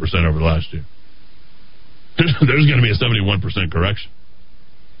 71% over the last year. There's going to be a 71% correction.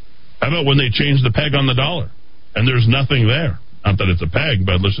 How about when they change the peg on the dollar and there's nothing there? Not that it's a peg,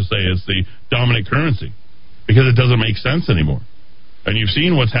 but let's just say it's the dominant currency because it doesn't make sense anymore. And you've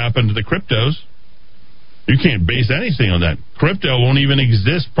seen what's happened to the cryptos. You can't base anything on that. Crypto won't even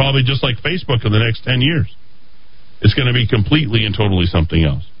exist probably just like Facebook in the next 10 years. It's going to be completely and totally something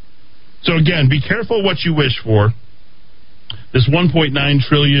else. So again, be careful what you wish for. This $1.9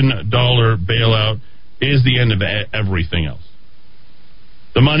 trillion bailout is the end of everything else.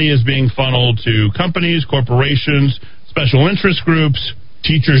 The money is being funneled to companies, corporations, special interest groups,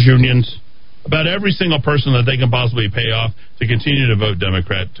 teachers' unions, about every single person that they can possibly pay off to continue to vote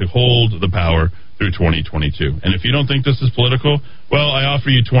Democrat to hold the power through 2022. And if you don't think this is political, well, I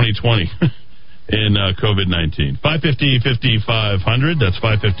offer you 2020 in COVID-19. 550-5500. That's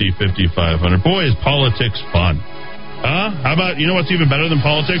 550-5500. Boy, is politics fun. How about, what's even better than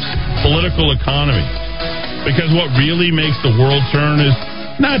politics? Political economy. Because what really makes the world turn is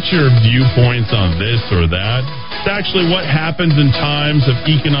not your viewpoints on this or that. It's actually what happens in times of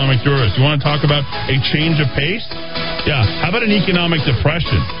economic duress. You want to talk about a change of pace? Yeah. How about an economic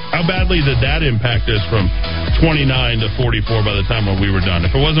depression? How badly did that impact us from 29 to 44 by the time when we were done?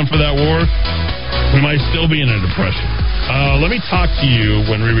 If it wasn't for that war, we might still be in a depression. Let me talk to you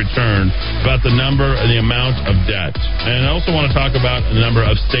when we return about the number and the amount of debt. And I also want to talk about the number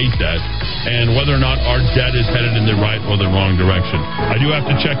of state debt and whether or not our debt is headed in the right or the wrong direction. I do have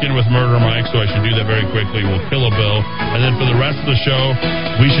to check in with Murder Mike, so I should do that very quickly. We'll kill a bill. And then for the rest of the show,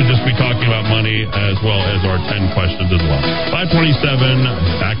 we should just be talking about money as well as our 10 questions as well.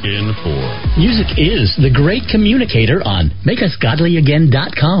 527, back in for. Music is the great communicator on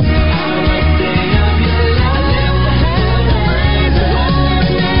MakeUsGodlyAgain.com.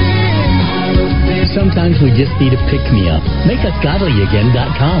 Sometimes we just need a pick-me-up.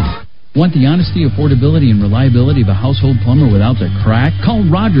 MakeUsGodlyAgain.com. Want the honesty, affordability, and reliability of a household plumber without the crack? Call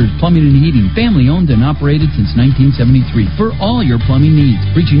Rogers Plumbing and Heating, family owned and operated since 1973 for all your plumbing needs.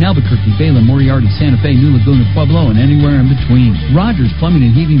 Reaching Albuquerque, Bala, Moriarty, Santa Fe, New Laguna, Pueblo, and anywhere in between. Rogers Plumbing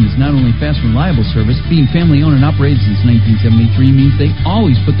and Heating is not only fast and reliable service, being family owned and operated since 1973 means they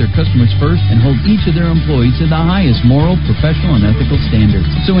always put their customers first and hold each of their employees to the highest moral, professional, and ethical standards.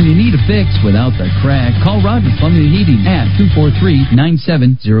 So when you need a fix without the crack, call Rogers Plumbing and Heating at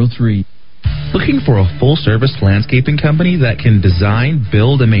 243-9703. Looking for a full-service landscaping company that can design,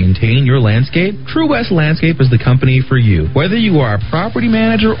 build, and maintain your landscape? True West Landscape is the company for you. Whether you are a property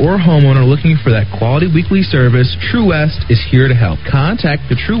manager or homeowner looking for that quality weekly service, True West is here to help.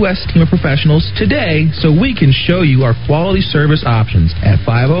 Contact the True West team of professionals today so we can show you our quality service options at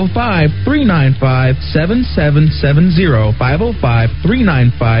 505-395-7770,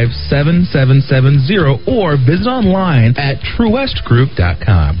 505-395-7770, or visit online at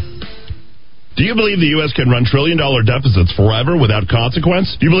truewestgroup.com. Do you believe the U.S. can run trillion-dollar deficits forever without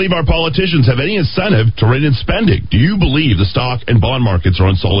consequence? Do you believe our politicians have any incentive to rein in spending? Do you believe the stock and bond markets are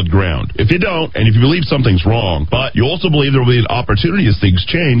on solid ground? If you don't, and if you believe something's wrong, but you also believe there will be an opportunity as things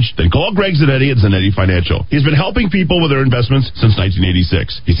change, then call Greg Zanetti at Zanetti Financial. He's been helping people with their investments since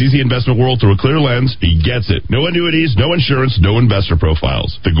 1986. He sees the investment world through a clear lens. He gets it. No annuities, no insurance, no investor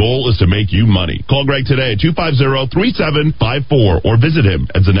profiles. The goal is to make you money. Call Greg today at 250-3754 or visit him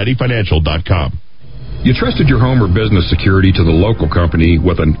at ZanettiFinancial.com. You trusted your home or business security to the local company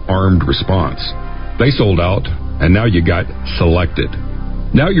with an armed response. They sold out, and now you got Selected.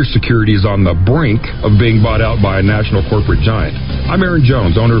 Now your security is on the brink of being bought out by a national corporate giant. I'm Aaron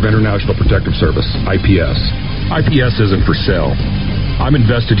Jones, owner of International Protective Service, IPS. IPS isn't for sale. I'm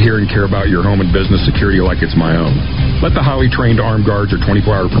invested here and care about your home and business security like it's my own. Let the highly trained armed guards or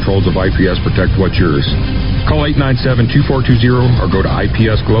 24-hour patrols of IPS protect what's yours. Call 897-2420 or go to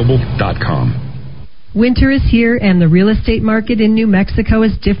ipsglobal.com. Winter is here, and the real estate market in New Mexico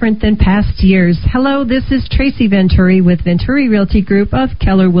is different than past years. Hello, this is Tracy Venturi with Venturi Realty Group of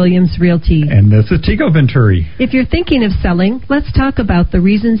Keller Williams Realty. And this is Tico Venturi. If you're thinking of selling, let's talk about the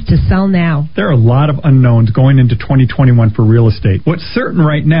reasons to sell now. There are a lot of unknowns going into 2021 for real estate. What's certain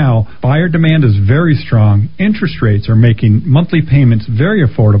right now, buyer demand is very strong, interest rates are making monthly payments very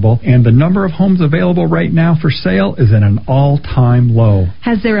affordable, and the number of homes available right now for sale is at an all-time low.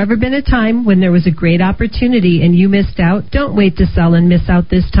 Has there ever been a time when there was a great great opportunity and you missed out? Don't wait to sell and miss out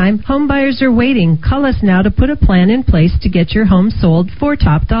this time. Home buyers are waiting. Call us now to put a plan in place to get your home sold for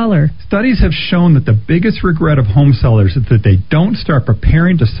top dollar. Studies have shown that the biggest regret of home sellers is that they don't start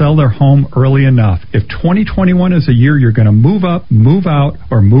preparing to sell their home early enough. If 2021 is a year you're going to move up, move out,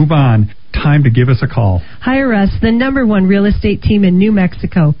 or move on, time to give us a call. Hire us, the #1 real estate team in New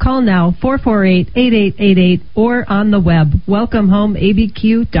Mexico. Call now, 448-8888, or on the web,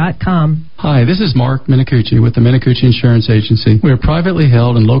 welcomehomeabq.com. Hi, this is Mark Minicucci with the Minicucci Insurance Agency. We are privately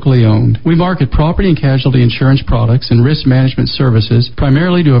held and locally owned. We market property and casualty insurance products and risk management services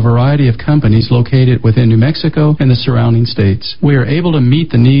primarily to a variety of companies located within New Mexico and the surrounding states. We are able to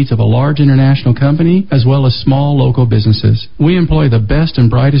meet the needs of a large international company as well as small local businesses. We employ the best and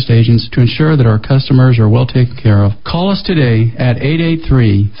brightest agents to ensure that our customers are well taken care of. Call us today at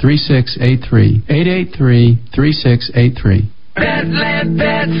 883-3683. 883-3683. Petland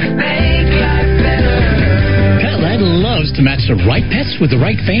Pets make life better. Petland loves to match the right pets with the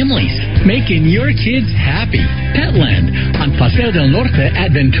right families, making your kids happy. Petland on Paseo del Norte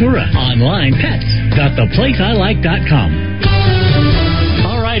at Ventura. Online pets.theplaceilike.com.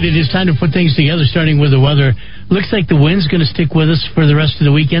 All right, it is time to put things together, starting with the weather. Looks like the wind's going to stick with us for the rest of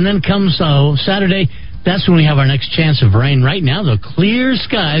the weekend. Then comes Saturday. That's when we have our next chance of rain. Right now, the clear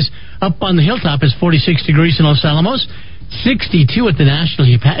skies up on the hilltop is 46 degrees in Los Alamos. 62 at the National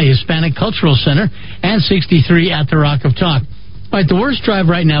Hispanic Cultural Center, and 63 at the Rock of Talk. All right, the worst drive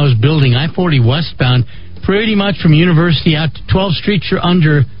right now is building I-40 westbound, pretty much from University out to 12th Street. You're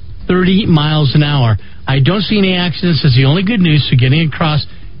under 30 miles an hour. I don't see any accidents. That's the only good news, so getting across,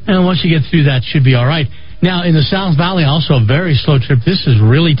 and once you get through that, should be all right. Now, in the South Valley, also a very slow trip. This is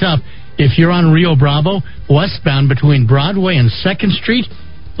really tough. If you're on Rio Bravo, westbound between Broadway and 2nd Street,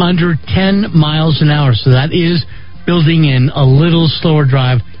 under 10 miles an hour. So that is building in a little slower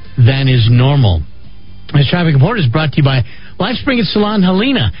drive than is normal. This traffic report is brought to you by LifeSpring at Salon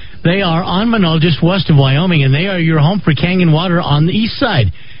Helena. They are on Monroe, just west of Wyoming, and they are your home for Kangen water on the east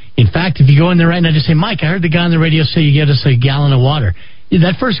side. In fact, if you go in there right now, just say, Mike, I heard the guy on the radio say you get us a gallon of water.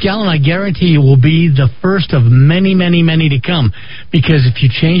 That first gallon, I guarantee you, will be the first of many, many, many to come. Because if you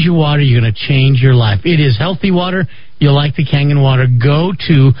change your water, you're going to change your life. It is healthy water. You'll like the Kangen water. Go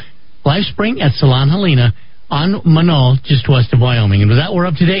to LifeSpring at Salon Helena on Monroe, just west of Wyoming. And with that, we're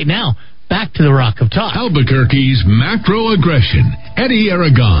up to date now. Back to the Rock of Talk. Albuquerque's macro aggression. Eddie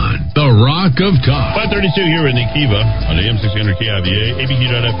Aragon, the Rock of Talk. 532 here in Nikiva on AM 600 KIVA,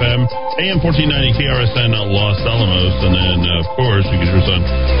 ABQ.FM, AM 1490 KRSN Los Alamos, and then, of course, we can hear us on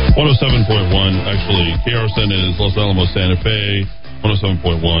 107.1. Actually, KRSN is Los Alamos, Santa Fe.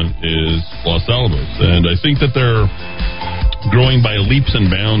 107.1 is Los Alamos. And I think that they're growing by leaps and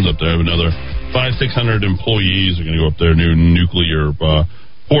bounds up there. I have another 500-600 employees are going to go up there, new nuclear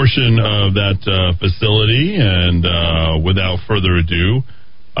portion of that facility. And without further ado,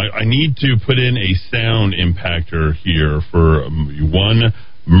 I need to put in a sound impactor here for one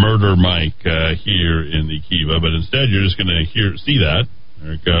Murder Mike here in the Kiva. But instead, you're just going to see that.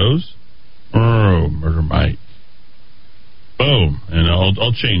 There it goes. Oh, Murder Mike. Boom. And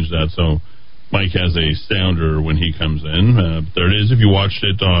I'll change that so Mike has a sounder when he comes in. There it is. If you watched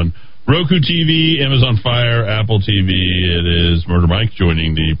it on Roku TV, Amazon Fire, Apple TV, it is Murder Mike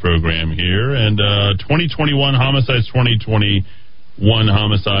joining the program here. And 2021 homicides, 2021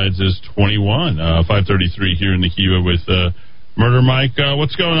 homicides is 21. 533 here in the Kiva with Murder Mike.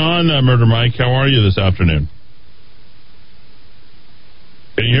 What's going on, Murder Mike? How are you this afternoon?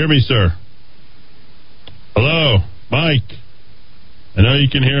 Can you hear me, sir? Hello, Mike. I know you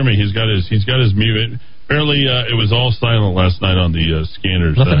can hear me. He's got his mute. Apparently, it was all silent last night on the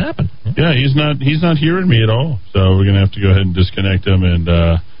scanners. Nothing happened. Yeah, he's not hearing me at all. So we're gonna have to go ahead and disconnect him. And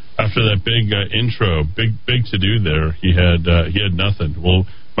after that big intro, big to do there, he had nothing. We'll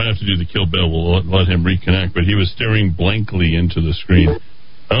might have to do the Kill Bill. We'll let him reconnect. But he was staring blankly into the screen.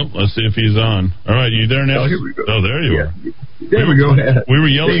 Oh, let's see if he's on. All right, you there now? Oh, here we go. Oh, there you are. There we go. We were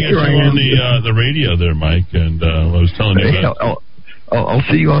yelling at you on the radio there, Mike, and I was telling you about. I'll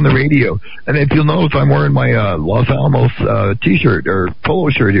see you on the radio. And if you'll notice, I'm wearing my Los Alamos T-shirt or polo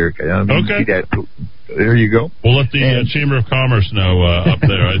shirt here. Okay. There you go. We'll let the Chamber of Commerce know up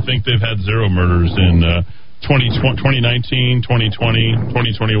there. I think they've had 0 murders in 2019, 2020,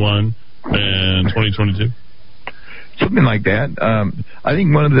 2021, and 2022. Something like that. I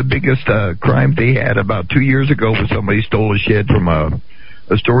think one of the biggest crimes they had about 2 years ago was somebody stole a shed from a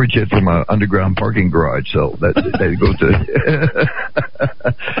storage shed from an underground parking garage. So that goes to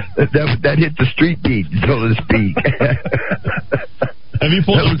that hit the street beat, so to speak. Have you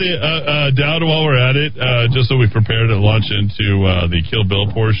pulled up the Dowd while we're at it, just so we prepare to launch into the Kill Bill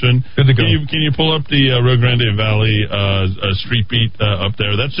portion? Good to go. Can you pull up the Rio Grande Valley street beat up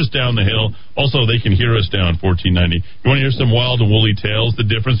there? That's just down the hill. Also, they can hear us down 1490. You want to hear some wild and woolly tales? The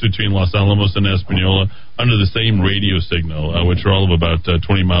difference between Los Alamos and Espanola under the same radio signal, which are all of about 20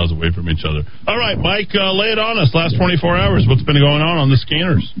 miles away from each other. All right, Mike, lay it on us. Last 24 hours, what's been going on the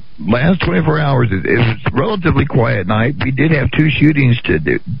scanners? Last 24 hours, it was a relatively quiet night. We did have two shootings to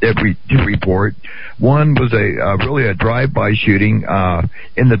report. One was really a drive-by shooting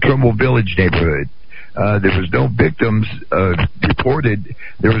in the Trumbull Village neighborhood. There was no victims reported.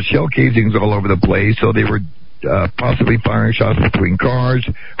 There was shell casings all over the place, so they were possibly firing shots between cars.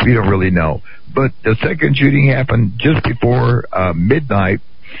 We don't really know. But the second shooting happened just before midnight,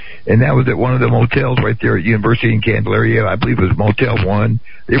 and that was at one of the motels right there at University in Candelaria. I believe it was Motel 1.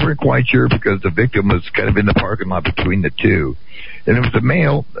 They weren't quite sure because the victim was kind of in the parking lot between the two. And it was a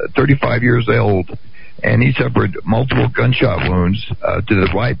male, 35 years old, and he suffered multiple gunshot wounds to the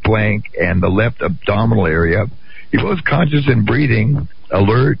right flank and the left abdominal area. He was conscious and breathing,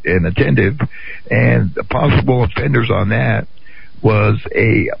 alert and attentive, and the possible offenders on that was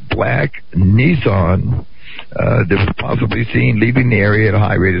a black Nissan that was possibly seen leaving the area at a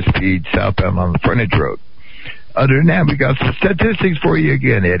high rate of speed southbound on the frontage road. Other than that, we got some statistics for you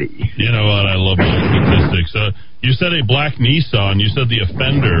again, Eddie. You know what? I love those statistics. You said a black Nissan. You said the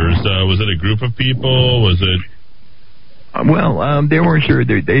offenders. Was it a group of people? Was it... They weren't sure.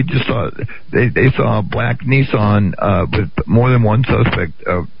 They just saw they saw a black Nissan with more than one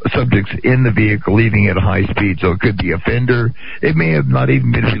subjects in the vehicle leaving at a high speed. So it could be a fender. It may have not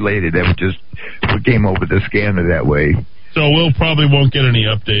even been related. That was just what came over the scanner that way. So we'll probably won't get any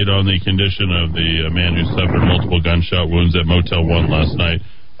update on the condition of the man who suffered multiple gunshot wounds at Motel 1 last night.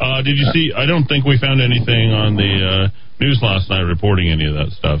 Did you see? I don't think we found anything on the news last night reporting any of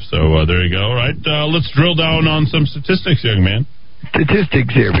that stuff. So there you go. All right, let's drill down on some statistics, young man.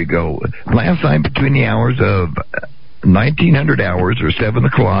 Statistics, here we go. Last night between the hours of 1900 hours or 7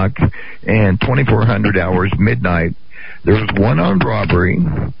 o'clock and 2400 hours midnight, there was one armed robbery.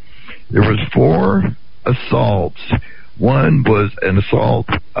 There was 4 assaults. One was an assault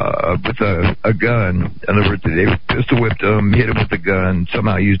with a gun. In other words, they pistol whipped him, hit him with a gun,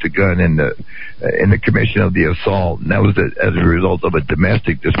 somehow used a gun in the commission of the assault, and that was as a result of a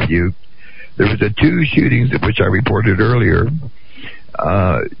domestic dispute. There was 2 shootings of which I reported earlier.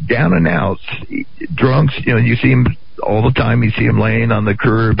 Down and outs, drunks. You see them all the time. You see them laying on the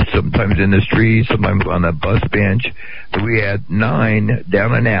curb, sometimes in the street, sometimes on a bus bench. But we had 9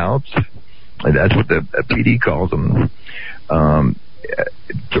 down and outs. That's what the PD calls them.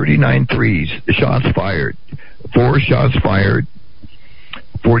 39 threes, shots fired. 4 shots fired.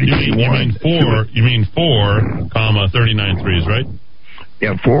 41. You mean 4,39 threes, right?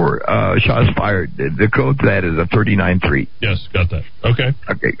 Yeah, 4 shots fired. The code to that is a 39-3. Yes, got that. Okay,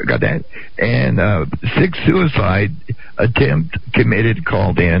 got that. And 6 suicide attempt committed,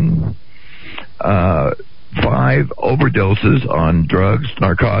 called in. 5 overdoses on drugs,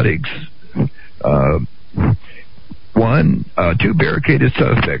 narcotics. 2 barricaded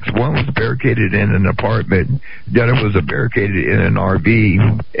suspects. One was barricaded in an apartment. The other was barricaded in an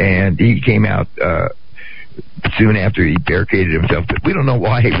RV, and he came out soon after he barricaded himself. But we don't know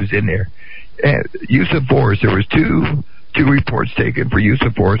why he was in there. Use of force. There was two reports taken for use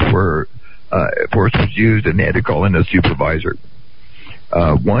of force where force was used, and they had to call in a supervisor.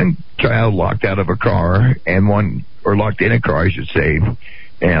 One child locked out of a car, or locked in a car, I should say.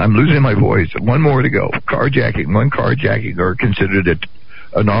 And I'm losing my voice. 1 more to go. Carjacking. 1 carjacking are considered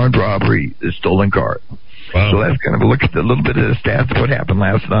an armed robbery, a stolen car. Wow. So that's kind of a look at a little bit of the stats of what happened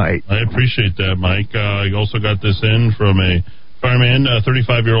last night. I appreciate that, Mike. I also got this in from a fireman. A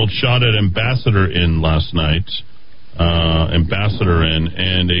 35-year-old shot at Ambassador Inn last night. Ambassador Inn.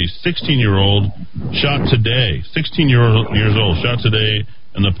 And a 16-year-old shot today. 16 years old shot today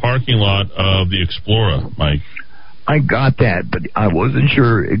in the parking lot of the Explorer, Mike. I got that, but I wasn't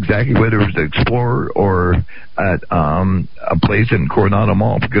sure exactly whether it was the Explorer or at a place in Coronado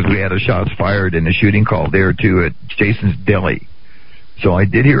Mall, because we had a shots fired and a shooting call there too at Jason's Deli. So I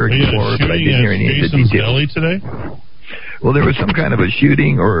did hear Explorer, but I didn't hear any of the details. Deli today? Well, there was some kind of a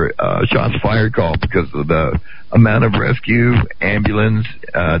shooting or shots fired call because of the amount of rescue ambulance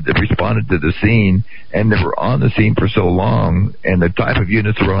that responded to the scene, and they were on the scene for so long, and the type of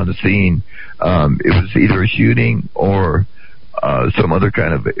units that were on the scene, it was either a shooting or some other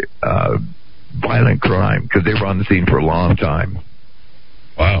kind of violent crime, because they were on the scene for a long time.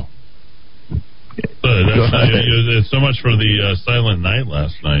 Wow. It's so much for the Silent Night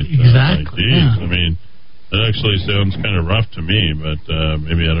last night. Exactly. I mean, That actually sounds kind of rough to me, but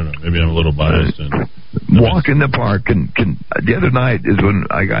maybe, I don't know, maybe I'm a little biased. Walk in the park, and the other night is when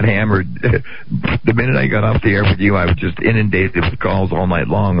I got hammered. The minute I got off the air with you, I was just inundated with calls all night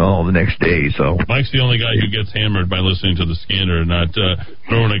long, all the next day. So Mike's the only guy who gets hammered by listening to the Scanner, not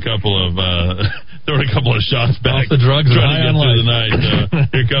throwing a couple of shots back. Off the drugs, trying to get through the life.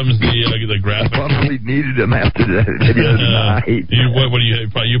 night. Here comes the graphic. Probably needed them after the other night.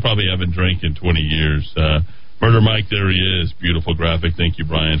 You probably haven't drank in 20 years. Murder Mike, there he is. Beautiful graphic. Thank you,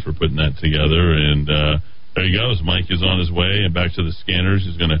 Brian, for putting that together. And there he goes. Mike is on his way and back to the Scanners.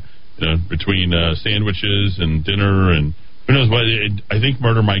 He's going to, between sandwiches and dinner and who knows what. I think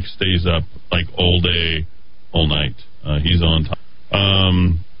Murder Mike stays up like all day, all night. He's on time.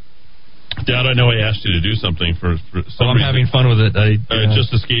 Dad, I know I asked you to do something for some I'm reason. having fun with it. It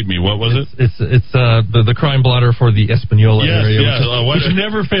just escaped me. What was it? It's the crime blotter for the Espanola area, which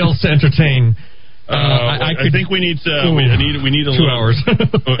never fails to entertain. I think we need we need 2 hours.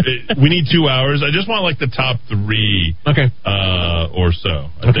 We need 2 hours. I just want like the top 3. Okay. Or so.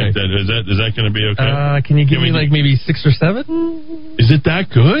 I think is that going to be okay? Can you give me like maybe 6 or 7? Is it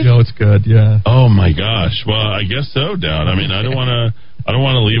that good? No, it's good. Yeah. Oh my gosh. Well, I guess so, Dad. I mean, I don't want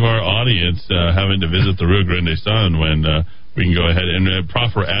to leave our audience having to visit the Rio Grande Sun when we can go ahead and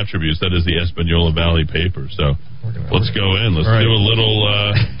proper attributes. That is the Espanola Valley paper. So let's go in. Let's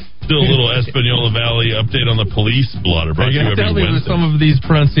do a little Espanola Valley update on the police blotter. Brought to you every Wednesday. With some of these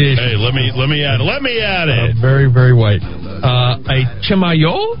pronunciations. Hey, let me add it. Very, very white. A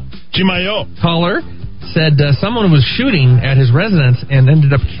Chimayo caller said someone was shooting at his residence and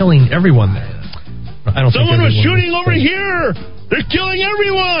ended up killing everyone there. Someone was shooting over here. They're killing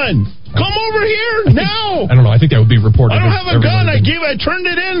everyone. Come over here now. I don't know. I think that would be reported. I don't have a gun. I turned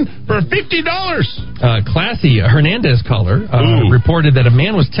it in for $50. Classy Hernandez caller reported that a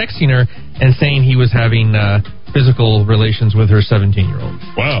man was texting her and saying he was having physical relations with her 17-year-old.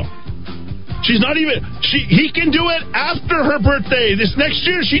 Wow. She's not even. He can do it after her birthday. This next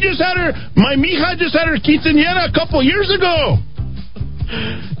year, my mija just had her quinceañera a couple years ago.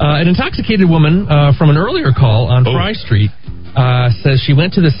 An intoxicated woman from an earlier call on Fry Street says she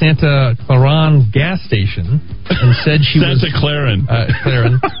went to the Santa Claran gas station and said she Claran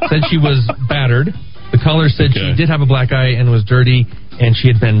said she was battered. The caller said she did have a black eye and was dirty, and she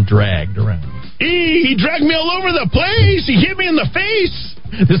had been dragged around. He dragged me all over the place. He hit me in the face.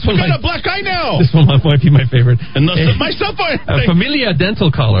 This one got a black eye now. This one might be my favorite. And my cell phone. A Familia Dental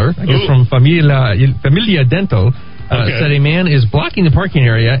caller, I guess from Familia Dental, said a man is blocking the parking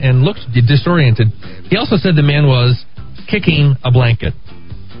area and looked disoriented. He also said the man was kicking a blanket.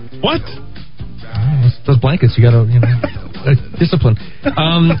 What? Those blankets, you gotta, discipline.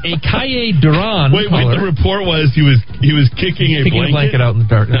 A Calle Duran. Wait, the report was he was kicking a blanket out in the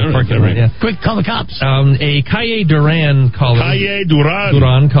dark parking lot. Yeah. Quick, call the cops. A Calle Duran caller.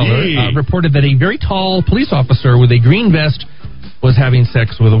 Duran caller reported that a very tall police officer with a green vest was having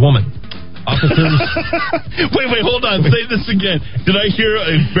sex with a woman. Officers. Wait, hold on. Say this again. Did I hear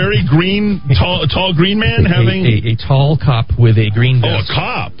a very tall green man having a tall cop with a green vest? Oh, a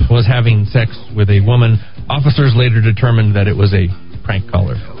cop was having sex with a woman. Officers later determined that it was a prank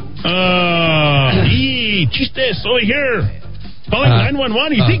caller. Chistes, over here. Calling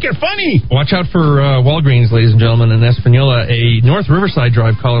 911. You think you're funny? Watch out for Walgreens, ladies and gentlemen, in Espanola. A North Riverside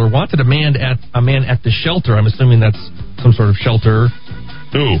Drive caller wanted a man at the shelter. I'm assuming that's some sort of shelter.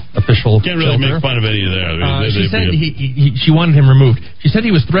 Official can't really shelter. Make fun of any of that. She said she wanted him removed. She said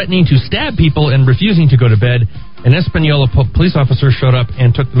he was threatening to stab people and refusing to go to bed. An Espanola police officer showed up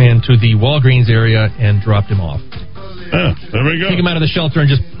and took the man to the Walgreens area and dropped him off. There we go. Take him out of the shelter and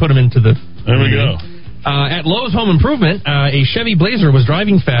just put him into the... There we go. At Lowe's Home Improvement, a Chevy Blazer was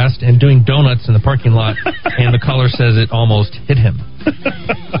driving fast and doing donuts in the parking lot, and the caller says it almost hit him.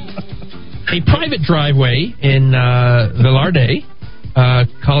 A private driveway in Velarde...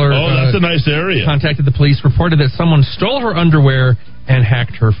 caller that's a nice area. Contacted the police, reported that someone stole her underwear and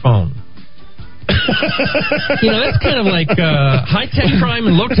hacked her phone. That's kind of like high-tech crime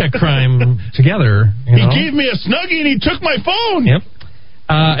and low-tech crime together. He gave me a Snuggie and he took my phone. Yep.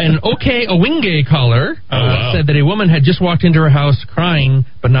 An OK Owinge caller said that a woman had just walked into her house crying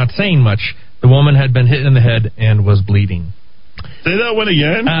but not saying much. The woman had been hit in the head and was bleeding. Say that one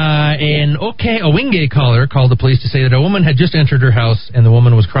again. An OK Owinge caller called the police to say that a woman had just entered her house and the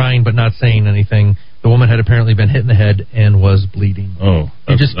woman was crying but not saying anything. The woman had apparently been hit in the head and was bleeding. Oh,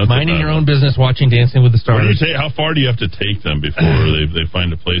 just minding your own business, watching Dancing with the Stars. How far do you have to take them before they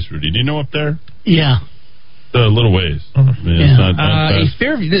find a place, Rudy? Do you know up there? Yeah. A little ways. Yeah. It's not a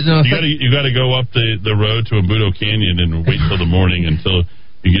Fairview. You got to go up the road to Embudo Canyon and wait till the morning until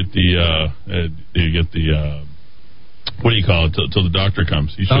You get the what do you call it till the doctor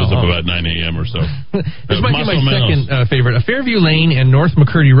comes. He shows up about 9 a.m. or so. This might be my second favorite. A Fairview Lane and North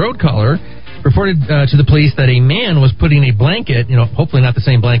McCurdy Road caller reported to the police that a man was putting a blanket, hopefully not the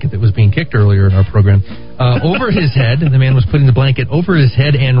same blanket that was being kicked earlier in our program, over his head. And the man was putting the blanket over his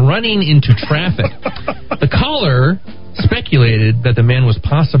head and running into traffic. The caller speculated that the man was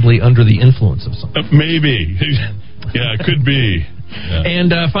possibly under the influence of something. Maybe. Yeah, it could be. Yeah.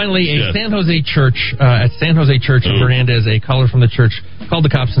 And finally, San Jose Church, at San Jose Church in Hernandez, a caller from the church called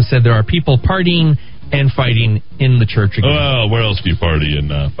the cops and said there are people partying and fighting in the church again. Well, where else do you party and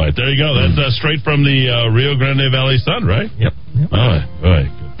fight? There you go. That's straight from the Rio Grande Valley Sun, right? Yep. All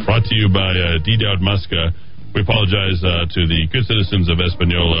right. Brought to you by D. Dowd Musca. We apologize to the good citizens of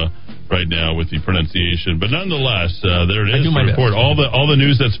Espanola right now with the pronunciation, but nonetheless, there it is to report all the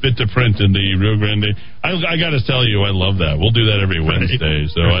news that's fit to print in the Rio Grande. I got to tell you, I love that. We'll do that every Wednesday.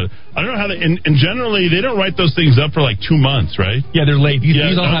 So I don't know how. And generally, they don't write those things up for like 2 months, right? Yeah, they're late. These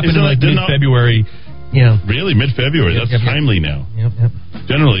all happen in like mid-February. Yeah. Really, mid-February. That's timely now. Yep.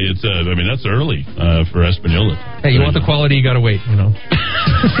 Generally, it's that's early for Espanola. Hey, you want the quality, you got to wait.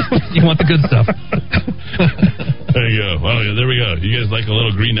 You want the good stuff. There you go. Oh, yeah, there we go. You guys like a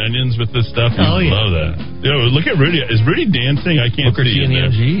little green onions with this stuff? You love that. Look at Rudy. Is Rudy dancing? I can't see him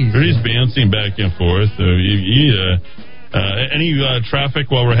there. Rudy's bouncing back and forth. You need any traffic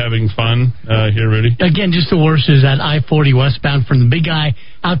while we're having fun here, Rudy? Again, just the worst is at I-40 westbound from the Big I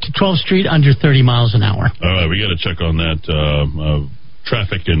out to 12th Street under 30 miles an hour. All right, we got to check on that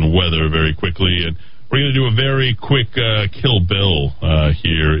traffic and weather very quickly. And we're going to do a very quick Kill Bill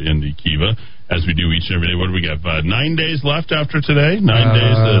here in the Kiva, as we do each and every day. What do we got? 9 days left after today? 9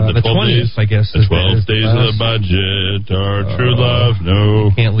 days? The 12 days? I guess. The 12 days of the budget. Our true love.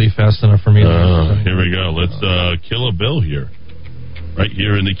 No. Can't leave fast enough for me. Here we go. Let's kill a bill here. Right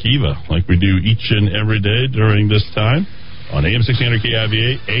here in the Kiva, like we do each and every day during this time. On AM 1600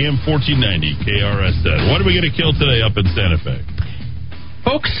 KIVA, AM 1490 KRSN. What are we going to kill today up in Santa Fe?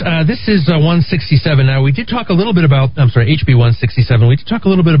 Folks, this is 167. Now, we did talk a little bit about, HB 167. We did talk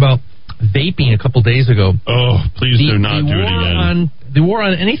a little bit about vaping a couple days ago. Oh, please do not do it again. The war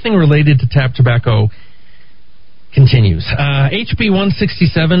on anything related to tap tobacco continues. HB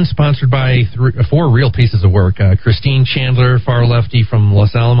 167, sponsored by 4 real pieces of work. Christine Chandler, far lefty from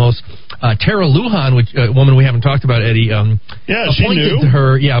Los Alamos. Tara Lujan, a woman we haven't talked about, Eddie. Appointed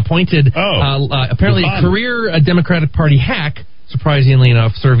her. Yeah, appointed. Apparently, Lujan. A career Democratic Party hack. Surprisingly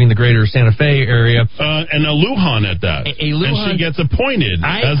enough, serving the greater Santa Fe area. And a Lujan at that. A Lujan. And she gets appointed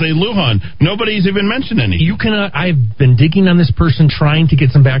as a Lujan. Nobody's even mentioned anything. You cannot. I've been digging on this person, trying to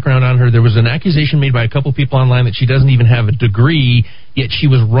get some background on her. There was an accusation made by a couple people online that she doesn't even have a degree, yet she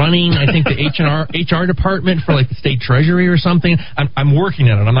was running, I think, the HR department for like the state treasury or something. I'm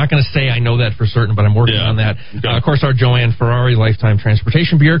working on it. I'm not going to say I know that for certain, but I'm working on that. Okay. Of course, our Joanne Ferrari, lifetime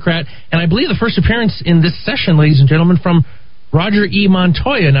transportation bureaucrat. And I believe the first appearance in this session, ladies and gentlemen, from Roger E.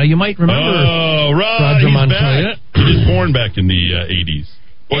 Montoya. Now, you might remember Roger Montoya. Back. He did porn back in the 80s.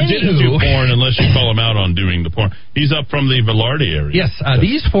 Or didn't do porn unless you call him out on doing the porn. He's up from the Velarde area. Yes,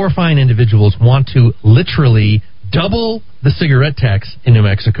 these 4 fine individuals want to literally double the cigarette tax in New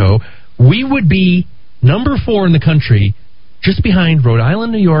Mexico. We would be number 4 in the country, just behind Rhode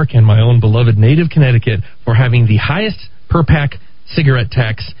Island, New York, and my own beloved native Connecticut, for having the highest per-pack cigarette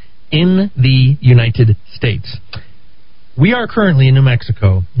tax in the United States. We are currently in New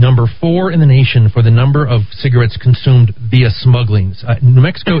Mexico, number 4 in the nation for the number of cigarettes consumed via smugglings. New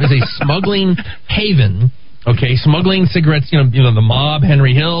Mexico is a smuggling haven. Okay, smuggling cigarettes, you know, the mob,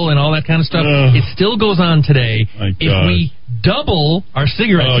 Henry Hill, and all that kind of stuff. It still goes on today. If we double our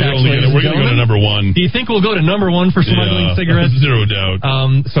cigarette tax, we're going to go to number 1. Do you think we'll go to number 1 for smuggling cigarettes? Zero doubt.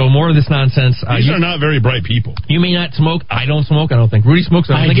 So more of this nonsense. These are not very bright people. You may not smoke. I don't smoke. I don't think Rudy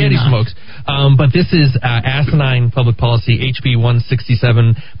smokes. I don't think Eddie smokes. But this is asinine public policy, HB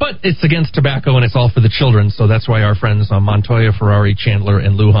 167. But it's against tobacco, and it's all for the children. So that's why our friends Montoya, Ferrari, Chandler,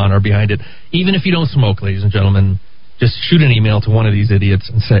 and Lujan are behind it. Even if you don't smoke, ladies and gentlemen, just shoot an email to one of these idiots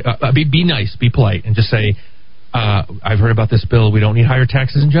and say, be nice, be polite, and just say, I've heard about this bill. We don't need higher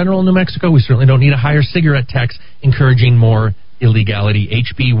taxes in general in New Mexico. We certainly don't need a higher cigarette tax encouraging more illegality.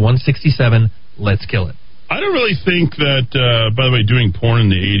 HB 167, let's kill it. I don't really think that, by the way, doing porn in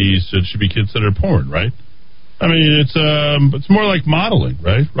the 80s should be considered porn, right? I mean, it's more like modeling,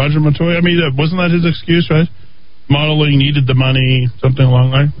 right? Roger Montoya, I mean, wasn't that his excuse, right? Modeling, needed the money, something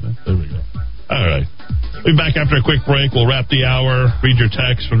along that line. There we go. All right. We'll be back after a quick break. We'll wrap the hour, read your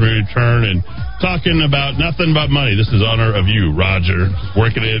text when we return, and talking about nothing but money. This is honor of you, Roger. Just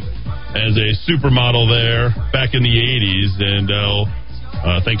working it as a supermodel there back in the 80s, and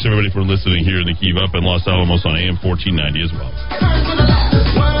Thanks, everybody, for listening here in the Keep Up in Los Alamos on AM 1490 as well.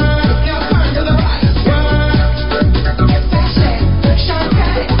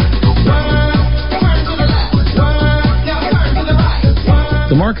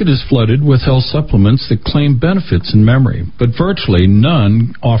 The market is flooded with health supplements that claim benefits in memory, but virtually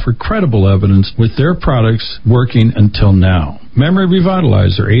none offer credible evidence with their products working until now. Memory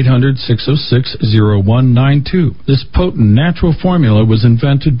Revitalizer, 800-606-0192. This potent natural formula was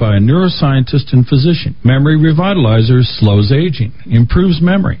invented by a neuroscientist and physician. Memory Revitalizer slows aging, improves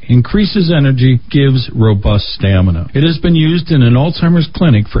memory, increases energy, gives robust stamina. It has been used in an Alzheimer's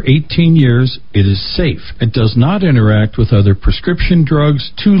clinic for 18 years. It is safe. It does not interact with other prescription drugs.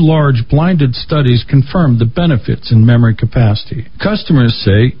 2 large blinded studies confirm the benefits in memory capacity. Customers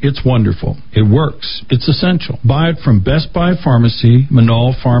say it's wonderful. It works. It's essential. Buy it from Best Buy Pharmacy,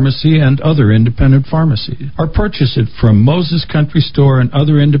 Manal Pharmacy, and other independent pharmacies. Or purchase it from Moses Country Store and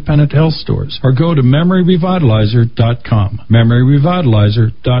other independent health stores. Or go to MemoryRevitalizer.com.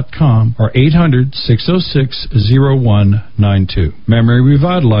 MemoryRevitalizer.com or 800-606-0192.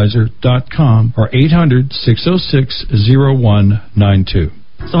 MemoryRevitalizer.com or 800-606-0192.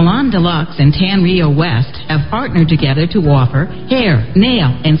 Salon Deluxe and Tan Rio West have partnered together to offer hair, nail,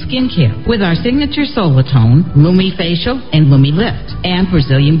 and skincare with our signature Solatone, Lumi Facial, and Lumi Lift, and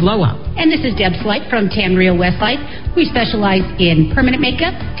Brazilian Blowout. And this is Deb Slight from Tan Rio West Light. We specialize in permanent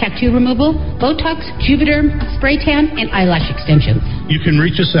makeup, tattoo removal, Botox, Juvederm, spray tan, and eyelash extensions. You can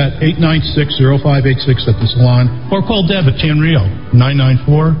reach us at 896-0586 at the salon or call Deb at Tan Rio,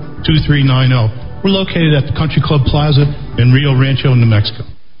 994-2390. We're located at the Country Club Plaza in Rio Rancho, New Mexico.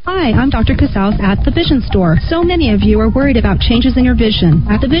 Hi, I'm Dr. Casals at The Vision Store. So many of you are worried about changes in your vision.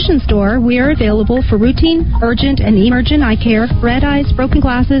 At The Vision Store, we are available for routine, urgent, and emergent eye care, red eyes, broken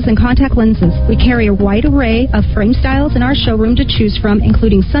glasses, and contact lenses. We carry a wide array of frame styles in our showroom to choose from,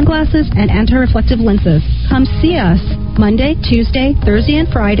 including sunglasses and anti-reflective lenses. Come see us Monday, Tuesday, Thursday, and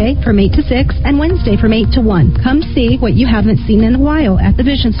Friday from 8 to 6, and Wednesday from 8 to 1. Come see what you haven't seen in a while at The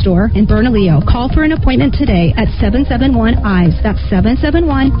Vision Store in Bernalillo. Call for an appointment today at 771-EYES. That's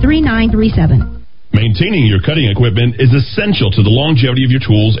 771-3937. Maintaining your cutting equipment is essential to the longevity of your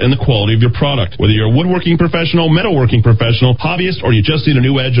tools and the quality of your product. Whether you're a woodworking professional, metalworking professional, hobbyist, or you just need a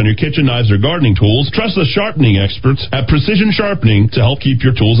new edge on your kitchen knives or gardening tools, trust the sharpening experts at Precision Sharpening to help keep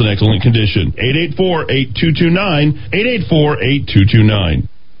your tools in excellent condition. 884-8229, 884-8229.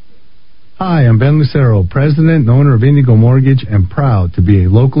 Hi, I'm Ben Lucero, president and owner of Indigo Mortgage, and proud to be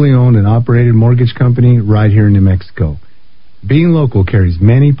a locally owned and operated mortgage company right here in New Mexico. Being local carries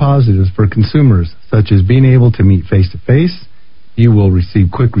many positives for consumers, such as being able to meet face-to-face. You will receive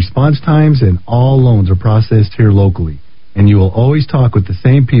quick response times, and all loans are processed here locally. And you will always talk with the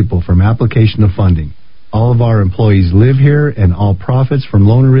same people from application to funding. All of our employees live here, and all profits from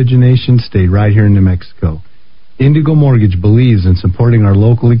loan origination stay right here in New Mexico. Indigo Mortgage believes in supporting our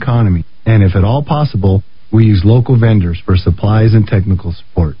local economy, and if at all possible, we use local vendors for supplies and technical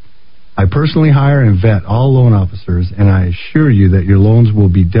support. I personally hire and vet all loan officers, and I assure you that your loans will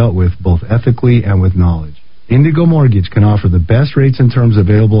be dealt with both ethically and with knowledge. Indigo Mortgage can offer the best rates and terms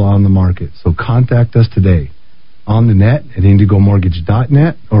available on the market, so contact us today. On the net at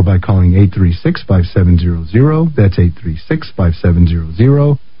indigomortgage.net or by calling 836-5700. That's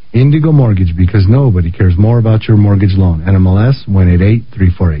 836-5700. Indigo Mortgage, because nobody cares more about your mortgage loan. NMLS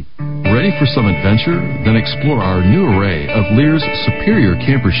 188348. Ready for some adventure? Then explore our new array of Lear's superior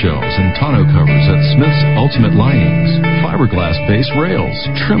camper shells and tonneau covers at Smith's Ultimate Linings. Fiberglass-based rails,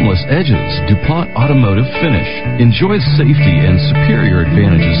 trimless edges, DuPont automotive finish. Enjoy the safety and superior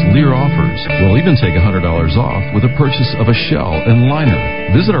advantages Lear offers. We'll even take $100 off with a purchase of a shell and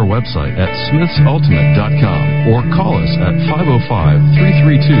liner. Visit our website at smithsultimate.com or call us at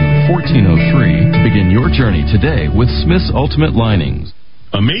 505-332-1403 to begin your journey today with Smith's Ultimate Linings.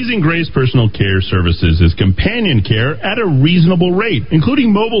 Amazing Grace Personal Care Services is companion care at a reasonable rate,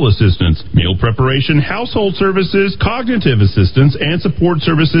 including mobile assistance, meal preparation, household services, cognitive assistance, and support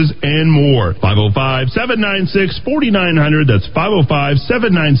services, and more. 505-796-4900. That's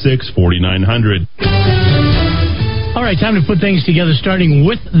 505-796-4900. All right, time to put things together, starting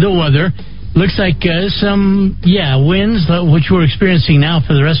with the weather. Looks like some winds, which we're experiencing now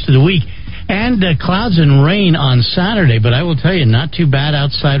for the rest of the week. And clouds and rain on Saturday, but I will tell you, not too bad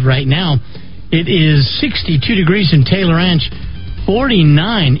outside right now. It is 62 degrees in Taylor Ranch,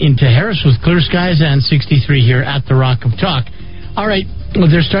 49 in Harris with clear skies, and 63 here at the Rock of Talk. All right, well,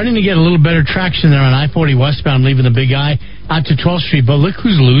 they're starting to get a little better traction there on I-40 westbound, leaving the Big I out to 12th Street, but look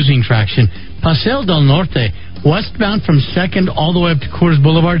who's losing traction. Paseo del Norte, westbound from 2nd all the way up to Coors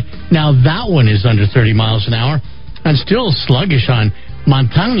Boulevard. Now that one is under 30 miles an hour, and still sluggish on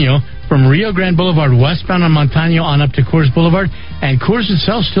Montano from Rio Grande Boulevard westbound on Montano on up to Coors Boulevard. And Coors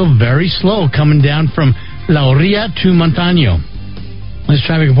itself still very slow coming down from La Orilla to Montano. This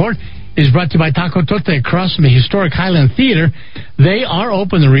traffic report is brought to you by Taco Tote across from the historic Highland Theater. They are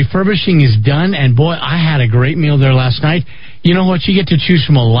open. The refurbishing is done. And, boy, I had a great meal there last night. You know what? You get to choose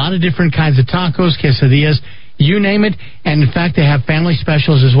from a lot of different kinds of tacos, quesadillas, you name it. And, in fact, they have family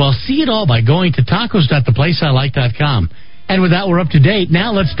specials as well. See it all by going to tacos.theplaceilike.com. And with that, we're up to date.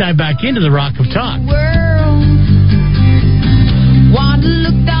 Now let's dive back into the Rock of Talk.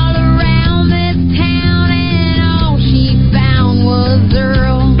 Looked all around this town and all she found was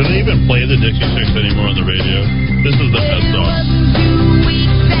Earl. Do they even play the Dixie Chicks anymore on the radio? This is the best song. 2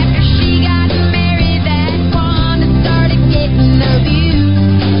 weeks after she got married that Wanda started getting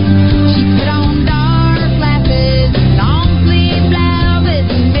abused. She put on dark glasses, long sleeve blouses,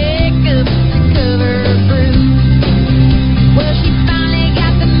 and makeup to cover her bruise. Well, she finally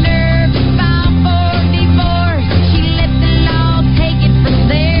got the nerve to file for divorce. She let the law take it from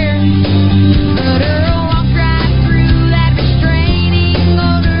there. But Earl walked right through that restraining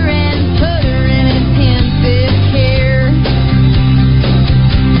order and put her in intensive care.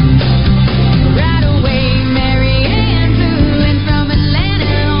 Right away, Mary Ann flew in from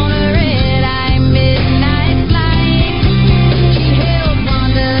Atlanta on a red-eye midnight flight. She held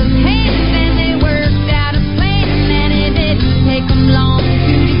Wanda's hand and they worked out a plan, and it didn't take them long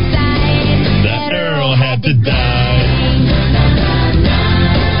to decide That Earl had to die.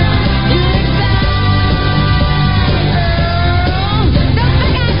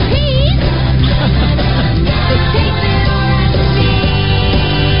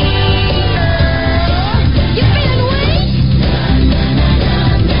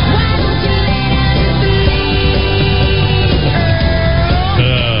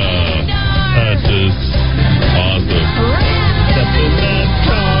 That's just awesome. All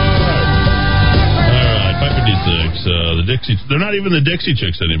right, 556. The Dixie. They're not even the Dixie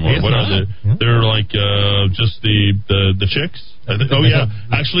Chicks anymore. It's What not. are they? They're like just the Chicks. Oh yeah,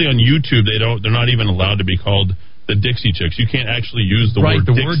 actually on YouTube they're not even allowed to be called the Dixie Chicks. You can't actually use the word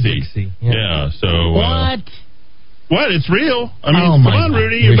Dixie. Word Dixie. Yeah. So what? It's real. I mean, Oh, come my on, God.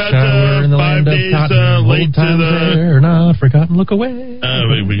 Rudy. You're about 5 days late to the. There, not forgotten. Look away.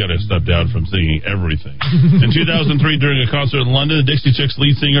 We got to step down from singing everything. In 2003, during a concert in London, the Dixie Chicks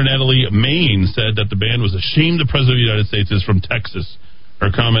lead singer Natalie Maine said that the band was ashamed the President of the United States is from Texas.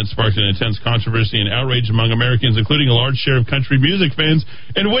 Her comment sparked an intense controversy and outrage among Americans, including a large share of country music fans,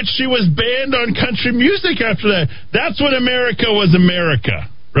 in which she was banned on country music after that. That's when America was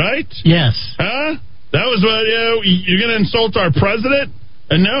America, right? Yes. Huh? That was what, you're going to insult our president?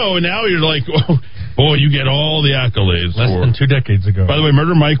 And no, now you're like, oh, boy, you get all the accolades. Less than 2 decades ago. By the way,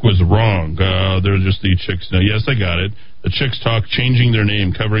 Murder Mike was wrong. They're just the Chicks now. Yes, I got it. The Chicks Talk, changing their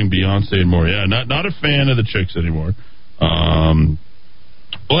name, covering Beyonce and more. Yeah, not a fan of the Chicks anymore. Oh,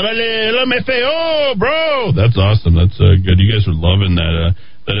 bro! That's awesome. That's good. You guys are loving that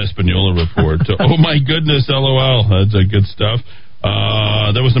Espanola report. Oh, my goodness, LOL. That's good stuff.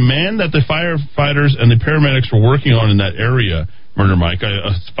 There was a man that the firefighters and the paramedics were working on in that area, Murder Mike.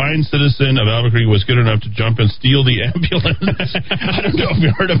 A fine citizen of Albuquerque was good enough to jump and steal the ambulance. I don't know if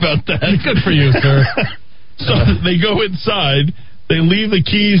you heard about that. Good for you, sir. So they go inside, they leave the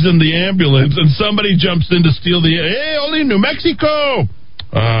keys in the ambulance, and somebody jumps in to steal hey, only New Mexico!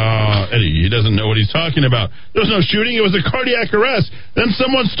 Eddie, he doesn't know what he's talking about. There was no shooting, it was a cardiac arrest. Then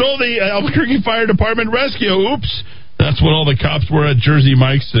someone stole the Albuquerque Fire Department rescue. Oops. That's what all the cops were at Jersey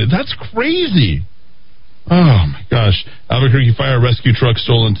Mike's. That's crazy. Oh, my gosh. Albuquerque Fire Rescue truck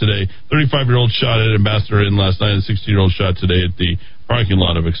stolen today. 35-year-old shot at Ambassador Inn last night, and 16-year-old shot today at the parking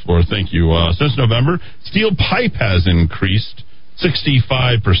lot of Explorer. Thank you. Since November, steel pipe has increased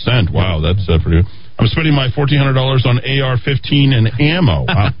 65%. Wow, that's pretty good. I'm spending my $1,400 on AR-15 and ammo.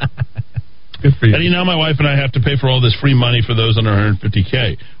 Wow. Good for you. Eddie, now my wife and I have to pay for all this free money for those under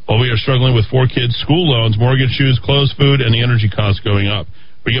 $150K. While we are struggling with 4 kids, school loans, mortgage, shoes, clothes, food, and the energy costs going up.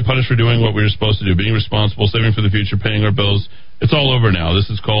 We get punished for doing what we were supposed to do, being responsible, saving for the future, paying our bills. It's all over now. This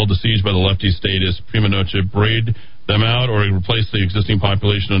is called the siege by the lefty status. Prima noce, braid them out or replace the existing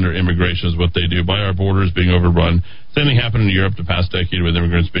population under immigration is what they do. By our borders being overrun. Same thing happened in Europe the past decade with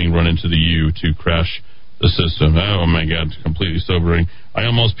immigrants being run into the EU to crash the system. Oh, my God, completely sobering. I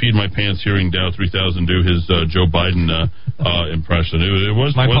almost peed my pants hearing Dow 3000 do his Joe Biden impression. It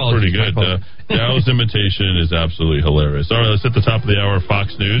was pretty good. Dow's imitation is absolutely hilarious. All right, let's hit the top of the hour,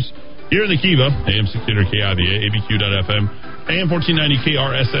 Fox News. Here in the Kiva, AM 600 KIVA, ABQ.FM, AM 1490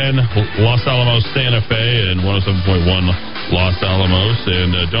 KRSN, Los Alamos, Santa Fe, and 107.1 Los Alamos.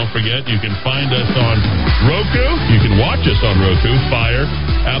 And don't forget, you can find us on Roku. You can watch us on Roku, Fire,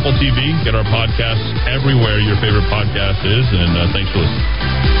 Apple TV. Get our podcasts everywhere your favorite podcast is. And thanks for listening.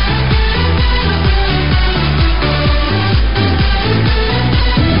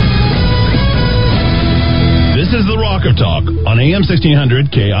 This is the Rock of Talk on AM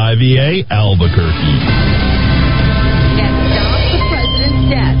 1600 KIVA Albuquerque. Next up, the president's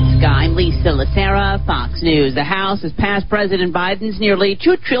desk. I'm Lisa Lacera, Fox News. The House has passed President Biden's nearly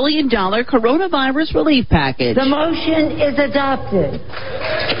 $2 trillion coronavirus relief package. The motion is adopted.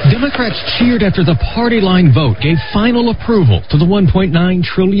 Democrats cheered after the party line vote gave final approval to the $1.9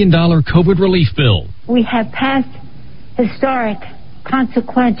 trillion COVID relief bill. We have passed historic,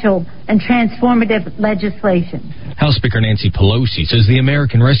 consequential, and transformative legislation. House Speaker Nancy Pelosi says the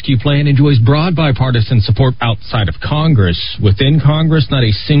American Rescue Plan enjoys broad bipartisan support outside of Congress. Within Congress, not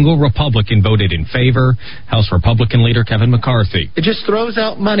a single Republican voted in favor. House Republican leader Kevin McCarthy. It just throws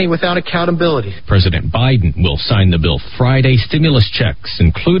out money without accountability. President Biden will sign the bill Friday. Stimulus checks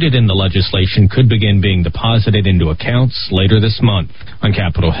included in the legislation could begin being deposited into accounts later this month. On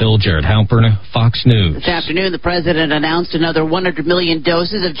Capitol Hill, Jared Halpern, Fox News. This afternoon, the president announced another 100 million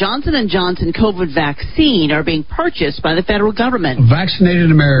doses of Johnson & Johnson COVID vaccine are being purchased by the federal government. A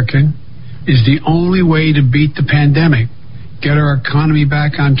vaccinated American is the only way to beat the pandemic, get our economy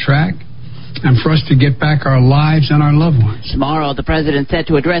back on track, and for us to get back our lives and our loved ones. Tomorrow, the president set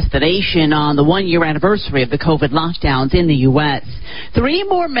to address the nation on the one-year anniversary of the COVID lockdowns in the U.S. 3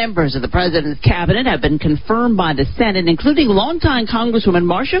 more members of the president's cabinet have been confirmed by the Senate, including longtime Congresswoman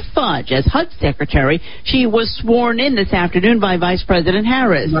Marcia Fudge as HUD secretary. She was sworn in this afternoon by Vice President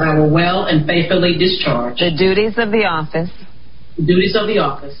Harris. I will well and faithfully discharge the duties of the office.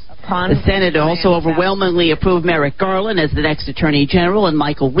 The Senate also overwhelmingly approved Merrick Garland as the next Attorney General and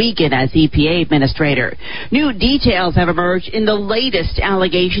Michael Regan as EPA Administrator. New details have emerged in the latest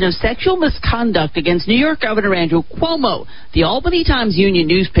allegation of sexual misconduct against New York Governor Andrew Cuomo. The Albany Times-Union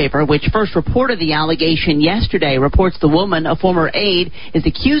newspaper, which first reported the allegation yesterday, reports the woman, a former aide, is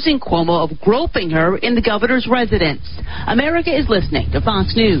accusing Cuomo of groping her in the governor's residence. America is listening to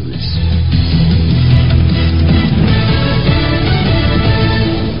Fox News.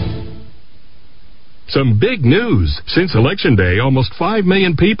 Some big news. Since Election Day, almost 5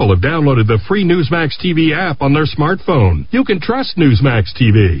 million people have downloaded the free Newsmax TV app on their smartphone. You can trust Newsmax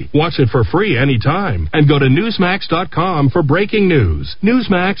TV. Watch it for free anytime. And go to Newsmax.com for breaking news.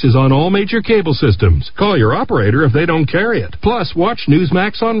 Newsmax is on all major cable systems. Call your operator if they don't carry it. Plus, watch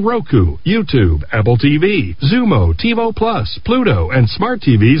Newsmax on Roku, YouTube, Apple TV, Xumo, TiVo Plus, Pluto, and smart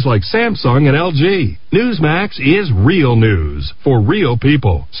TVs like Samsung and LG. Newsmax is real news for real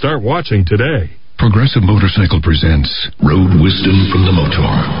people. Start watching today. Progressive Motorcycle presents Road Wisdom from the Motor.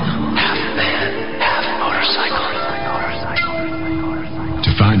 Half man, half motorcycle.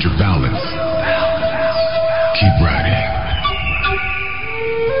 To find your balance, keep riding.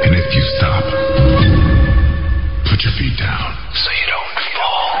 And if you stop, put your feet down So you don't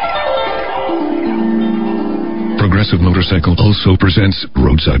fall. Progressive Motorcycle also presents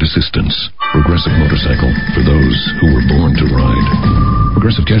Roadside Assistance. Progressive Motorcycle for those who were born to ride.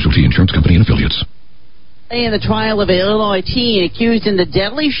 Progressive Casualty Insurance Company and Affiliates. In the trial of an Illinois teen accused in the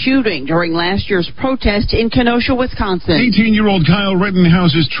deadly shooting during last year's protest in Kenosha, Wisconsin. 18-year-old Kyle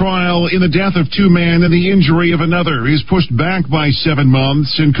Rittenhouse's trial in the death of 2 men and the injury of another is pushed back by 7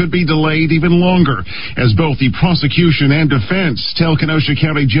 months and could be delayed even longer, as both the prosecution and defense tell Kenosha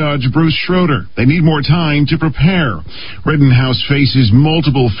County Judge Bruce Schroeder they need more time to prepare. Rittenhouse faces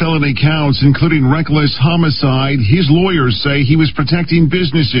multiple felony counts, including reckless homicide. His lawyers say he was protecting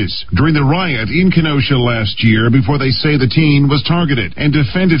businesses during the riot in Kenosha last year before they say the teen was targeted and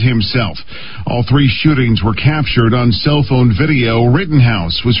defended himself. All 3 shootings were captured on cell phone video.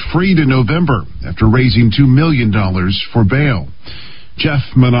 Rittenhouse was freed in November after raising $2 million for bail. Jeff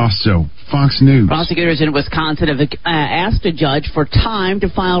Manasso, Fox News. Prosecutors in Wisconsin have asked a judge for time to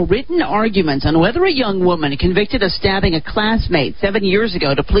file written arguments on whether a young woman convicted of stabbing a classmate 7 years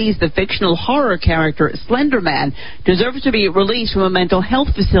ago to please the fictional horror character Slender Man deserves to be released from a mental health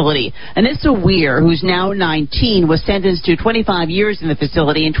facility. Anissa Weir, who's now 19, was sentenced to 25 years in the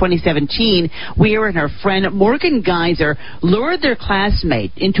facility in 2017. Weir and her friend Morgan Geyser lured their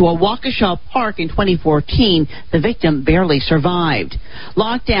classmate into a Waukesha park in 2014. The victim barely survived.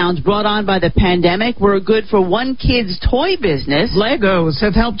 Lockdowns brought on down by the pandemic were good for one kid's toy business. Legos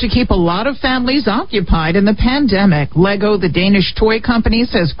have helped to keep a lot of families occupied in the pandemic. Lego, the Danish toy company,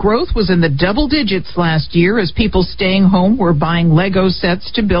 says growth was in the double digits last year as people staying home were buying Lego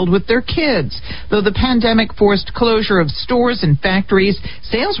sets to build with their kids. Though the pandemic forced closure of stores and factories,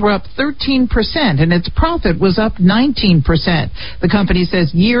 sales were up 13% and its profit was up 19%. The company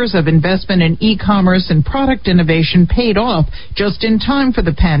says years of investment in e-commerce and product innovation paid off just in time for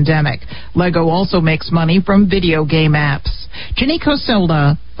the pandemic. Lego also makes money from video game apps. Jenny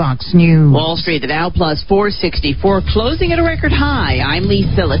Coselda, Fox News. Wall Street, the Dow plus 464, closing at a record high. I'm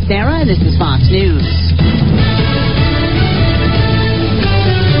Lisa Lacera, and this is Fox News.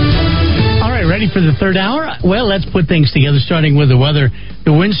 All right, ready for the third hour? Well, let's put things together, starting with the weather.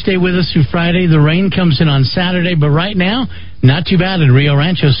 The winds stay with us through Friday. The rain comes in on Saturday, but right now, not too bad in Rio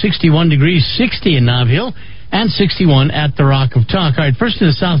Rancho, 61 degrees, 60 in Nob Hill, and 61 at the Rock of Talk. All right, first in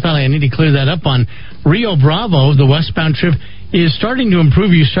the South Valley, I need to clear that up on Rio Bravo. The westbound trip is starting to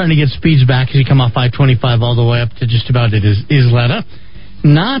improve. You're starting to get speeds back as you come off I-25 all the way up to just about Isleta.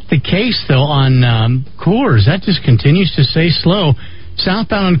 Not the case, though, on Coors. That just continues to stay slow.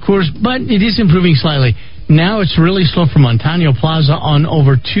 Southbound on Coors, but it is improving slightly. Now it's really slow from Montano Plaza on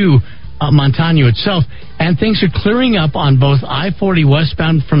over to Montano itself. And things are clearing up on both I-40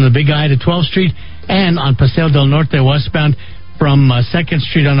 westbound from the Big I to 12th Street and on Paseo del Norte westbound from 2nd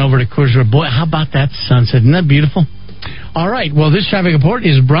Street on over to Coors Road. Boy, how about that sunset? Isn't that beautiful? All right, well, this traffic report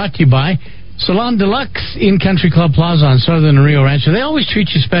is brought to you by Salon Deluxe in Country Club Plaza on Southern Rio Rancho. They always treat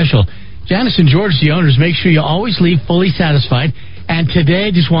you special. Janice and George, the owners, make sure you always leave fully satisfied. And today,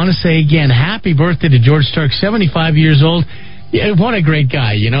 I just want to say again, happy birthday to George Stark, 75 years old. Yeah, what a great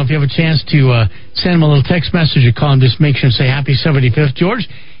guy. You know, if you have a chance to send him a little text message or call him, just make sure and say happy 75th, George.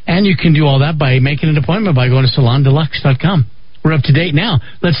 And you can do all that by making an appointment by going to salondeluxe.com. We're up to date now.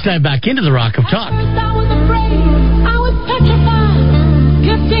 Let's dive back into the Rock of Talk. I was afraid, I was petrified,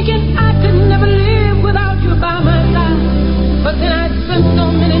 kept thinking I could never live without you by my side. But then I spent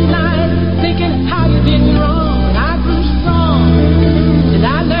so many nights thinking how you did me wrong. I grew strong, and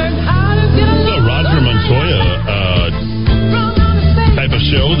I learned how to get along. So Roger Montoya type of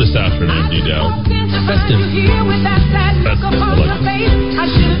show this afternoon, D-Dow. Festive. I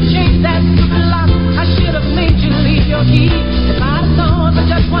should have changed that stupid lock. I should have made you leave your key. If I'd have known for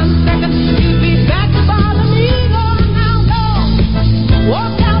just 1 second, you'd be back to bother me. Go now, go.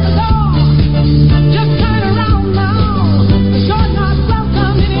 Walk out the door. Just turn around now. You're not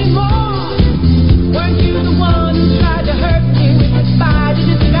welcome anymore. Weren't you the one who tried to hurt me with goodbye? Did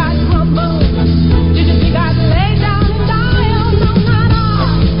you think I'd crumble? Did you think I'd lay down and die? Oh, no, not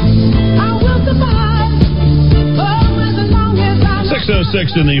all. I will survive. Oh, as long as I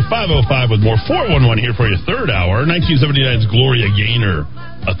 606 in the 505 with more. 411 here for your third hour. 1979's Gloria Gaynor.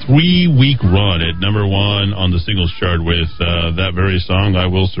 A 3-week run at number one on the singles chart with that very song, I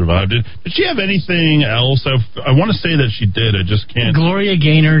Will Survive. Did she have anything else? I want to say that she did. I just can't. Gloria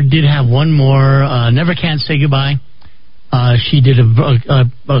Gaynor did have one more, Never Can't Say Goodbye. She did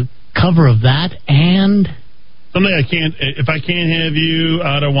a cover of that, and something I can't. If I can't have you,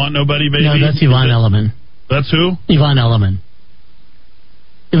 I don't want nobody, baby. No, that's Yvonne Elliman. That's who? Yvonne Elliman.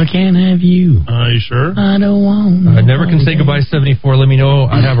 If I can't have you. Are you sure? I don't want I Never Can Say Goodbye, 74. Let Me Know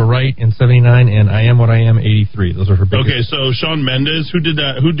I Have a Right in 79. And I Am What I Am, 83. Those are her biggest. Okay, so Shawn Mendes, who did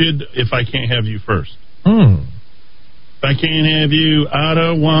that? Who did If I Can't Have You first? If I can't have you, I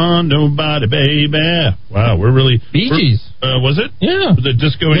don't want nobody, baby. Wow, we're really... Bee Gees. Was it? Yeah. Was it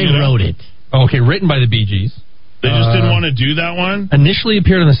Disco? They wrote it. Okay, written by the Bee Gees. They just didn't want to do that one? Initially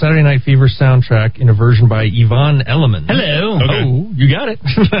appeared on the Saturday Night Fever soundtrack in a version by Yvonne Elliman. Hello. Okay. Oh, you got it.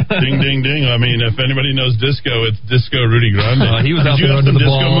 Ding, ding, ding. I mean, if anybody knows disco, it's Disco Rudy Grande. He was out did you there have some under the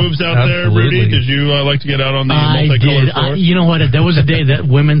disco ball. moves out there, Rudy? Did you like to get out on the multicolored floor? You know what? There was a day that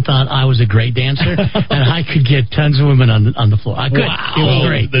women thought I was a great dancer, and I could get tons of women on the floor. I could. Wow. It was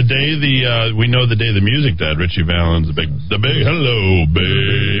great. The day we know the day the music died, Richie Valens, the big hello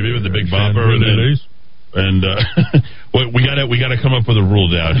baby with the big bopper and we gotta come up with a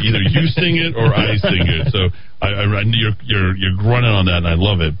rule down. Either you sing it or I sing it. So you're grunting on that, and I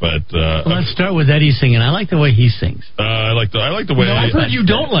love it. But let's start with Eddie singing. I like the way he sings. I like the way. No, I've heard you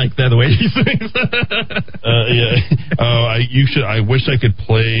don't like that the way he sings. Yeah. I wish I could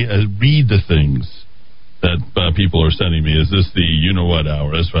read the things that people are sending me. Is this the you know what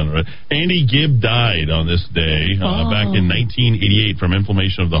hour? That's fun, right? Andy Gibb died on this day back in 1988 from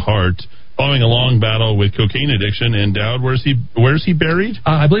inflammation of the heart. Following a long battle with cocaine addiction, and Dowd, where's he buried?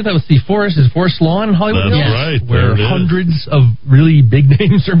 I believe that was his Forest Lawn in Hollywood. That's right. Where hundreds of really big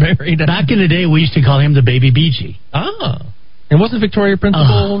names are buried. Back in the day, we used to call him the Baby Bee Gee. Ah. And wasn't Victoria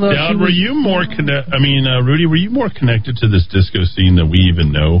Principal? Dad, were you more Rudy, were you more connected to this disco scene than we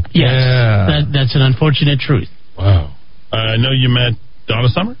even know? Yes, that's an unfortunate truth. Wow. I know you met Donna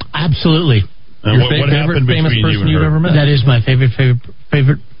Summer? Absolutely. What happened famous between person you and her? ever met? That is my favorite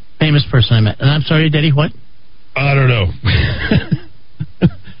famous person I met. And I'm sorry, Daddy, what? I don't know.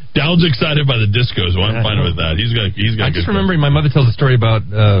 Dowd's excited by the disco, so I'm fine with that. He's got. I just remembering my mother tells a story about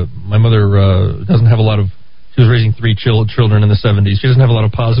my mother doesn't have a lot of. She was raising 3 children in the 70s. She doesn't have a lot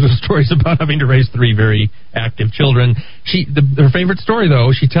of positive stories about having to raise 3 very active children. Her favorite story,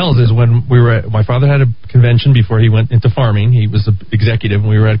 though, she tells is when my father had a convention before he went into farming. He was an executive, and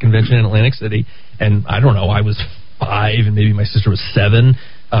we were at a convention in Atlantic City. And I don't know, I was 5, and maybe my sister was 7.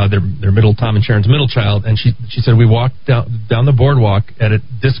 Their middle, Tom and Sharon's middle child. And she said we walked down the boardwalk at a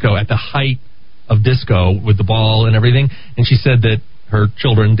disco at the height of disco with the ball and everything. And she said that her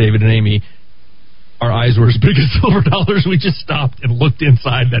children, David and Amy, our eyes were as big as silver dollars. We just stopped and looked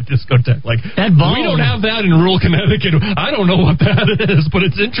inside that discotheque. Like, that ball, Oh. we don't have that in rural Connecticut. I don't know what that is, but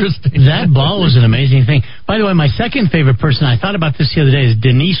it's interesting. That ball was an amazing thing. By the way, my second favorite person, I thought about this the other day, is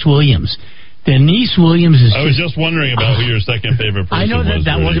Denise Williams. Denise Williams is. I was just wondering about who your second favorite person was. I know that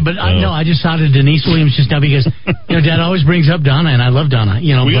Rudy. wasn't, but I just thought of Denise Williams just now because Dad always brings up Donna, and I love Donna.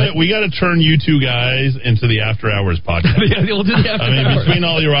 we got to turn you two guys into the After Hours podcast. Yeah, we'll do the After Hours. Between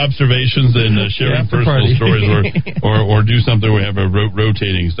all your observations and sharing personal stories, or do something we have a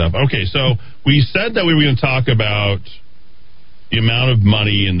rotating stuff. Okay, so we said that we were going to talk about the amount of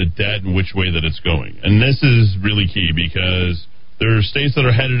money and the debt and which way that it's going, and this is really key because. There are states that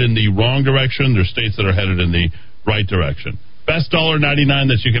are headed in the wrong direction. There are states that are headed in the right direction. Best $1.99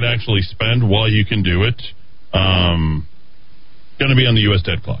 that you can actually spend while you can do it, going to be on the U.S.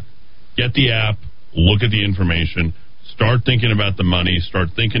 debt clock. Get the app, look at the information, start thinking about the money, start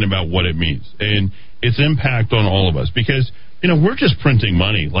thinking about what it means and its impact on all of us. Because, we're just printing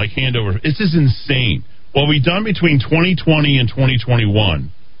money like hand over. This is insane. What we've done between 2020 and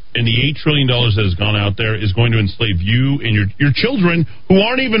 2021 and the $8 trillion that has gone out there is going to enslave you and your children who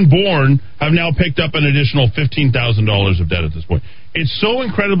aren't even born have now picked up an additional $15,000 of debt at this point. It's so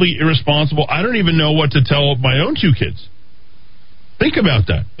incredibly irresponsible. I don't even know what to tell my own 2 kids. Think about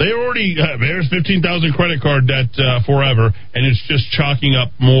that. They already, there's $15,000 credit card debt forever, and it's just chalking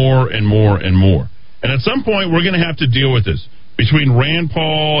up more and more and more. And at some point, we're going to have to deal with this. Between Rand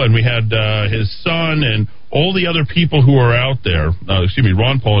Paul and we had his son and all the other people who are out there,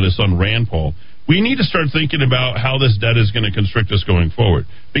 Ron Paul and his son Rand Paul, we need to start thinking about how this debt is going to constrict us going forward.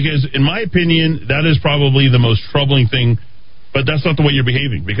 Because in my opinion, that is probably the most troubling thing, but that's not the way you're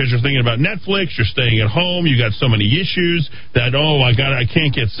behaving. Because you're thinking about Netflix, you're staying at home, you got so many issues that, I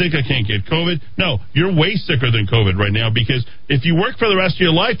can't get sick, I can't get COVID. No, you're way sicker than COVID right now because if you work for the rest of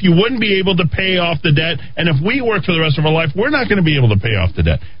your life, you wouldn't be able to pay off the debt. And if we work for the rest of our life, we're not going to be able to pay off the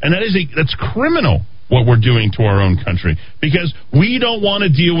debt. And that's criminal. What we're doing to our own country because we don't want to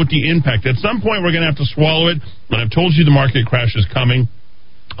deal with the impact. At some point, we're going to have to swallow it. And I've told you the market crash is coming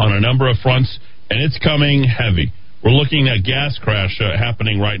on a number of fronts, and it's coming heavy. We're looking at gas crash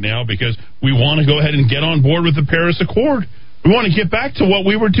happening right now because we want to go ahead and get on board with the Paris Accord. We want to get back to what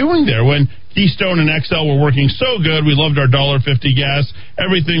we were doing there when Keystone and XL were working so good. We loved our $1.50 gas.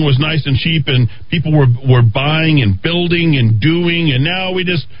 Everything was nice and cheap, and people were buying and building and doing, and now we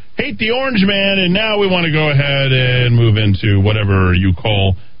just hate the orange man, and now we want to go ahead and move into whatever you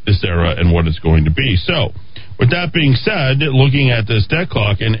call this era and what it's going to be. So, with that being said, looking at this debt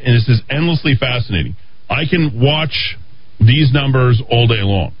clock, and this is endlessly fascinating. I can watch these numbers all day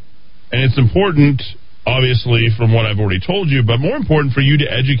long, and it's important, obviously, from what I've already told you, but more important for you to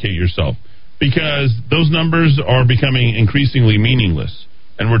educate yourself because those numbers are becoming increasingly meaningless,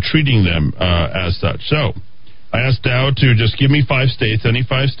 and we're treating them as such. So, I asked Dow to just give me 5 states, any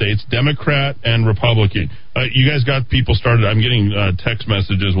 5 states, Democrat and Republican. You guys got people started. I'm getting text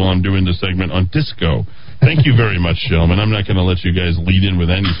messages while I'm doing the segment on disco. Thank you very much, gentlemen. I'm not going to let you guys lead in with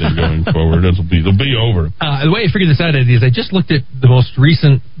anything going forward. It'll be over. The way I figured this out is I just looked at the most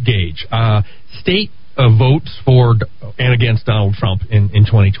recent gauge. State votes for and against Donald Trump in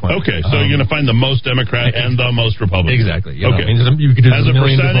 2020. Okay, so you're going to find the most Democrat and the most Republican. Exactly. Okay. You could do as a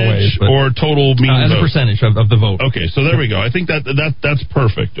percentage ways, or total mean as vote? a percentage of the vote. Okay, so there we go. I think that's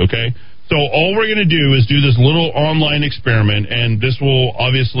perfect, okay? So all we're going to do is do this little online experiment, and this will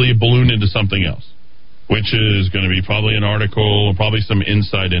obviously balloon into something else, which is going to be probably an article, probably some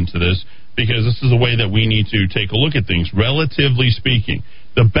insight into this, because this is a way that we need to take a look at things, relatively speaking.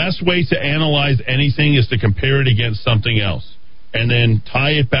 The best way to analyze anything is to compare it against something else and then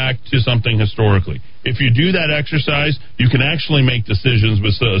tie it back to something historically. If you do that exercise, you can actually make decisions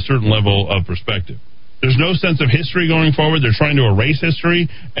with a certain level of perspective. There's no sense of history going forward. They're trying to erase history,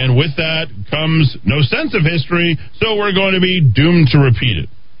 and with that comes no sense of history, so we're going to be doomed to repeat it.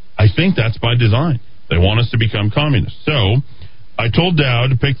 I think that's by design. They want us to become communists. So I told Dow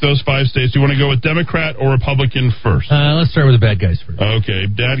to pick those 5 states. Do you want to go with Democrat or Republican first? Let's start with the bad guys first. Okay,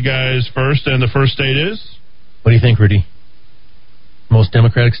 bad guys first, and the first state is? What do you think, Rudy? Most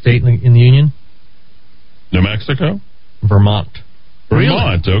Democratic state in the Union? New Mexico? Vermont.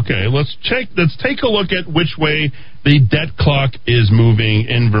 Vermont, okay. Let's take a look at which way the debt clock is moving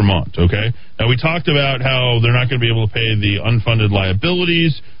in Vermont, okay? Now, we talked about how they're not going to be able to pay the unfunded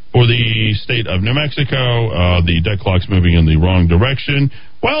liabilities for the state of New Mexico. The debt clock's moving in the wrong direction.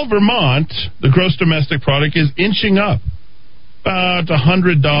 While Vermont, the gross domestic product is inching up. About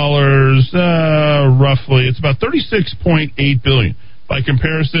 $100, roughly. It's about $36.8 billion. By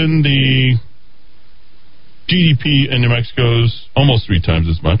comparison, the GDP in New Mexico is almost 3 times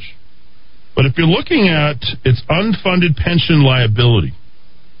as much. But if you're looking at its unfunded pension liability,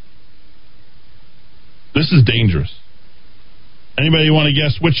 this is dangerous. Anybody want to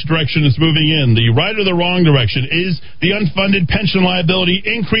guess which direction it's moving in? The right or the wrong direction? Is the unfunded pension liability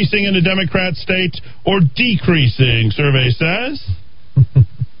increasing in a Democrat state or decreasing? Survey says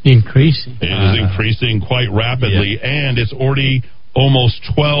increasing. It is increasing quite rapidly, and it's already almost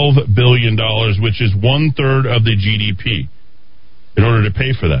 $12 billion, which is 1/3 of the GDP. In order to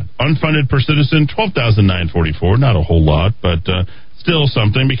pay for that, unfunded per citizen $12,944. Not a whole lot, but still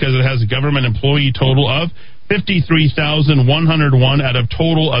something, because it has a government employee total of 53,101 out of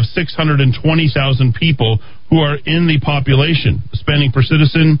total of 620,000 people who are in the population. The spending per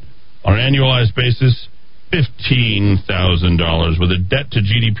citizen on an annualized basis, $15,000, with a debt to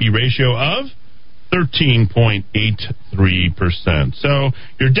GDP ratio of 13.83%. So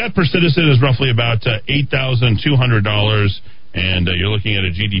your debt per citizen is roughly about $8,200, and you're looking at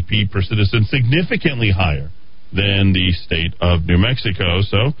a GDP per citizen significantly higher than the state of New Mexico.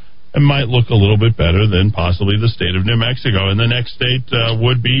 So it might look a little bit better than possibly the state of New Mexico. And the next state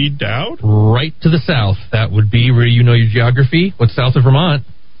would be Dowd? Right to the south. That would be where you know your geography. What's south of Vermont?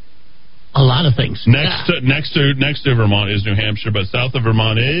 A lot of things. Next to Vermont is New Hampshire, but south of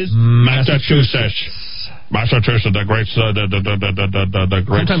Vermont is Massachusetts. Massachusetts, the great.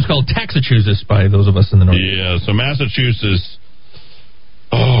 Sometimes called Taxachusetts by those of us in the north. Yeah, so Massachusetts.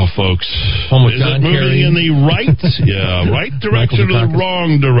 Oh, folks. Is it moving Kerry in the right? Right direction or the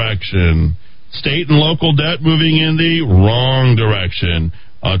wrong direction? State and local debt moving in the wrong direction.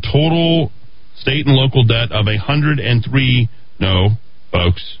 Total state and local debt of $103. No,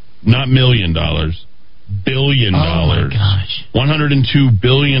 folks, not $1 million. Billion dollars. Oh, my gosh. $102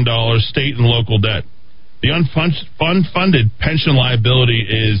 billion state and local debt. The unfunded pension liability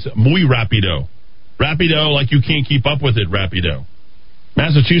is muy rapido. Rapido, like you can't keep up with it, rapido.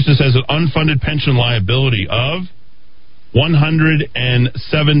 Massachusetts has an unfunded pension liability of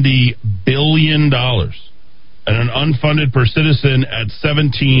 $170 billion and an unfunded per citizen at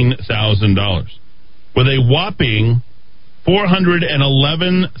 $17,000, with a whopping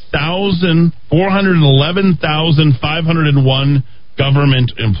 411,501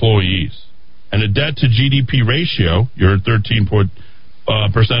 government employees, and a debt to GDP ratio, your 13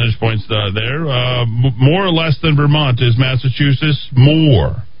 percentage points there, more or less than Vermont is Massachusetts,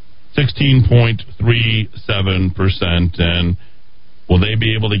 more, 16.37%. And will they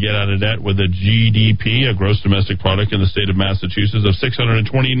be able to get out of debt with a GDP, a gross domestic product, in the state of Massachusetts of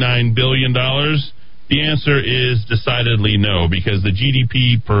 $629 billion? The answer is decidedly no, because the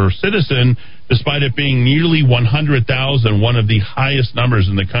GDP per citizen, despite it being nearly 100,000, one of the highest numbers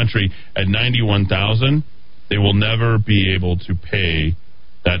in the country at 91,000, they will never be able to pay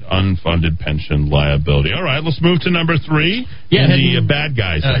that unfunded pension liability. All right, let's move to number 3. Yeah, the bad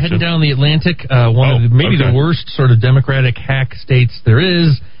guys. Heading down the Atlantic, one of the worst sort of Democratic hack states there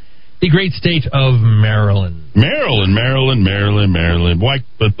is, the great state of Maryland. Maryland. White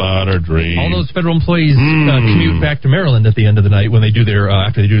but our dream. All those federal employees commute back to Maryland at the end of the night when they do their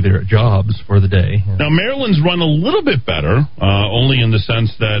after they do their jobs for the day. Now Maryland's run a little bit better, only in the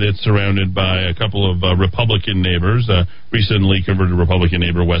sense that it's surrounded by a couple of Republican neighbors. Recently converted Republican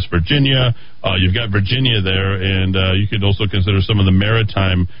neighbor West Virginia. You've got Virginia there, and you could also consider some of the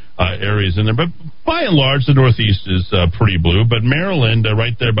maritime areas in there. But by and large, the Northeast is pretty blue. But Maryland,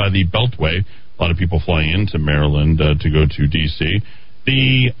 right there by the Beltway, a lot of people flying into Maryland to go to D.C.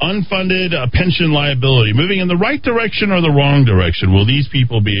 The unfunded pension liability, moving in the right direction or the wrong direction? Will these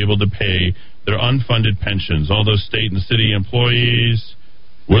people be able to pay their unfunded pensions? All those state and city employees,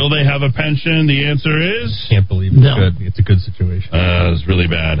 will they have a pension? The answer is... Can't believe it's good. It's a good situation. It's really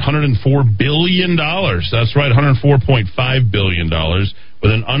bad. $104 billion. That's right, $104.5 billion,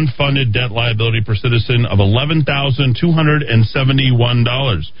 with an unfunded debt liability per citizen of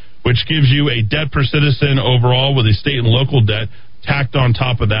 $11,271, which gives you a debt per citizen overall with a state and local debt tacked on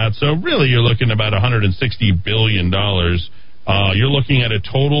top of that. So really you're looking at about $160 billion. You're looking at a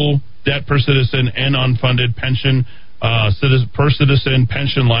total debt per citizen and unfunded pension per citizen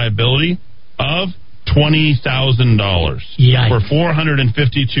pension liability of $20,000 for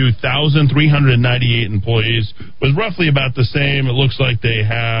 452,398 employees, with roughly about the same. It looks like they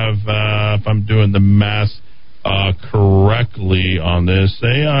have, if I'm doing the math correctly on this,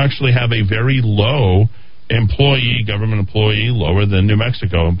 they actually have a very low government employee, lower than New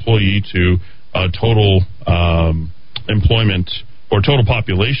Mexico employee to total employment or total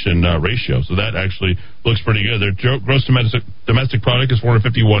population ratio. So that actually looks pretty good. Their gross domestic product is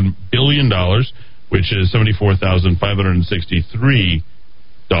 $451 billion, which is $74,563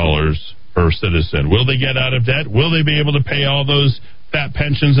 per citizen. Will they get out of debt? Will they be able to pay all those fat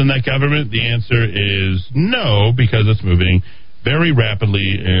pensions in that government? The answer is no, because it's moving very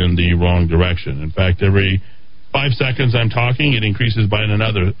rapidly in the wrong direction. In fact, every 5 seconds I'm talking, it increases by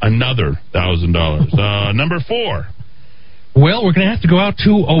another $1,000. Number 4. Well, we're going to have to go out to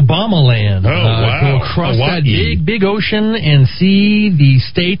Obama land. Go across that big ocean and see the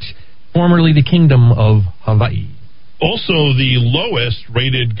state, formerly the Kingdom of Hawaii. Also the lowest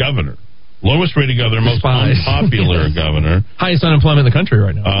rated governor, most unpopular governor. Highest unemployment in the country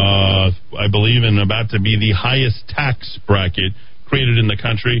right now. I believe in about to be the highest tax bracket created in the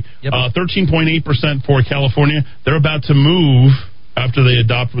country. 13.8% for California. They're about to move after they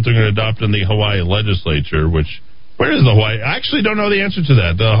adopt what they're going to adopt in the Hawaii legislature, which... Where is the Hawaii? I actually don't know the answer to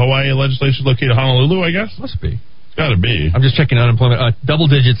that. The Hawaii legislature is located in Honolulu, I guess? Must be. It's got to be. I'm just checking unemployment. Double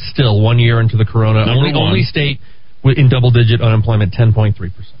digits still, 1 year into the corona. Only state in double-digit unemployment, 10.3%.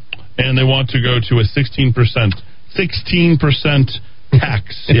 And they want to go to a 16% tax,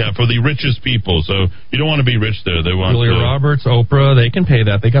 for the richest people. So you don't want to be rich there. They want Julia Roberts, Oprah, they can pay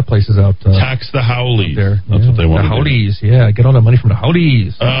that. They got places out tax the Howleys. There. That's what they want. The Howleys, get all that money from the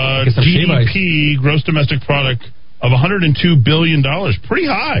Howleys. GDP, gross domestic product, of $102 billion. Pretty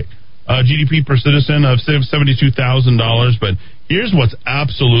high. GDP per citizen of $72,000. But here's what's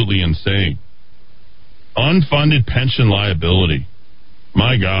absolutely insane. Unfunded pension liability.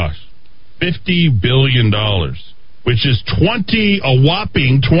 My gosh. $50 billion, which is a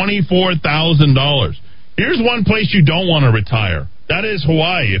whopping $24,000. Here's one place you don't want to retire. That is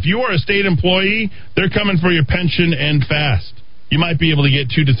Hawaii. If you are a state employee, they're coming for your pension and fast. You might be able to get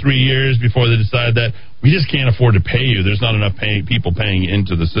 2 to 3 years before they decide that we just can't afford to pay you. There's not enough people paying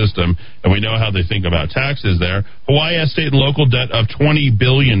into the system, and we know how they think about taxes there. Hawaii has state and local debt of $20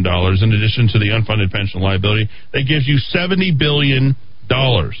 billion in addition to the unfunded pension liability. That gives you $70 billion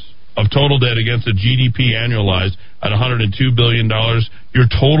of total debt against a GDP annualized at $102 billion.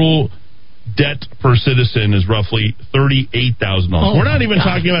 Your total debt per citizen is roughly $38,000. We're not even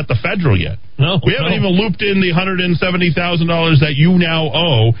talking about the federal yet. We haven't even looped in the $170,000 that you now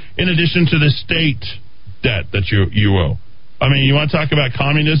owe, in addition to the state debt that you owe. I mean, you want to talk about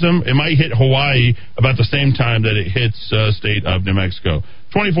communism? It might hit Hawaii about the same time that it hits state of New Mexico.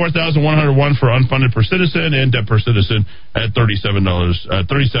 $24,101 for unfunded per citizen, and debt per citizen at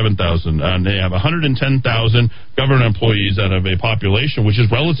 $37,000. And they have 110,000 government employees out of a population which is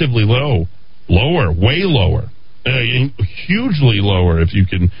relatively way lower, hugely lower, if you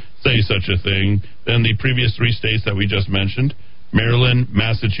can say such a thing, than the previous 3 states that we just mentioned: Maryland,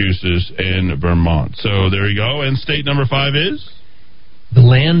 Massachusetts, and Vermont. So there you go. And state number 5 is? The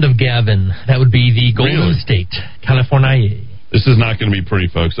land of Gavin. That would be the Golden State, California. This is not going to be pretty,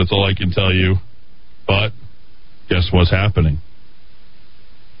 folks. That's all I can tell you. But guess what's happening?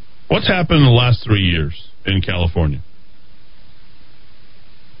 What's happened in the last 3 years in California?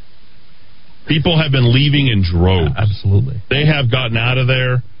 People have been leaving in droves. Absolutely. They have gotten out of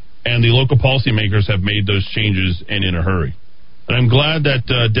there, and the local policymakers have made those changes and in a hurry. And I'm glad that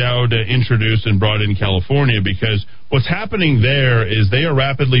Dowd introduced and brought in California, because what's happening there is they are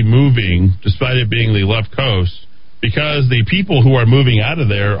rapidly moving, despite it being the left coast, because the people who are moving out of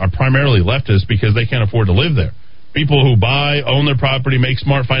there are primarily leftists because they can't afford to live there. People who own their property, make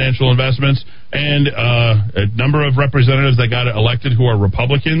smart financial investments, and a number of representatives that got elected who are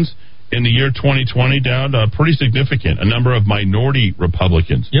Republicans in the year 2020 down pretty significant. A number of minority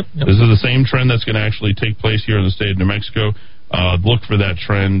Republicans. Yep. This is the same trend that's going to actually take place here in the state of New Mexico. Look for that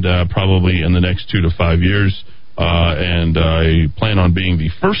trend probably in the next 2 to 5 years. And I plan on being the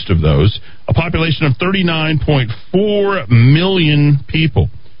first of those. A population of 39.4 million people.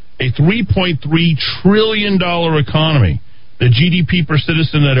 A $3.3 trillion economy. The GDP per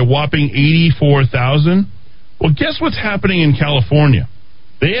citizen at a whopping $84,000. Well, guess what's happening in California?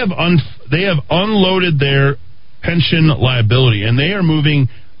 They have unloaded their pension liability, and they are moving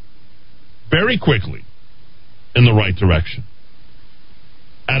very quickly in the right direction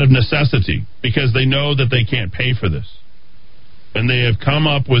out of necessity, because they know that they can't pay for this. And they have come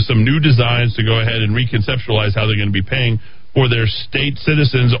up with some new designs to go ahead and reconceptualize how they're going to be paying for their state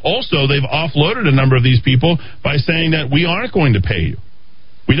citizens. Also, they've offloaded a number of these people by saying that we aren't going to pay you.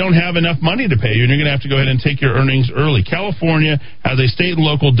 We don't have enough money to pay you, and you're going to have to go ahead and take your earnings early. California has a state and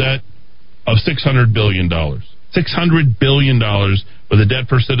local debt of $600 billion. $600 billion with a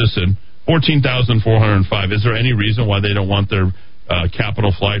debt per citizen, 14,405. Is there any reason why they don't want their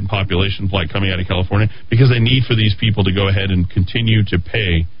capital flight and population flight coming out of California? Because they need for these people to go ahead and continue to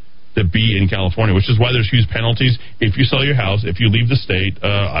pay to be in California, which is why there's huge penalties if you sell your house, if you leave the state,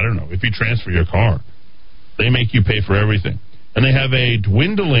 if you transfer your car. They make you pay for everything. And they have a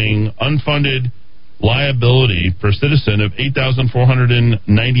dwindling unfunded liability per citizen of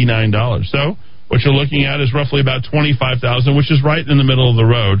 $8,499. So what you're looking at is roughly about $25,000, which is right in the middle of the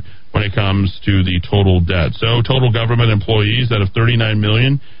road when it comes to the total debt. So total government employees out of 39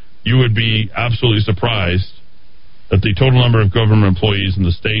 million, you would be absolutely surprised that the total number of government employees in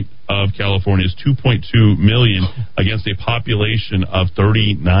the state of California is 2.2 million against a population of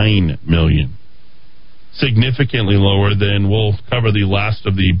 39 million. Significantly lower than, we'll cover the last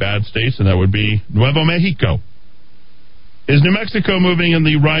of the bad states, and that would be Nuevo Mexico. Is New Mexico moving in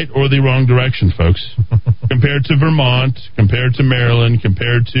the right or the wrong direction, folks? Compared to Vermont, compared to Maryland,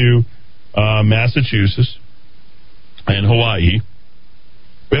 compared to Massachusetts and Hawaii,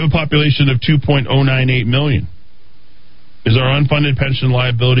 we have a population of 2.098 million. Is our unfunded pension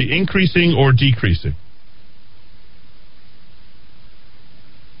liability increasing or decreasing?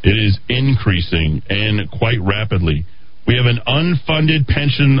 It is increasing, and quite rapidly. We have an unfunded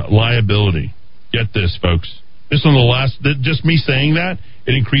pension liability. Get this, folks. This on the last, just me saying that,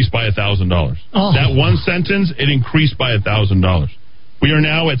 it increased by $1,000. Oh. That one sentence, it increased by $1,000. We are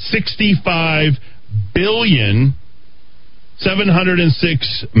now at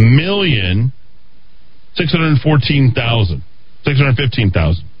 $65,706,615,000.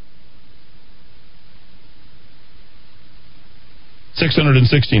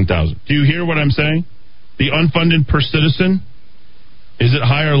 $616,000. Do you hear what I'm saying? The unfunded per citizen, is it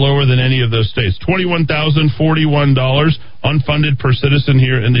higher or lower than any of those states? $21,041 unfunded per citizen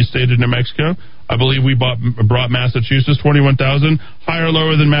here in the state of New Mexico. I believe we brought Massachusetts, $21,000. Higher or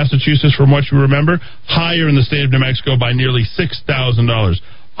lower than Massachusetts from what you remember? Higher in the state of New Mexico by nearly $6,000.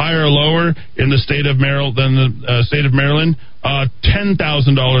 Higher or lower in the state of Maryland than the state of Maryland?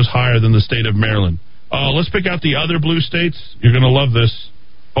 $10,000 higher than the state of Maryland. Let's pick out the other blue states. You're going to love this.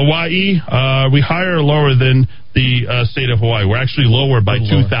 Hawaii, we higher or lower than the state of Hawaii? We're actually lower by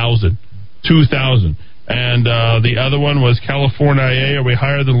 2,000. 2,000. And the other one was California. Are we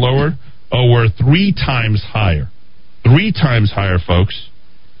higher than lower? Oh, we're 3 times higher. 3 times higher, folks.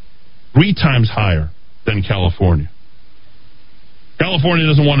 3 times higher than California. California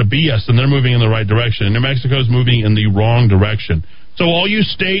doesn't want to be us, and they're moving in the right direction. New Mexico's moving in the wrong direction. So all you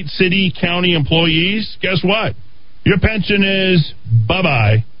state, city, county employees, guess what? Your pension is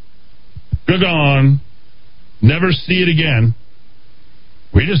bye-bye. You're gone. Never see it again.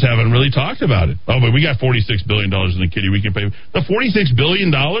 We just haven't really talked about it. Oh, but we got $46 billion in the kitty we can pay. The $46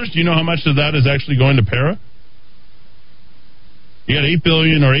 billion, do you know how much of that is actually going to para? You got $8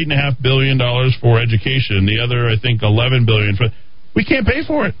 billion or $8.5 billion for education. The other, I think, $11 billion for... We can't pay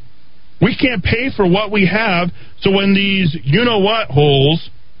for it. We can't pay for what we have. So when these you-know-what holes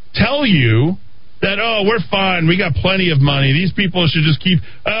tell you that, oh, we're fine, we got plenty of money, these people should just keep,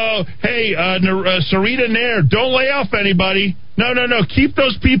 Sarita Nair, don't lay off anybody. No, keep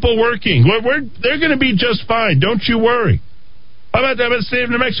those people working. They're going to be just fine. Don't you worry. How about the state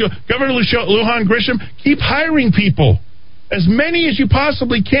of New Mexico? Governor Lujan Grisham, keep hiring people. As many as you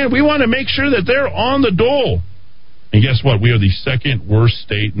possibly can. We want to make sure that they're on the dole. And guess what? We are the second worst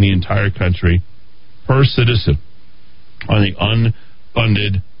state in the entire country per citizen on the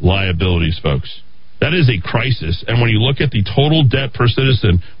unfunded liabilities, folks. That is a crisis. And when you look at the total debt per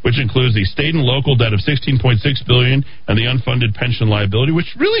citizen, which includes the state and local debt of $16.6 billion and the unfunded pension liability,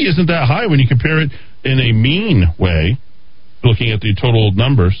 which really isn't that high when you compare it in a mean way, looking at the total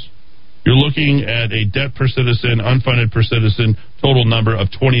numbers, you're looking at a debt per citizen, unfunded per citizen, total number of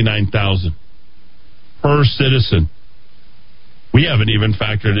 $29,000 per citizen. We haven't even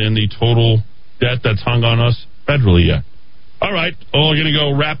factored in the total debt that's hung on us federally yet. All right, we're going to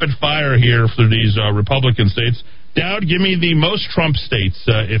go rapid fire here for these Republican states. Dowd, give me the most Trump states,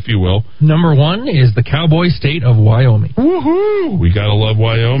 if you will. Number 1 is the cowboy state of Wyoming. Woohoo! We got to love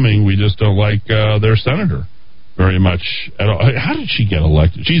Wyoming. We just don't like their senator very much at all. How did she get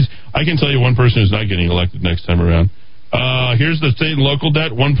elected? I can tell you one person who's not getting elected next time around. Here's the state and local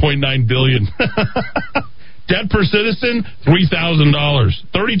debt, $1.9 billion. Debt per citizen, $3,000,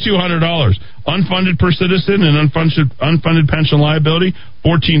 $3,200. Unfunded per citizen and unfunded pension liability,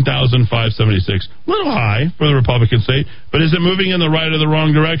 $14,576. A little high for the Republican state, but is it moving in the right or the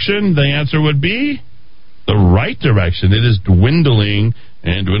wrong direction? The answer would be the right direction. It is dwindling,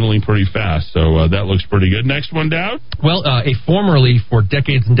 and dwindling pretty fast. So that looks pretty good. Next one down. Well, a formerly, for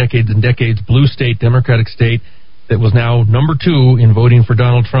decades and decades and decades, blue state, Democratic state, that was now number 2 in voting for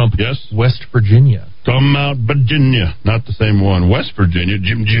Donald Trump. Yes. West Virginia. Come out, Virginia. Not the same one. West Virginia,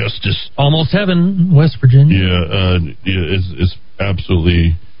 Jim Justice. Almost heaven, West Virginia. Yeah, it's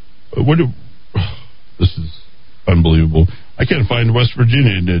absolutely... This is unbelievable. I can't find West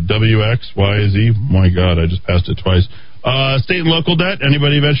Virginia. WXYZ. My God, I just passed it twice. State and local debt.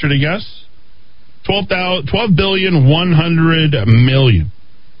 Anybody venture to guess? $12.1 billion.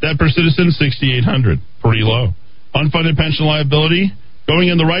 Debt per citizen, $6,800. Pretty low. Unfunded pension liability, going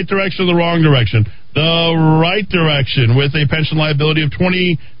in the right direction or the wrong direction? The right direction, with a pension liability of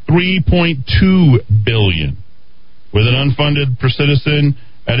 $23.2 billion, with an unfunded per citizen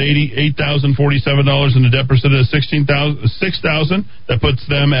at $88,047 and a debt per citizen of $6,000. That puts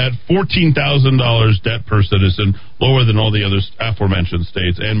them at $14,000 debt per citizen, lower than all the other aforementioned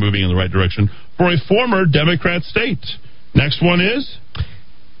states, and moving in the right direction for a former Democrat state. Next one is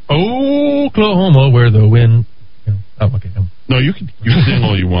Oklahoma, where the wind... No, you can sing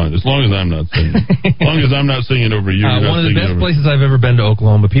all you want, as long as I'm not singing. As long as I'm not singing over you. One of the best places I've ever been to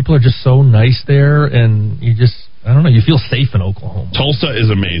Oklahoma. People are just so nice there, and you just, I don't know, you feel safe in Oklahoma. Tulsa is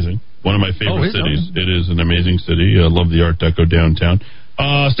amazing. One of my favorite cities. It is an amazing city. I love the Art Deco downtown.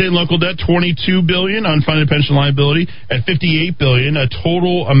 State and local debt, $22 billion. Unfunded pension liability at $58 billion. A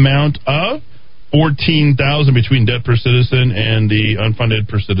total amount of $14,000 between debt per citizen and the unfunded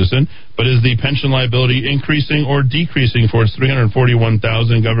per citizen. But is the pension liability increasing or decreasing for its 341,000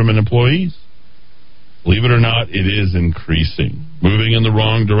 government employees? Believe it or not, it is increasing. Moving in the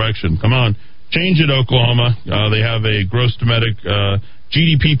wrong direction. Come on, change it, Oklahoma. They have a gross domestic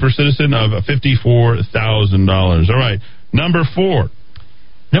GDP per citizen of $54,000. All right, number 4.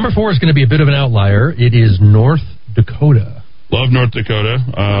 Number 4 is going to be a bit of an outlier. It is North Dakota. Love North Dakota.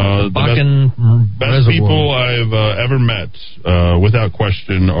 The best people I've ever met, without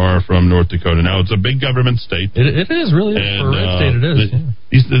question, are from North Dakota. Now, it's a big government state. It is, really. For a red state, it is.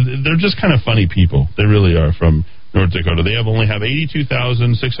 They're just kind of funny people. They really are, from North Dakota. They only have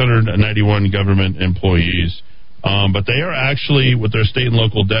 82,691 government employees. But they are actually, with their state and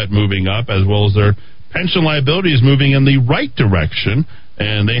local debt moving up, as well as their pension liability is moving in the right direction.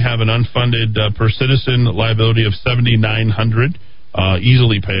 And they have an unfunded per citizen liability of $7,900,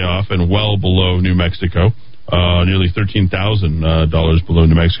 easily pay off, and well below New Mexico, nearly $13,000 below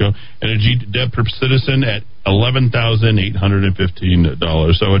New Mexico, and a debt per citizen at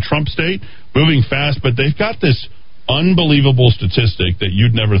 $11,815. So a Trump state, moving fast, but they've got this unbelievable statistic that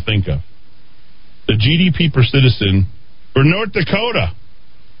you'd never think of. The GDP per citizen for North Dakota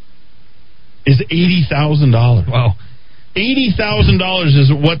is $80,000. Wow. $80,000 is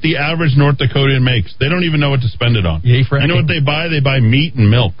what the average North Dakotan makes. They don't even know what to spend it on. Yay, you know what they buy? They buy meat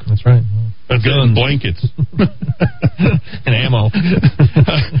and milk. That's right. That's it, and blankets. And ammo.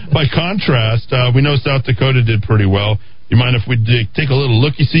 By contrast, we know South Dakota did pretty well. You mind if we take a little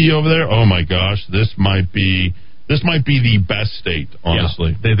looky-see over there? Oh, my gosh. This might be the best state,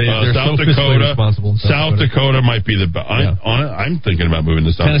 honestly. Yeah. They're South so Dakota. Responsible in South Dakota might be the best. Yeah. I'm thinking about moving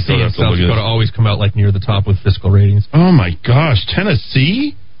to South Tennessee Dakota. and South Dakota always come out like near the top with fiscal ratings. Oh my gosh,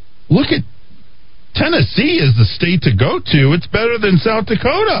 Tennessee! Look at Tennessee is the state to go to. It's better than South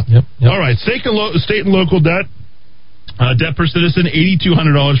Dakota. Yep. All right, state and local debt. Debt per citizen,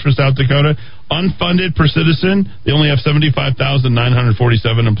 $8,200 for South Dakota. Unfunded per citizen, they only have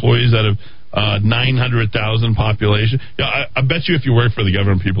 75,947 employees out of 900,000 population. Yeah, I bet you if you work for the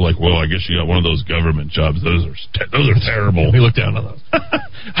government, people are like, well, I guess you got one of those government jobs. Those are terrible. We look down on those.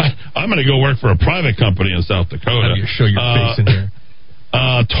 I'm going to go work for a private company in South Dakota. You show your face in here.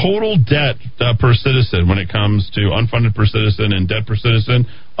 Total debt per citizen when it comes to unfunded per citizen and debt per citizen,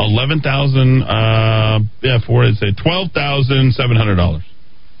 $12,700.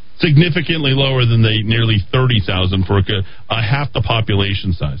 Significantly lower than the nearly $30,000 for half the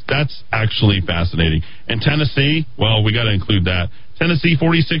population size. That's actually fascinating. And Tennessee, well, we got to include that. Tennessee,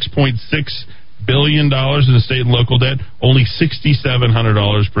 $46.6 billion in the state and local debt, only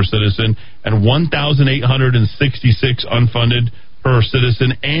 $6,700 per citizen, and $1,866 unfunded per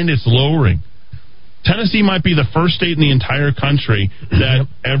citizen, and it's lowering. Tennessee might be the first state in the entire country that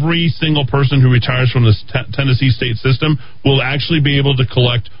every single person who retires from the Tennessee state system will actually be able to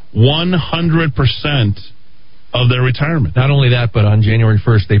collect 100% of their retirement. Not only that, but on January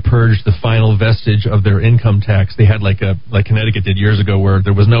 1st, they purged the final vestige of their income tax. They had like Connecticut did years ago, where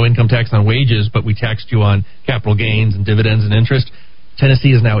there was no income tax on wages, but we taxed you on capital gains and dividends and interest.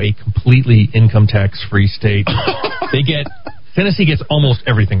 Tennessee is now a completely income tax-free state. Tennessee gets almost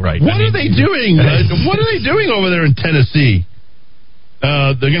everything right. What are they doing? What are they doing over there in Tennessee?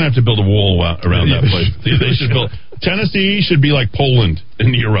 They're going to have to build a wall around that place. They should build. Tennessee should be like Poland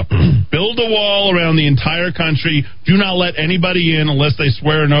in Europe. Build a wall around the entire country. Do not let anybody in unless they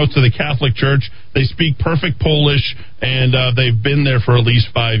swear an oath to the Catholic Church. They speak perfect Polish, and they've been there for at least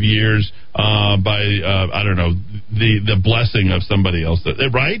 5 years by I don't know, the blessing of somebody else.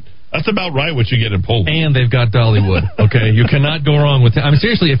 Right? That's about right what you get in Poland. And they've got Dollywood, okay? You cannot go wrong with it. I mean,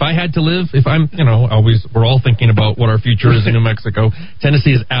 seriously, if I had to live, we're all thinking about what our future is in New Mexico.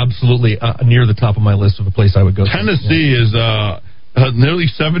 Tennessee is absolutely near the top of my list of a place I would go to. Tennessee is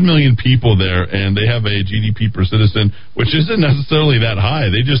nearly 7 million people there, and they have a GDP per citizen, which isn't necessarily that high.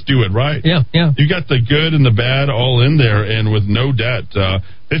 They just do it right. Yeah. You got the good and the bad all in there, and with no debt.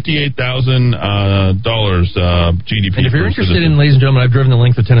 $58,000 GDP. And if you're interested in, ladies and gentlemen, I've driven the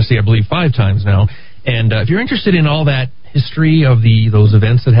length of Tennessee, I believe, 5 times now. And if you're interested in all that history of those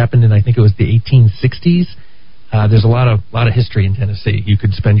events that happened in, I think it was the 1860s, there's a lot of history in Tennessee. You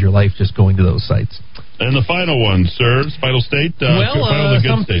could spend your life just going to those sites. And the final one, sir, final state.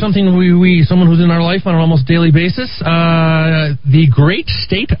 Something someone who's in our life on an almost daily basis. The great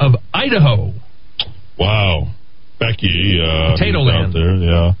state of Idaho. Wow. Becky, Potato land out there,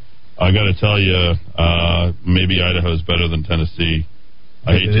 yeah. I got to tell you, maybe Idaho's better than Tennessee.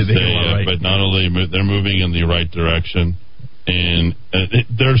 I hate to say it, but not only they're moving in the right direction, and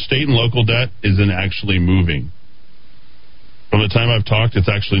their state and local debt isn't actually moving. From the time I've talked, it's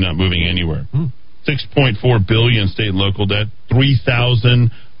actually not moving anywhere. $6.4 billion state and local debt,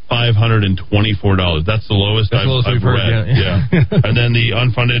 $3,524. That's the lowest I've read. Yeah. And then the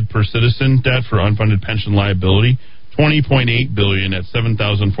unfunded per citizen debt for unfunded pension liability, $20.8 billion at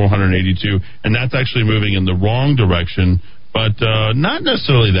 $7,482, and that's actually moving in the wrong direction, but not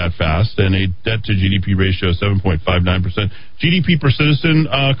necessarily that fast. And a debt to GDP ratio of 7.59%. GDP per citizen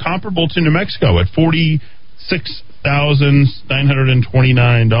comparable to New Mexico at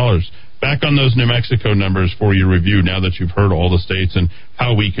 $46,929. Back on those New Mexico numbers for your review, now that you've heard all the states and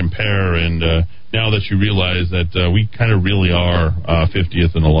how we compare, and now that you realize that we kind of really are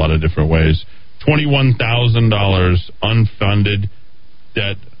 50th in a lot of different ways. $21,000 unfunded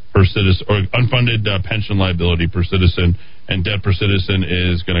debt per citizen, or unfunded pension liability per citizen, and debt per citizen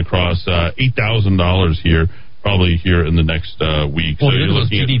is going to cross $8,000 here, probably here in the next week. Well, so you're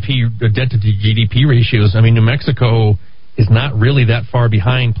looking at debt to GDP ratios. I mean, New Mexico is not really that far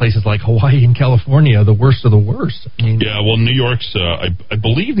behind places like Hawaii and California, the worst of the worst. I mean, yeah, well, New York's, I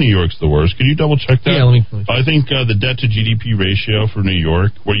believe New York's the worst. Can you double check that? Yeah, let me I think the debt to GDP ratio for New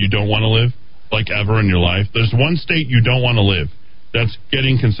York, where you don't want to live, like ever in your life, there's one state you don't want to live. That's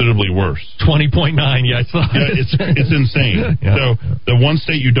getting considerably worse. 20.9, yeah, I saw it. Yeah, it's insane. Yeah. So the one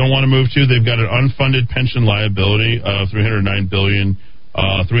state you don't want to move to, they've got an unfunded pension liability of $309 billion.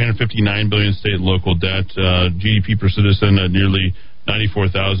 $359 billion state and local debt, GDP per citizen at nearly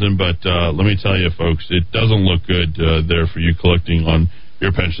 94,000. But let me tell you, folks, it doesn't look good there for you collecting on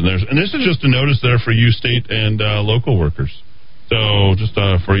your pension. And this is just a notice there for you state and local workers. So just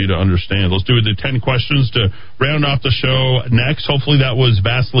for you to understand. Let's do the 10 questions to round off the show next. Hopefully that was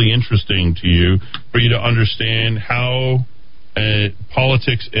vastly interesting to you, for you to understand how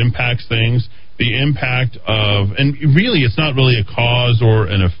politics impacts things. The impact of, and really it's not really a cause or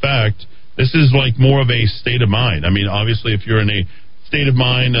an effect. This is like more of a state of mind. I mean, obviously if you're in a state of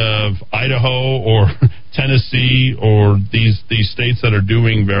mind of Idaho or Tennessee or these states that are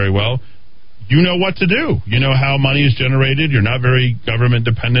doing very well, you know what to do. You know how money is generated. You're not very government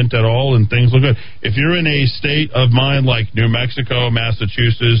dependent at all, and things look good. If you're in a state of mind like New Mexico,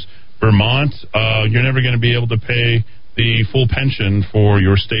 Massachusetts, Vermont, you're never going to be able to pay the full pension for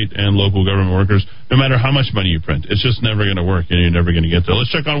your state and local government workers, no matter how much money you print. It's just never going to work, and you're never going to get there. Let's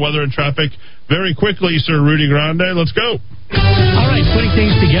check on weather and traffic very quickly, Sir Rudy Grande. Let's go. All right, putting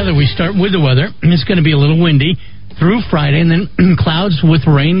things together, we start with the weather. It's going to be a little windy through Friday, and then clouds with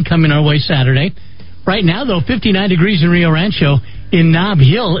rain coming our way Saturday. Right now, though, 59 degrees in Rio Rancho. In Nob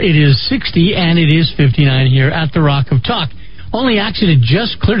Hill, it is 60, and it is 59 here at the Rock of Talk. Only accident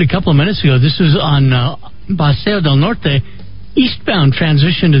just cleared a couple of minutes ago. This was on Paseo del Norte, eastbound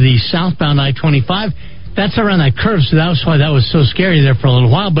transition to the southbound I-25. That's around that curve, so that was why that was so scary there for a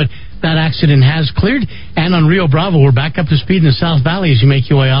little while. But That accident has cleared. And on Rio Bravo, we're back up to speed in the South Valley as you make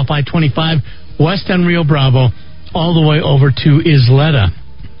your way off I-25 west on Rio Bravo all the way over to Isleta.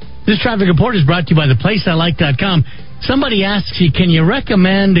 This traffic report is brought to you by theplaceilike.com. Somebody asks you, can you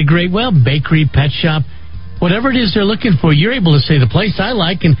recommend a great, bakery, pet shop, whatever it is they're looking for, you're able to say the place I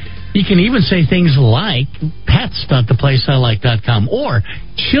like, and you can even say things like pets.theplaceilike.com or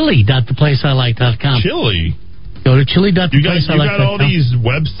chili.theplaceilike.com. Chili? Go to chili.theplaceilike.com. You got all these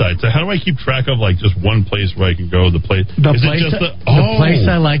websites. How do I keep track of just one place where I can go?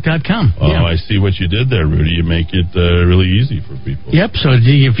 Theplaceilike.com. Oh, yeah. I see what you did there, Rudy. You make it really easy for people. Yep. So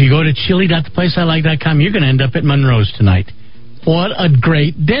if you go to chili.theplaceilike.com, you're going to end up at Monroe's tonight. What a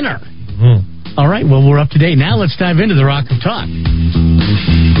great dinner. Mm-hmm. All right. Well, we're up to date. Now let's dive into the Rock of Talk.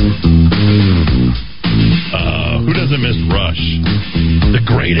 Who doesn't miss Rush? The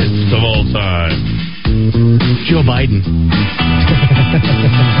greatest of all time. Joe Biden.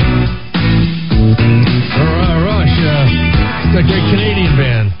 Rush, that great Canadian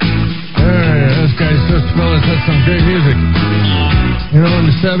band. Those guys, those fellas had some great music. In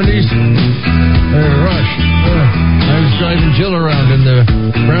the 70s, Rush. I was driving Jill around in the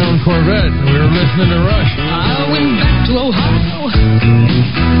brown Corvette, and we were listening to Rush. I went back to Ohio,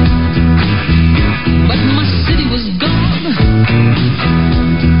 but my city was gone.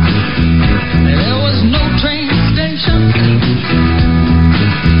 There was no train station.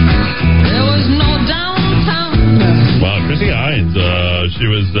 There was no downtown. Wow, Chrissy Hines, she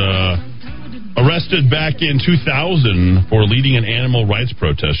was arrested back in 2000 for leading an animal rights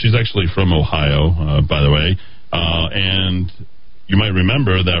protest. She's actually from Ohio, by the way. And you might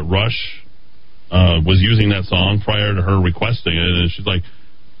remember that Rush was using that song prior to her requesting it. And she's like,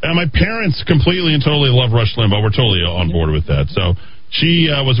 my parents completely and totally love Rush Limbaugh. We're totally on board with that. So she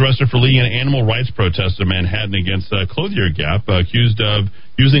was arrested for leading an animal rights protest in Manhattan against Clothier Gap, accused of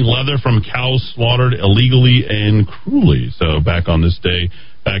using leather from cows slaughtered illegally and cruelly. So back on this day,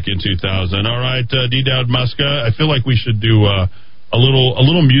 back in 2000. All right, D. Dowd Muska, I feel like we should do a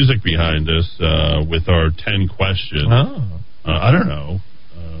little music behind this with our 10 questions. I don't know.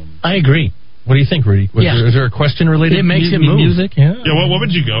 I agree. What do you think, Rudy? Is there a question related? It makes it move. Music? Yeah. What would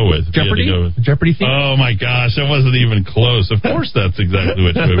you go with? Jeopardy? The Jeopardy theme? Oh, my gosh. That wasn't even close. Of course that's exactly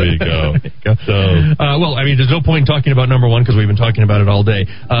which way to go. So, there's no point in talking about number one because we've been talking about it all day.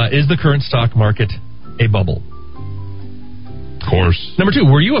 Is the current stock market a bubble? Of course. Number two,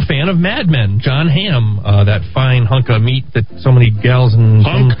 were you a fan of Mad Men? John Hamm, that fine hunk of meat that so many gals and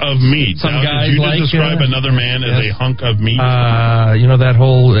of meat. Some guys did you like. Describe another man as a hunk of meat? That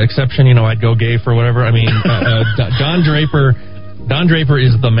whole exception. I'd go gay for whatever. Don Draper. Don Draper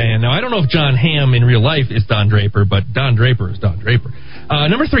is the man. Now, I don't know if John Hamm in real life is Don Draper, but Don Draper is Don Draper.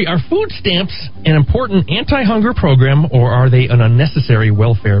 Number three, are food stamps an important anti-hunger program, or are they an unnecessary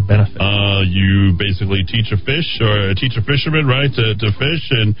welfare benefit? You basically teach a fisherman, right, to fish,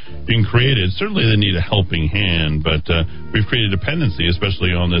 and you can create it. Certainly they need a helping hand, but we've created dependency,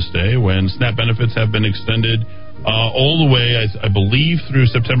 especially on this day when SNAP benefits have been extended all the way, I believe, through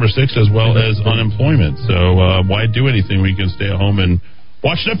September 6th, as well as unemployment. So why do anything? We can stay at home and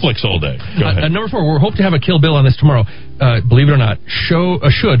watch Netflix all day. Go ahead. Number four, we hope to have a Kill Bill on this tomorrow. Believe it or not,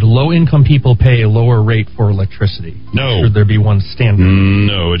 should low-income people pay a lower rate for electricity? No. Should there be one standard?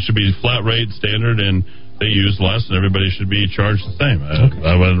 No, it should be flat rate standard, and they use less, and everybody should be charged the same. Okay.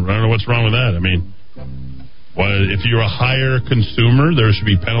 I don't know what's wrong with that. If you're a higher consumer, there should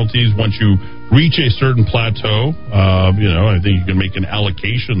be penalties once you reach a certain plateau. I think you can make an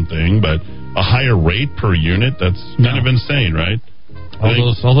allocation thing, but a higher rate per unit, that's kind of insane, right?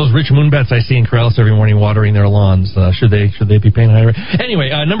 All those rich moonbats I see in Corrales every morning watering their lawns, should they be paying higher rate? Anyway,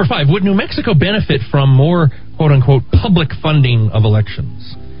 number five, would New Mexico benefit from more, quote-unquote, public funding of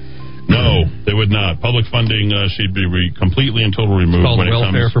elections? No, they would not. Public funding should be completely and totally removed when it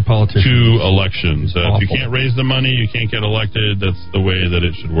comes for politicians. to elections. If you can't raise the money, you can't get elected. That's the way that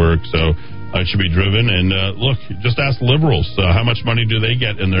it should work. So it should be driven. And look, just ask liberals how much money do they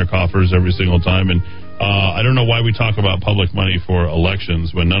get in their coffers every single time. And I don't know why we talk about public money for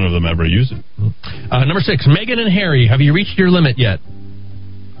elections when none of them ever use it. Number six, Meghan and Harry. Have you reached your limit yet?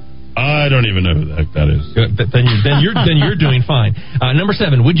 I don't even know who the heck that is. Then you're doing fine. Number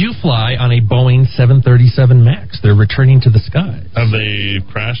seven, would you fly on a Boeing 737 MAX? They're returning to the skies. Have they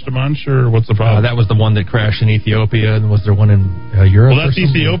crashed a bunch, or what's the problem? That was the one that crashed in Ethiopia, and was there one in Europe? Well, that's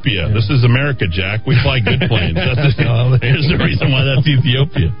Ethiopia. Yeah. This is America, Jack. We fly good planes. Here's the reason why that's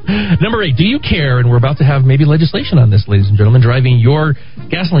Ethiopia. Number eight, do you care, and we're about to have maybe legislation on this, ladies and gentlemen, driving your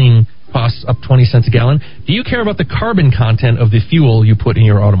gasoline costs up 20 cents a gallon. Do you care about the carbon content of the fuel you put in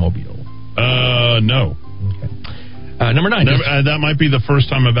your automobile? No. Okay. Number 9. That might be the first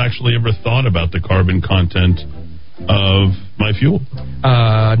time I've actually ever thought about the carbon content of my fuel.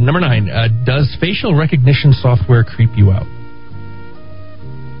 Number 9. Does facial recognition software creep you out?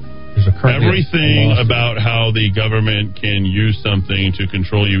 Everything about how the government can use something to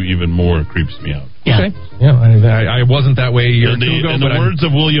control you even more creeps me out. Yeah. Okay. Yeah, I wasn't that way a year or two ago. In the words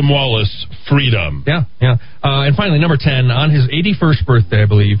of William Wallace, freedom. Yeah. And finally, number 10, on his 81st birthday, I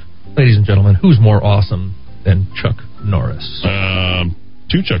believe, ladies and gentlemen, who's more awesome than Chuck Norris?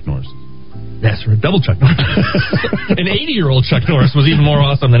 2 Chuck Norris. That's right, double Chuck Norris. An 80-year-old Chuck Norris was even more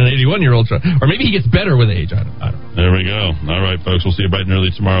awesome than an 81-year-old Chuck. Or maybe he gets better with age. I don't know. There we go. All right, folks. We'll see you bright and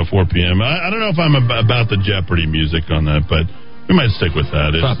early tomorrow, 4 p.m. I don't know if I'm about the Jeopardy music on that, but we might stick with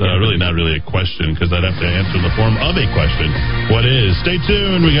that. It's really not really a question because I'd have to answer in the form of a question. What is? Stay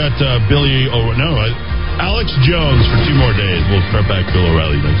tuned. We got Alex Jones for 2 more days. We'll start back Bill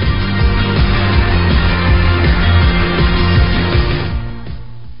O'Reilly next week.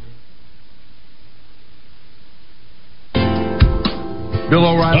 Bill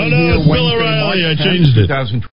O'Reilly here. Bill O'Reilly. I changed it.